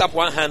to lift up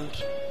one hand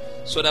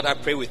so that I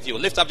pray with you.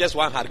 Lift up just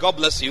one hand. God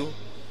bless you.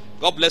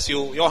 God bless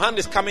you. Your hand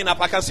is coming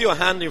up. I can see your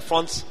hand in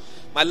front.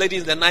 My lady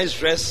in the nice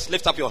dress.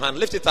 Lift up your hand.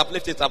 Lift it up.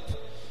 Lift it up.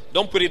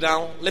 Don't put it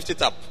down. Lift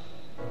it up.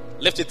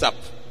 Lift it up.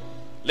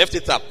 Lift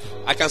it up.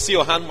 I can see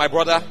your hand, my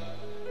brother.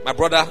 My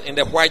brother in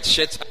the white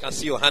shirt. I can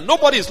see your hand.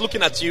 Nobody is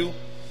looking at you.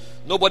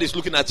 Nobody is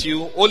looking at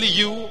you. Only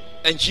you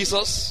and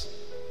Jesus.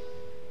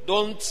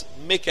 Don't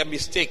make a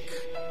mistake.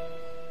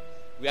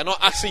 We are not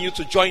asking you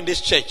to join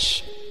this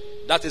church.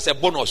 That is a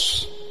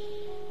bonus.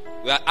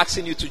 We are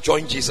asking you to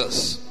join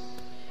Jesus.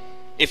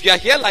 If you are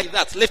here like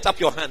that, lift up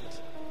your hand.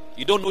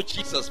 You don't know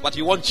Jesus, but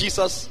you want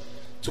Jesus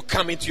to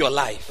come into your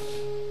life.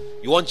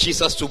 You want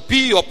Jesus to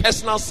be your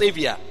personal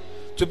savior,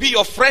 to be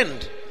your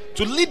friend,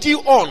 to lead you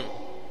on.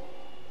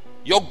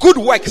 Your good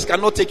works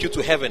cannot take you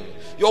to heaven.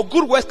 Your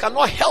good works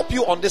cannot help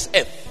you on this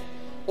earth.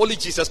 Only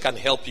Jesus can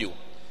help you.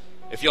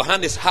 If your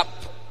hand is up,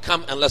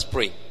 come and let's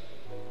pray.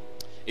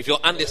 If your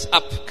hand is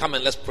up, come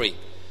and let's pray.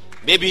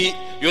 Maybe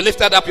you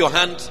lifted up your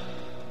hand,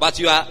 but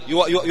you are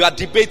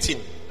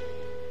debating.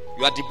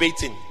 You are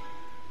debating.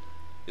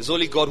 It's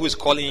only God who is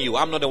calling you.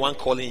 I'm not the one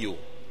calling you.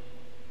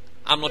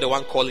 I'm not the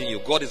one calling you.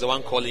 God is the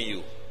one calling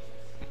you.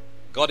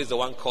 God is the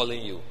one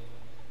calling you.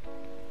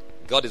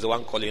 God is the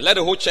one calling you. Let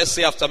the whole church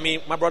say after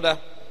me, my brother,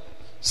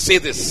 say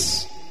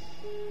this.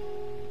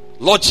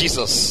 Lord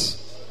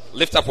Jesus.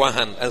 Lift up one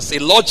hand and say,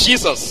 Lord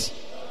Jesus,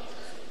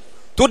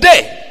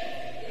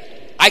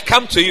 today I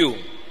come to you.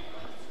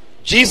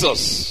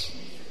 Jesus,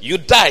 you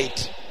died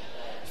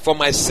for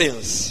my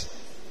sins.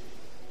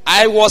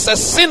 I was a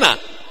sinner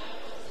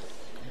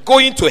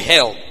going to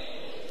hell,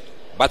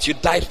 but you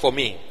died for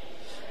me.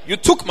 You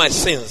took my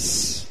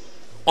sins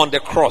on the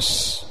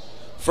cross.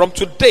 From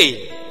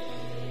today,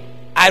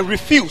 I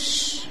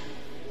refuse,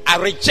 I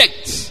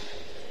reject,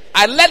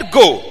 I let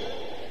go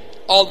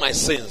all my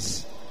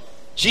sins.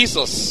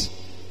 Jesus,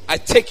 I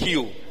take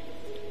you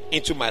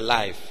into my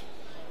life.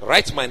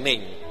 Write my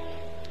name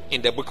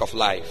in the book of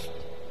life.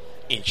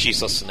 In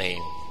Jesus'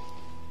 name,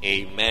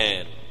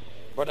 amen.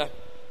 Brother,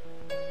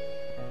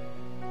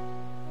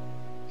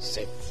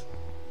 sit.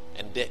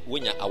 And then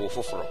when you are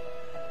awofoforo,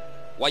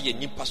 why you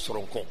nimpa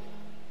soronko?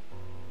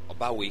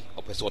 Obawe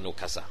opeso no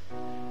kasa.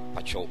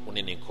 Pacho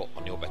uninko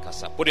on your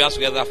bekasa. Put your hands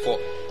together for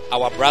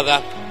our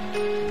brother.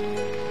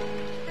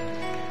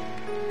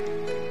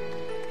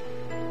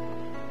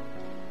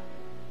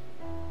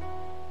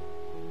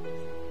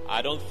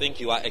 I don't think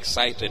you are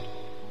excited.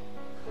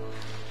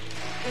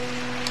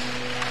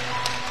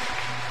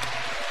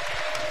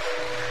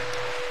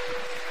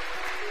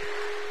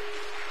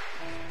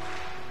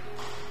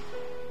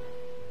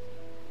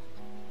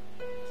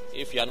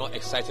 If you are not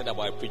excited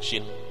about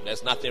preaching,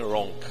 there's nothing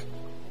wrong.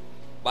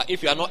 But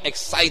if you are not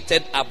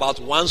excited about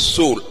one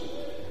soul,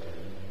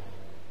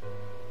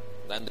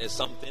 then there's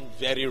something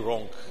very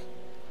wrong.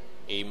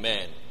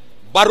 Amen.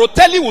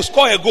 Barotelli will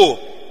score a goal.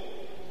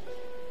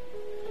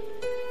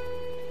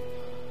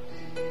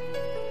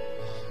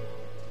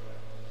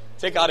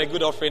 Take out a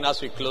good offering as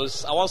we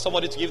close. I want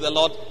somebody to give the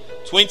Lord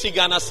 20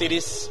 Ghana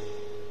cedis.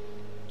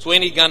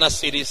 20 Ghana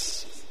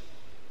cedis.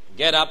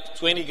 Get up,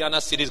 20 Ghana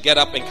cedis. Get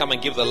up and come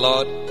and give the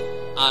Lord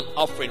an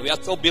offering. We are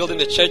still building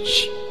the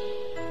church.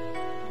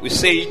 We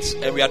say it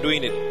and we are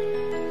doing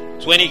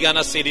it. 20 Ghana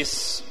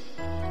cedis.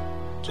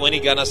 20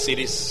 Ghana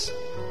cedis.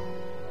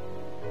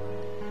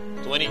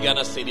 20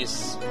 Ghana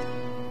cedis.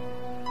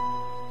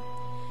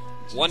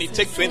 When you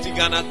take 20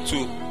 Ghana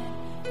to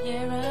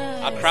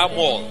Accra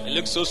Mall, it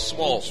looks so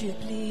small.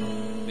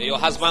 May your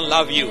husband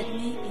love you.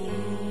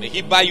 May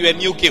he buy you a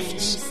new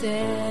gift. 20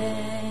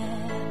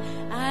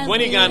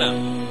 Ghana.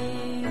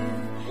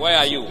 Where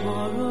are you?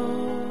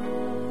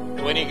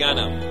 20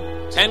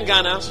 Ghana. 10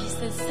 Ghana.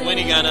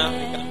 20 Ghana.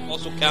 You can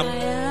also come.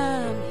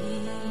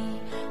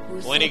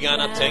 20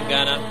 Ghana. 10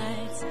 Ghana.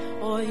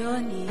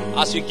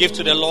 As you give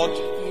to the Lord,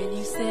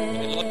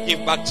 may the Lord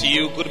give back to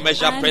you. Good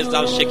measure, press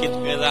down, shake it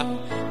together.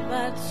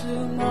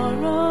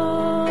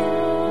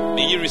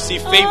 May you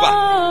receive favor,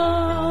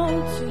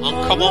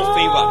 uncommon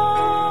favor.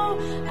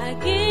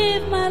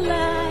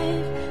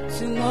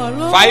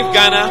 5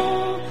 Ghana,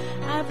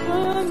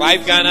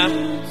 5 Ghana.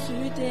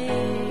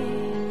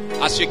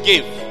 As you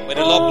give, may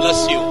the Lord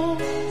bless you.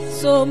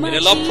 May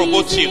the Lord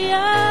promote you.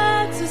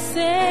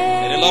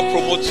 May the Lord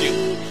promote you.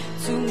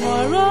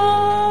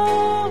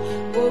 Tomorrow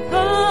will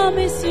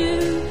promise you.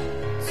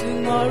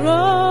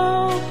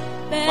 Tomorrow,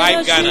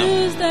 5 Ghana.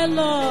 The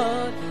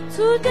Lord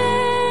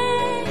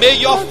today. May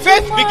your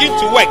faith begin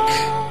to work.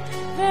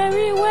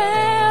 Very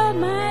well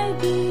might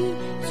be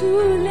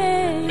too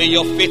late. May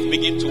your faith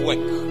begin to work.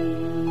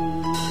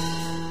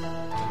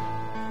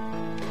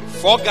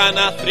 4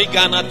 Ghana, 3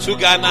 Ghana, 2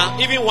 Ghana,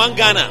 even 1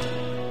 Ghana.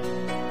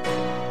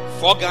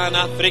 4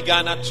 Ghana, 3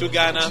 Ghana, 2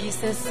 Ghana.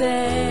 Jesus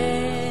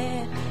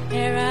said,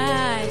 here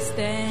I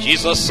stand.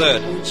 Jesus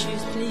said, won't you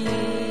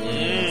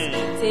please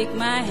take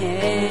my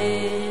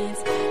hands?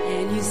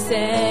 And you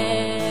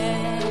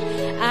said,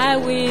 I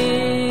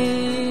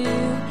will.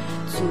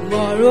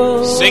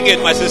 Tomorrow. Sing it,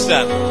 my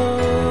sister.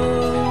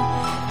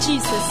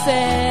 Jesus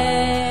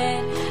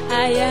said,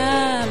 I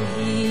am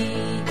He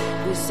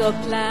who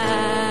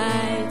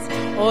supplies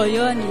all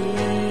your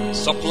needs.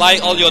 Supply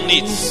all your He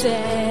needs.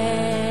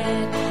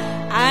 said,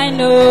 I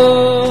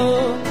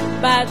know,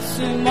 but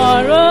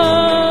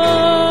tomorrow.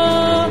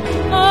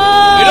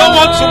 We don't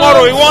want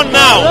tomorrow, we want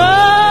now.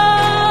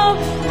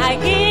 I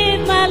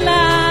give my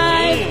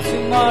life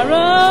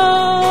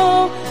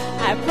tomorrow.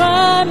 I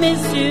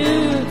promise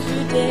you.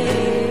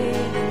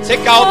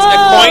 Take out a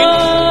coin.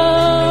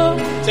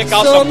 Take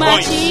out so some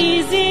much coins.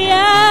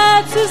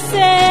 Easier to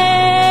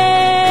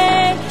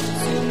say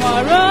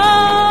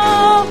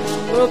tomorrow.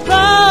 We'll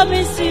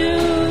promise you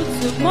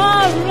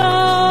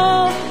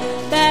tomorrow.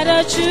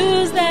 Better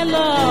choose the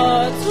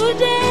Lord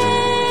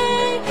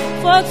today.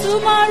 For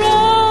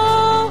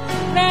tomorrow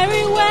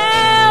very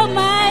well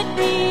might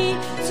be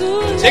too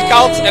late. Take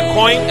out a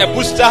coin, a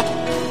booster.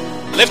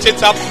 Lift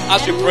it up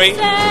as we pray.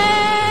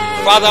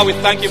 Father, we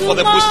thank you for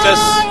the boosters.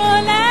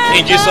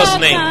 In Jesus'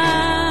 name.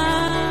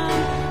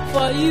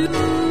 For you,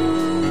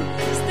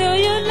 still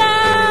you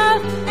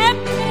love and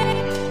pray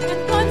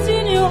and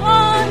continue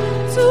on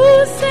to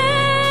say.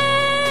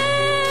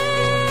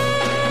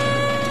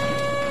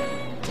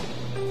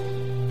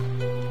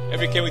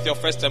 If you came with your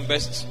first and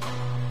best,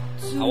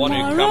 I want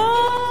you to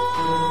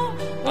come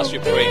as we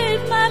pray.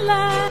 My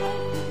life.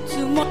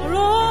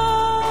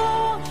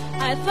 Tomorrow,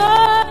 I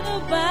thought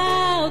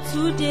about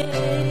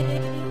today.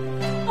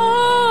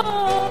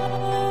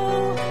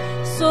 Oh,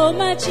 so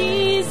much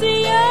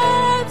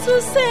easier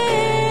to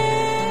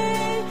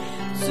say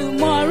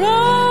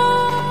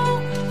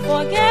tomorrow.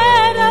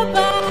 Forget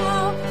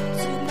about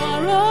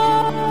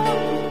tomorrow.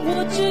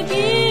 Would you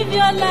give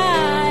your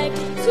life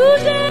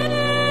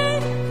today?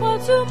 For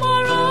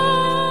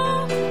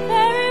tomorrow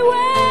very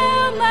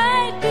well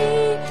might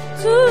be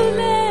too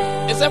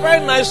late. It's a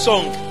very nice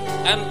song,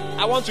 and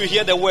I want to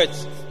hear the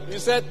words. You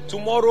said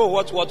tomorrow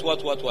what?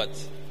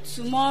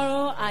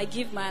 Tomorrow I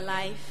give my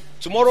life.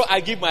 Tomorrow I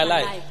give my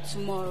life.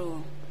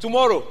 Tomorrow.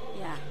 Tomorrow?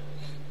 Yeah.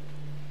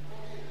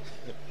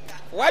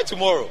 Why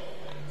tomorrow?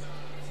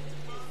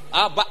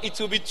 But it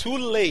will be too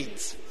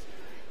late.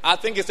 I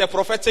think it's a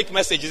prophetic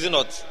message, is it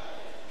not?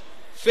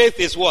 Faith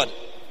is what?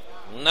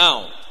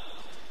 Now.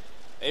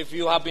 If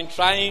you have been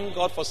trying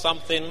God for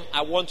something,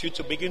 I want you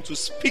to begin to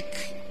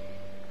speak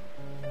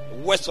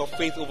words of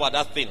faith over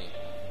that thing.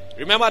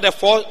 Remember the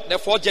four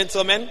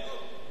gentlemen?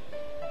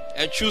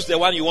 And choose the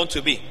one you want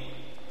to be.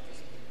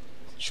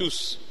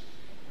 Choose.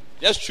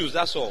 Just choose,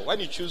 that's all. When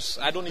you choose,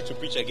 I don't need to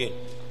preach again.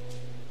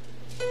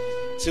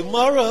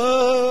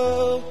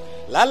 Tomorrow,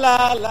 la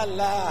la la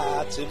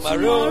la,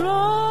 tomorrow.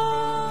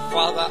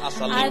 Father,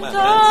 as I lay my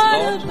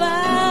hands,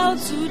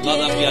 Lord, let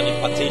there be an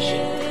impartation.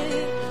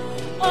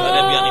 Let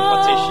there be an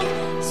impartation.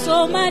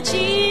 So much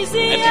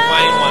easier a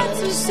divine one.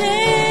 to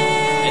say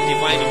A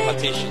divine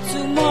impartation.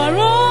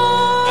 tomorrow.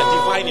 A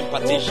divine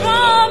impartation.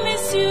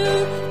 Promise you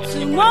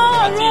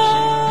tomorrow.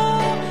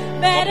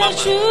 Better Mama,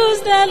 choose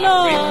the I pray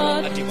Lord for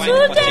a divine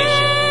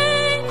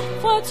today.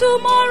 For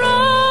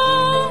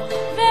tomorrow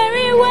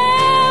very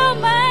well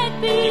might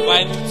be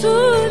Divine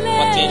too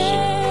impartation.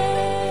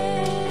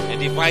 late. A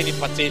divine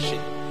impartation.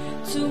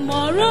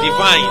 Tomorrow A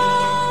divine.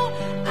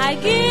 I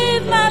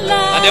give my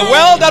life. And the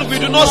world that we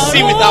do not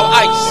see with our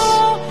eyes,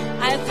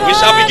 we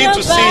shall begin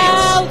to see it.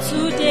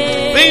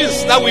 Today.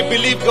 Things that we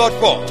believe God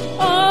for.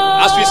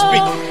 As we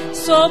speak.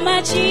 So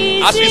much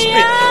easier As we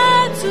speak.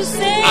 to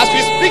say. As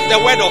we speak the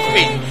word of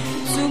faith.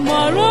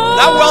 Tomorrow.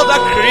 That world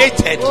that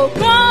created. Oh,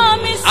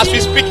 promise As we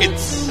you speak it.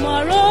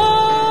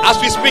 tomorrow. As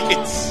we speak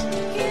it.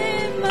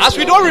 Give my As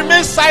we don't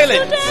remain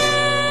silent.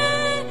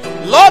 today.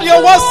 Lord,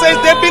 your word says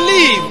they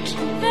believed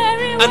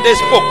Very and they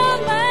spoke.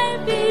 well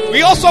might be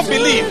We also too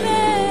believe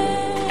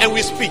late. and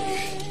we speak.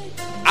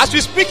 As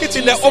we speak it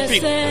in the Jesus open.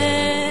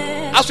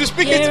 said, As we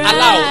speak it "Here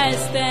aloud. I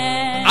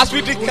stand. As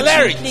we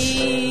declare Would you it.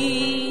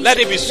 please Let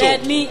it be so.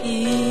 Let me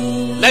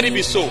in. Let it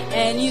be so.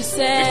 And you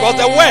said, Because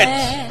the word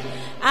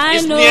I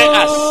is know near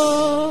us.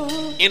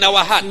 In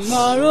our hearts.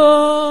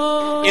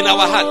 tomorrow. In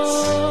our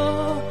hearts.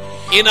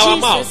 In our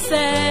Jesus mouth.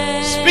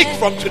 said, Speak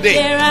from today.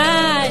 Here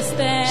I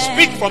stand.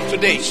 Speak from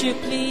today. Would you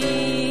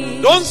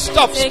please Don't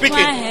stop take my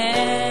speaking.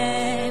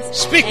 hands.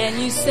 Speak. And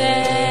you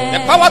said, The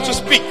power to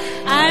speak.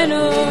 I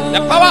know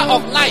The power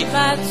of life.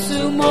 but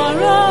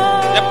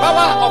tomorrow. The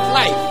power of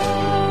life.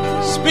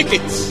 Speak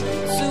it.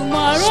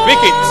 Tomorrow,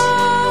 Speak it.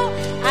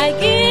 I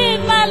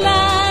give my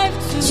life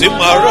to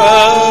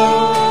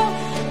Tomorrow.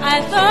 I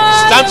thought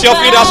Stand to your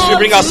feet as we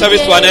bring our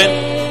service to an end.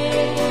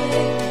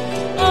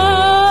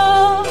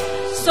 Oh,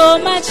 so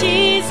much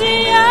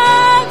easier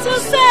to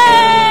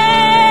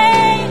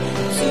say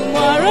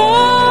tomorrow.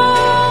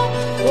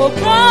 Oh,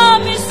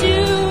 promise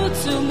you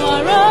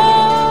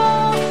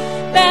tomorrow.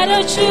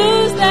 Better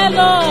choose the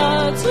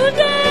Lord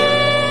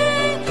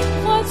today.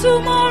 For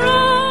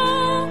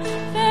tomorrow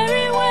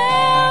very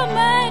well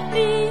might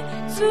be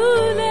too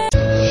late.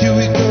 Here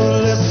we go,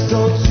 let's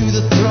go to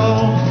the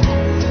throne,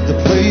 the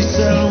place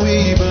that we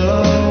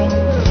belong.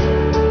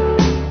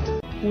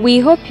 We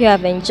hope you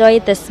have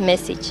enjoyed this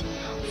message.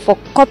 For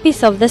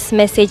copies of this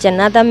message and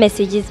other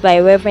messages by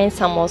Reverend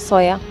Samuel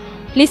Sawyer,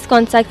 please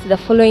contact the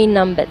following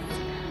numbers: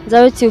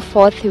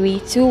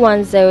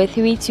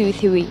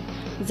 0243-210-323,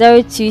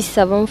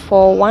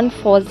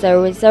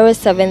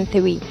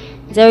 0274-140-073,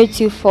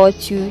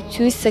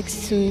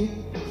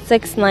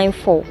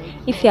 0242-262-694.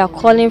 If you are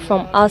calling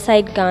from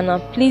outside Ghana,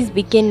 please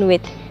begin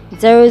with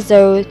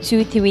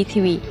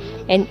 00233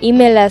 and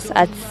email us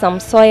at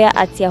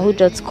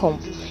samsawyer@yahoo.com.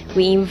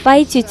 We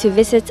invite you to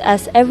visit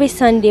us every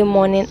Sunday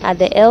morning at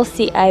the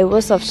LCI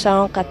Rose of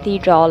Sharon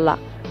Cathedral,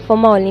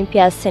 former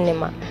Olympia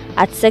Cinema,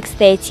 at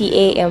 6:30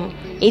 a.m.,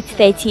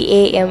 8:30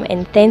 a.m.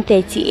 and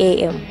 10:30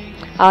 a.m.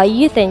 Our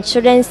youth and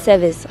children's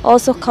service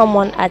also come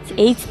on at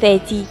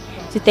 8:30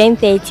 to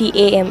 10:30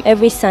 a.m.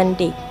 every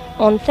Sunday.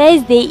 On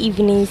Thursday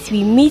evenings,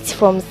 we meet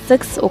from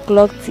 6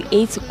 o'clock to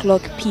 8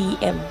 o'clock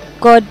p.m.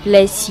 God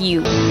bless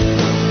you.